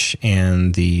McTavish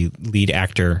and the lead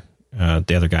actor,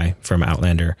 the other guy from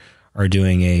Outlander, are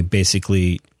doing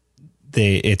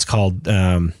it's called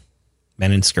Men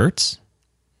in Skirts.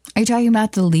 Are you talking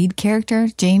about the lead character,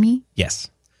 Jamie? Yes.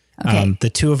 Okay. The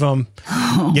two of them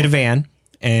get a van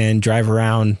and drive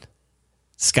around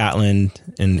Scotland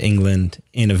and England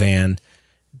in a van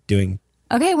doing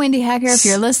Okay, Wendy Hacker, if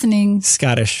you're listening,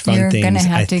 Scottish fun you're things. going to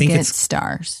have to get it's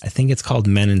Stars. I think it's called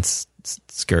Men in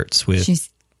Skirts with She's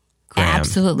Graham.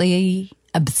 Absolutely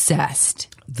obsessed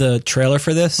The trailer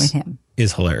for this with him.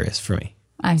 is hilarious for me.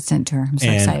 I sent to her. I'm so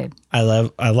excited. I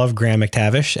love Graham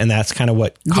McTavish, and that's kind of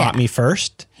what caught me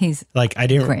first. He's like I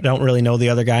don't really know the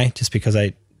other guy just because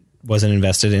I wasn't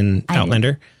invested in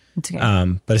Outlander. It's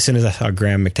okay. But as soon as I saw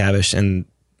Graham McTavish, and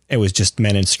it was just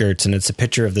Men in Skirts, and it's a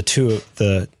picture of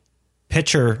the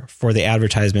picture for the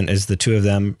advertisement is the two of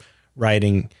them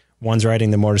riding. One's riding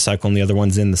the motorcycle, and the other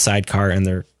one's in the sidecar, and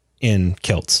they're in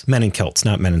kilts. Men in kilts,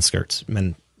 not men in skirts.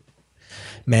 Men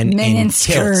in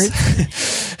skirts.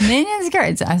 Kilts. Men in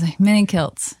skirts. I was like, men in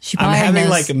kilts. I'm having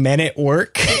like men at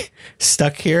work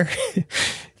stuck here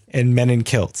and men in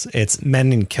kilts. It's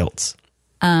men in kilts.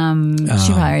 She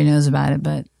probably already knows about it,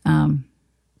 but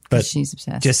she's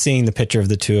obsessed. Just seeing the picture of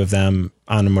the two of them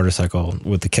on a motorcycle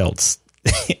with the kilts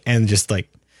and just like,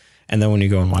 and then when you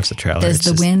go and watch the trailer, does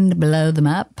the wind blow them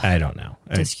up? I don't know.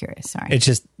 Just curious. Sorry. It's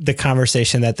just the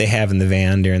conversation that they have in the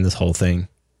van during this whole thing.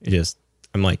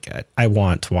 I'm like, I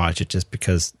want to watch it just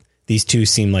because these two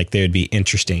seem like they would be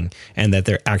interesting and that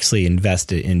they're actually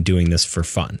invested in doing this for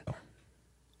fun.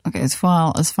 Okay, as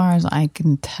far as I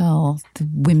can tell, the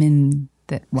women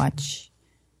that watch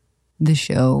the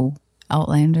show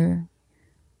Outlander,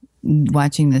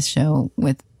 watching this show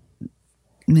with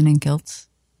men in kilts,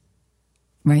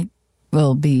 right,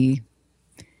 will be.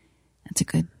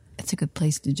 It's a good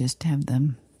place to just have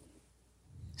them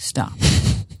stop.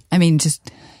 I mean, just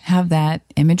have that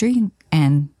imagery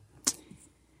and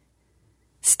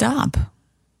stop.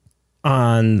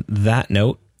 On that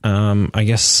note, I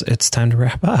guess it's time to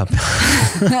wrap up.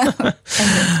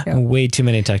 Way too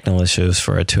many technical issues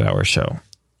for a 2-hour show.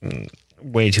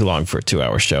 Way too long for a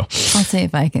 2-hour show. I'll see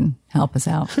if I can help us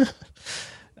out.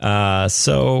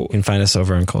 So you can find us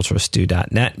over on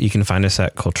culturalstew.net. You can find us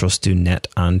at culturalstewnet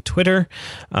on Twitter.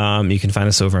 You can find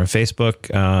us over on Facebook.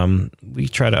 We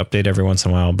try to update every once in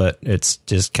a while, but it's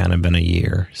just kind of been a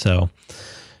year. So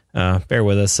bear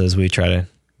with us as we try to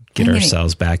get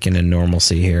ourselves back into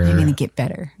normalcy here. I'm going to get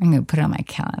better. I'm going to put it on my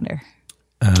calendar.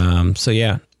 So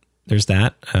yeah, there's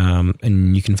that.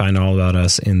 And you can find all about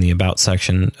us in the About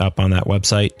section up on that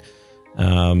website,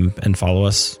 and follow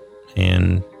us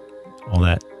and all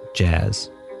that jazz.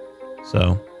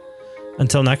 So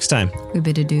until next time, we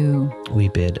bid adieu. We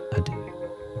bid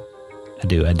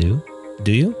adieu. Adieu.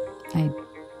 Do you? I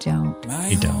don't.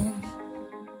 You don't. Home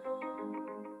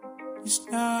is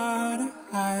not a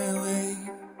highway,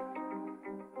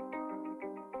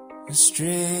 a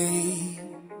straight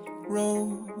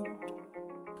road.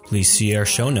 Please see our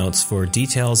show notes for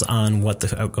details on what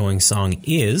the outgoing song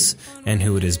is and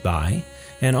who it is by.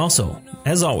 And also,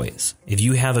 as always, if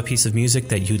you have a piece of music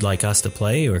that you'd like us to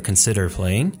play or consider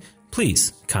playing,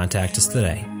 please contact us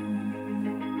today.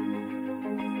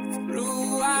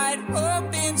 Through wide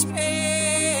open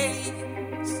space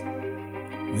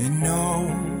with no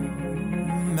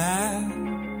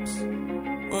maps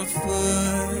or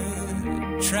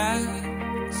foot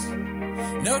tracks,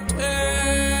 no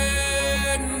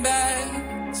turn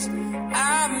backs.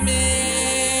 I'm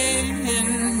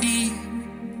in deep.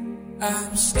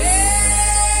 I'm still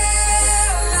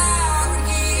out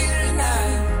here and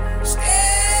I'm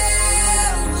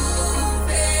still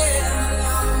moving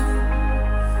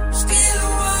along, still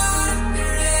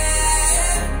wondering.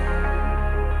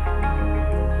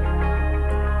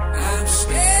 I'm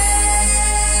still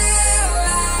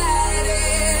at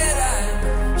it,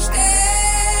 I'm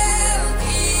still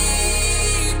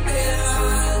keeping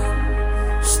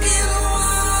on, still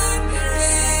wondering.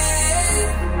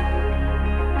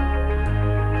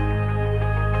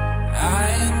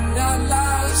 I'm not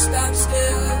lost, I'm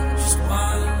still just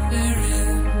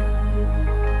wondering.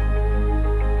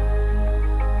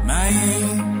 My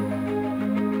aim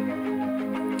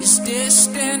is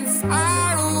distant,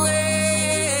 far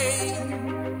away.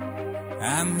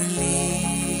 I'm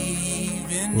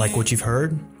believing. Like what you've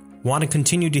heard? Want to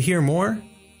continue to hear more?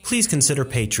 Please consider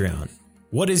Patreon.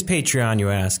 What is Patreon, you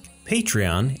ask?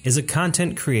 Patreon is a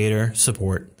content creator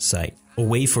support site. a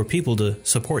way for people to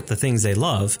support the things they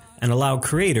love and allow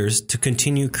creators to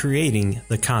continue creating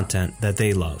the content that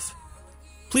they love.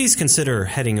 Please consider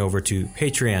heading over to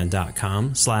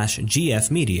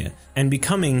patreon.com/gfmedia and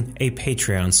becoming a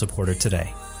Patreon supporter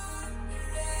today.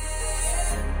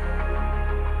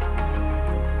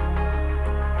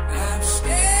 I'm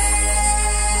still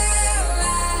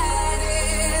at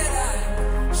it.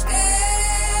 I'm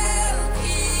still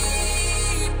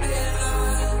keeping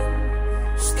on.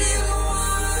 Still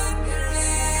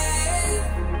wondering.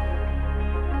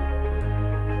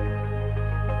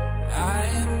 I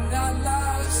am not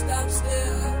lost. I'm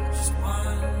still just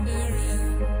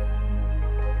wondering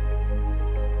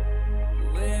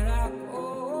where I go.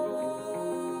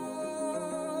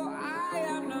 I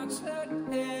am not certain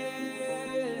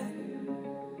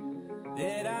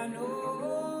that I know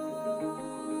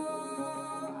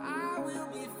I will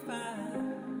be fine.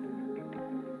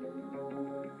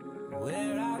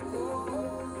 Where I go,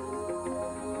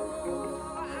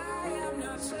 I am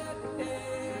not certain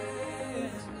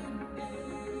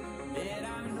that I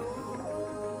know.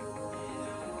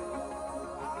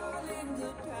 All in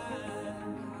good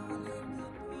time,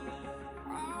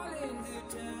 all in good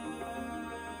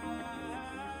time.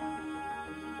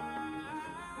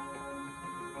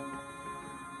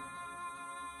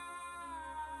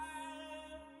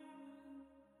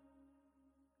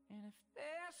 And if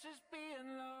this is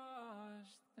being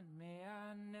lost, then may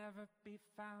I never be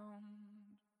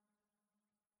found.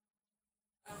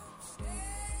 I'm still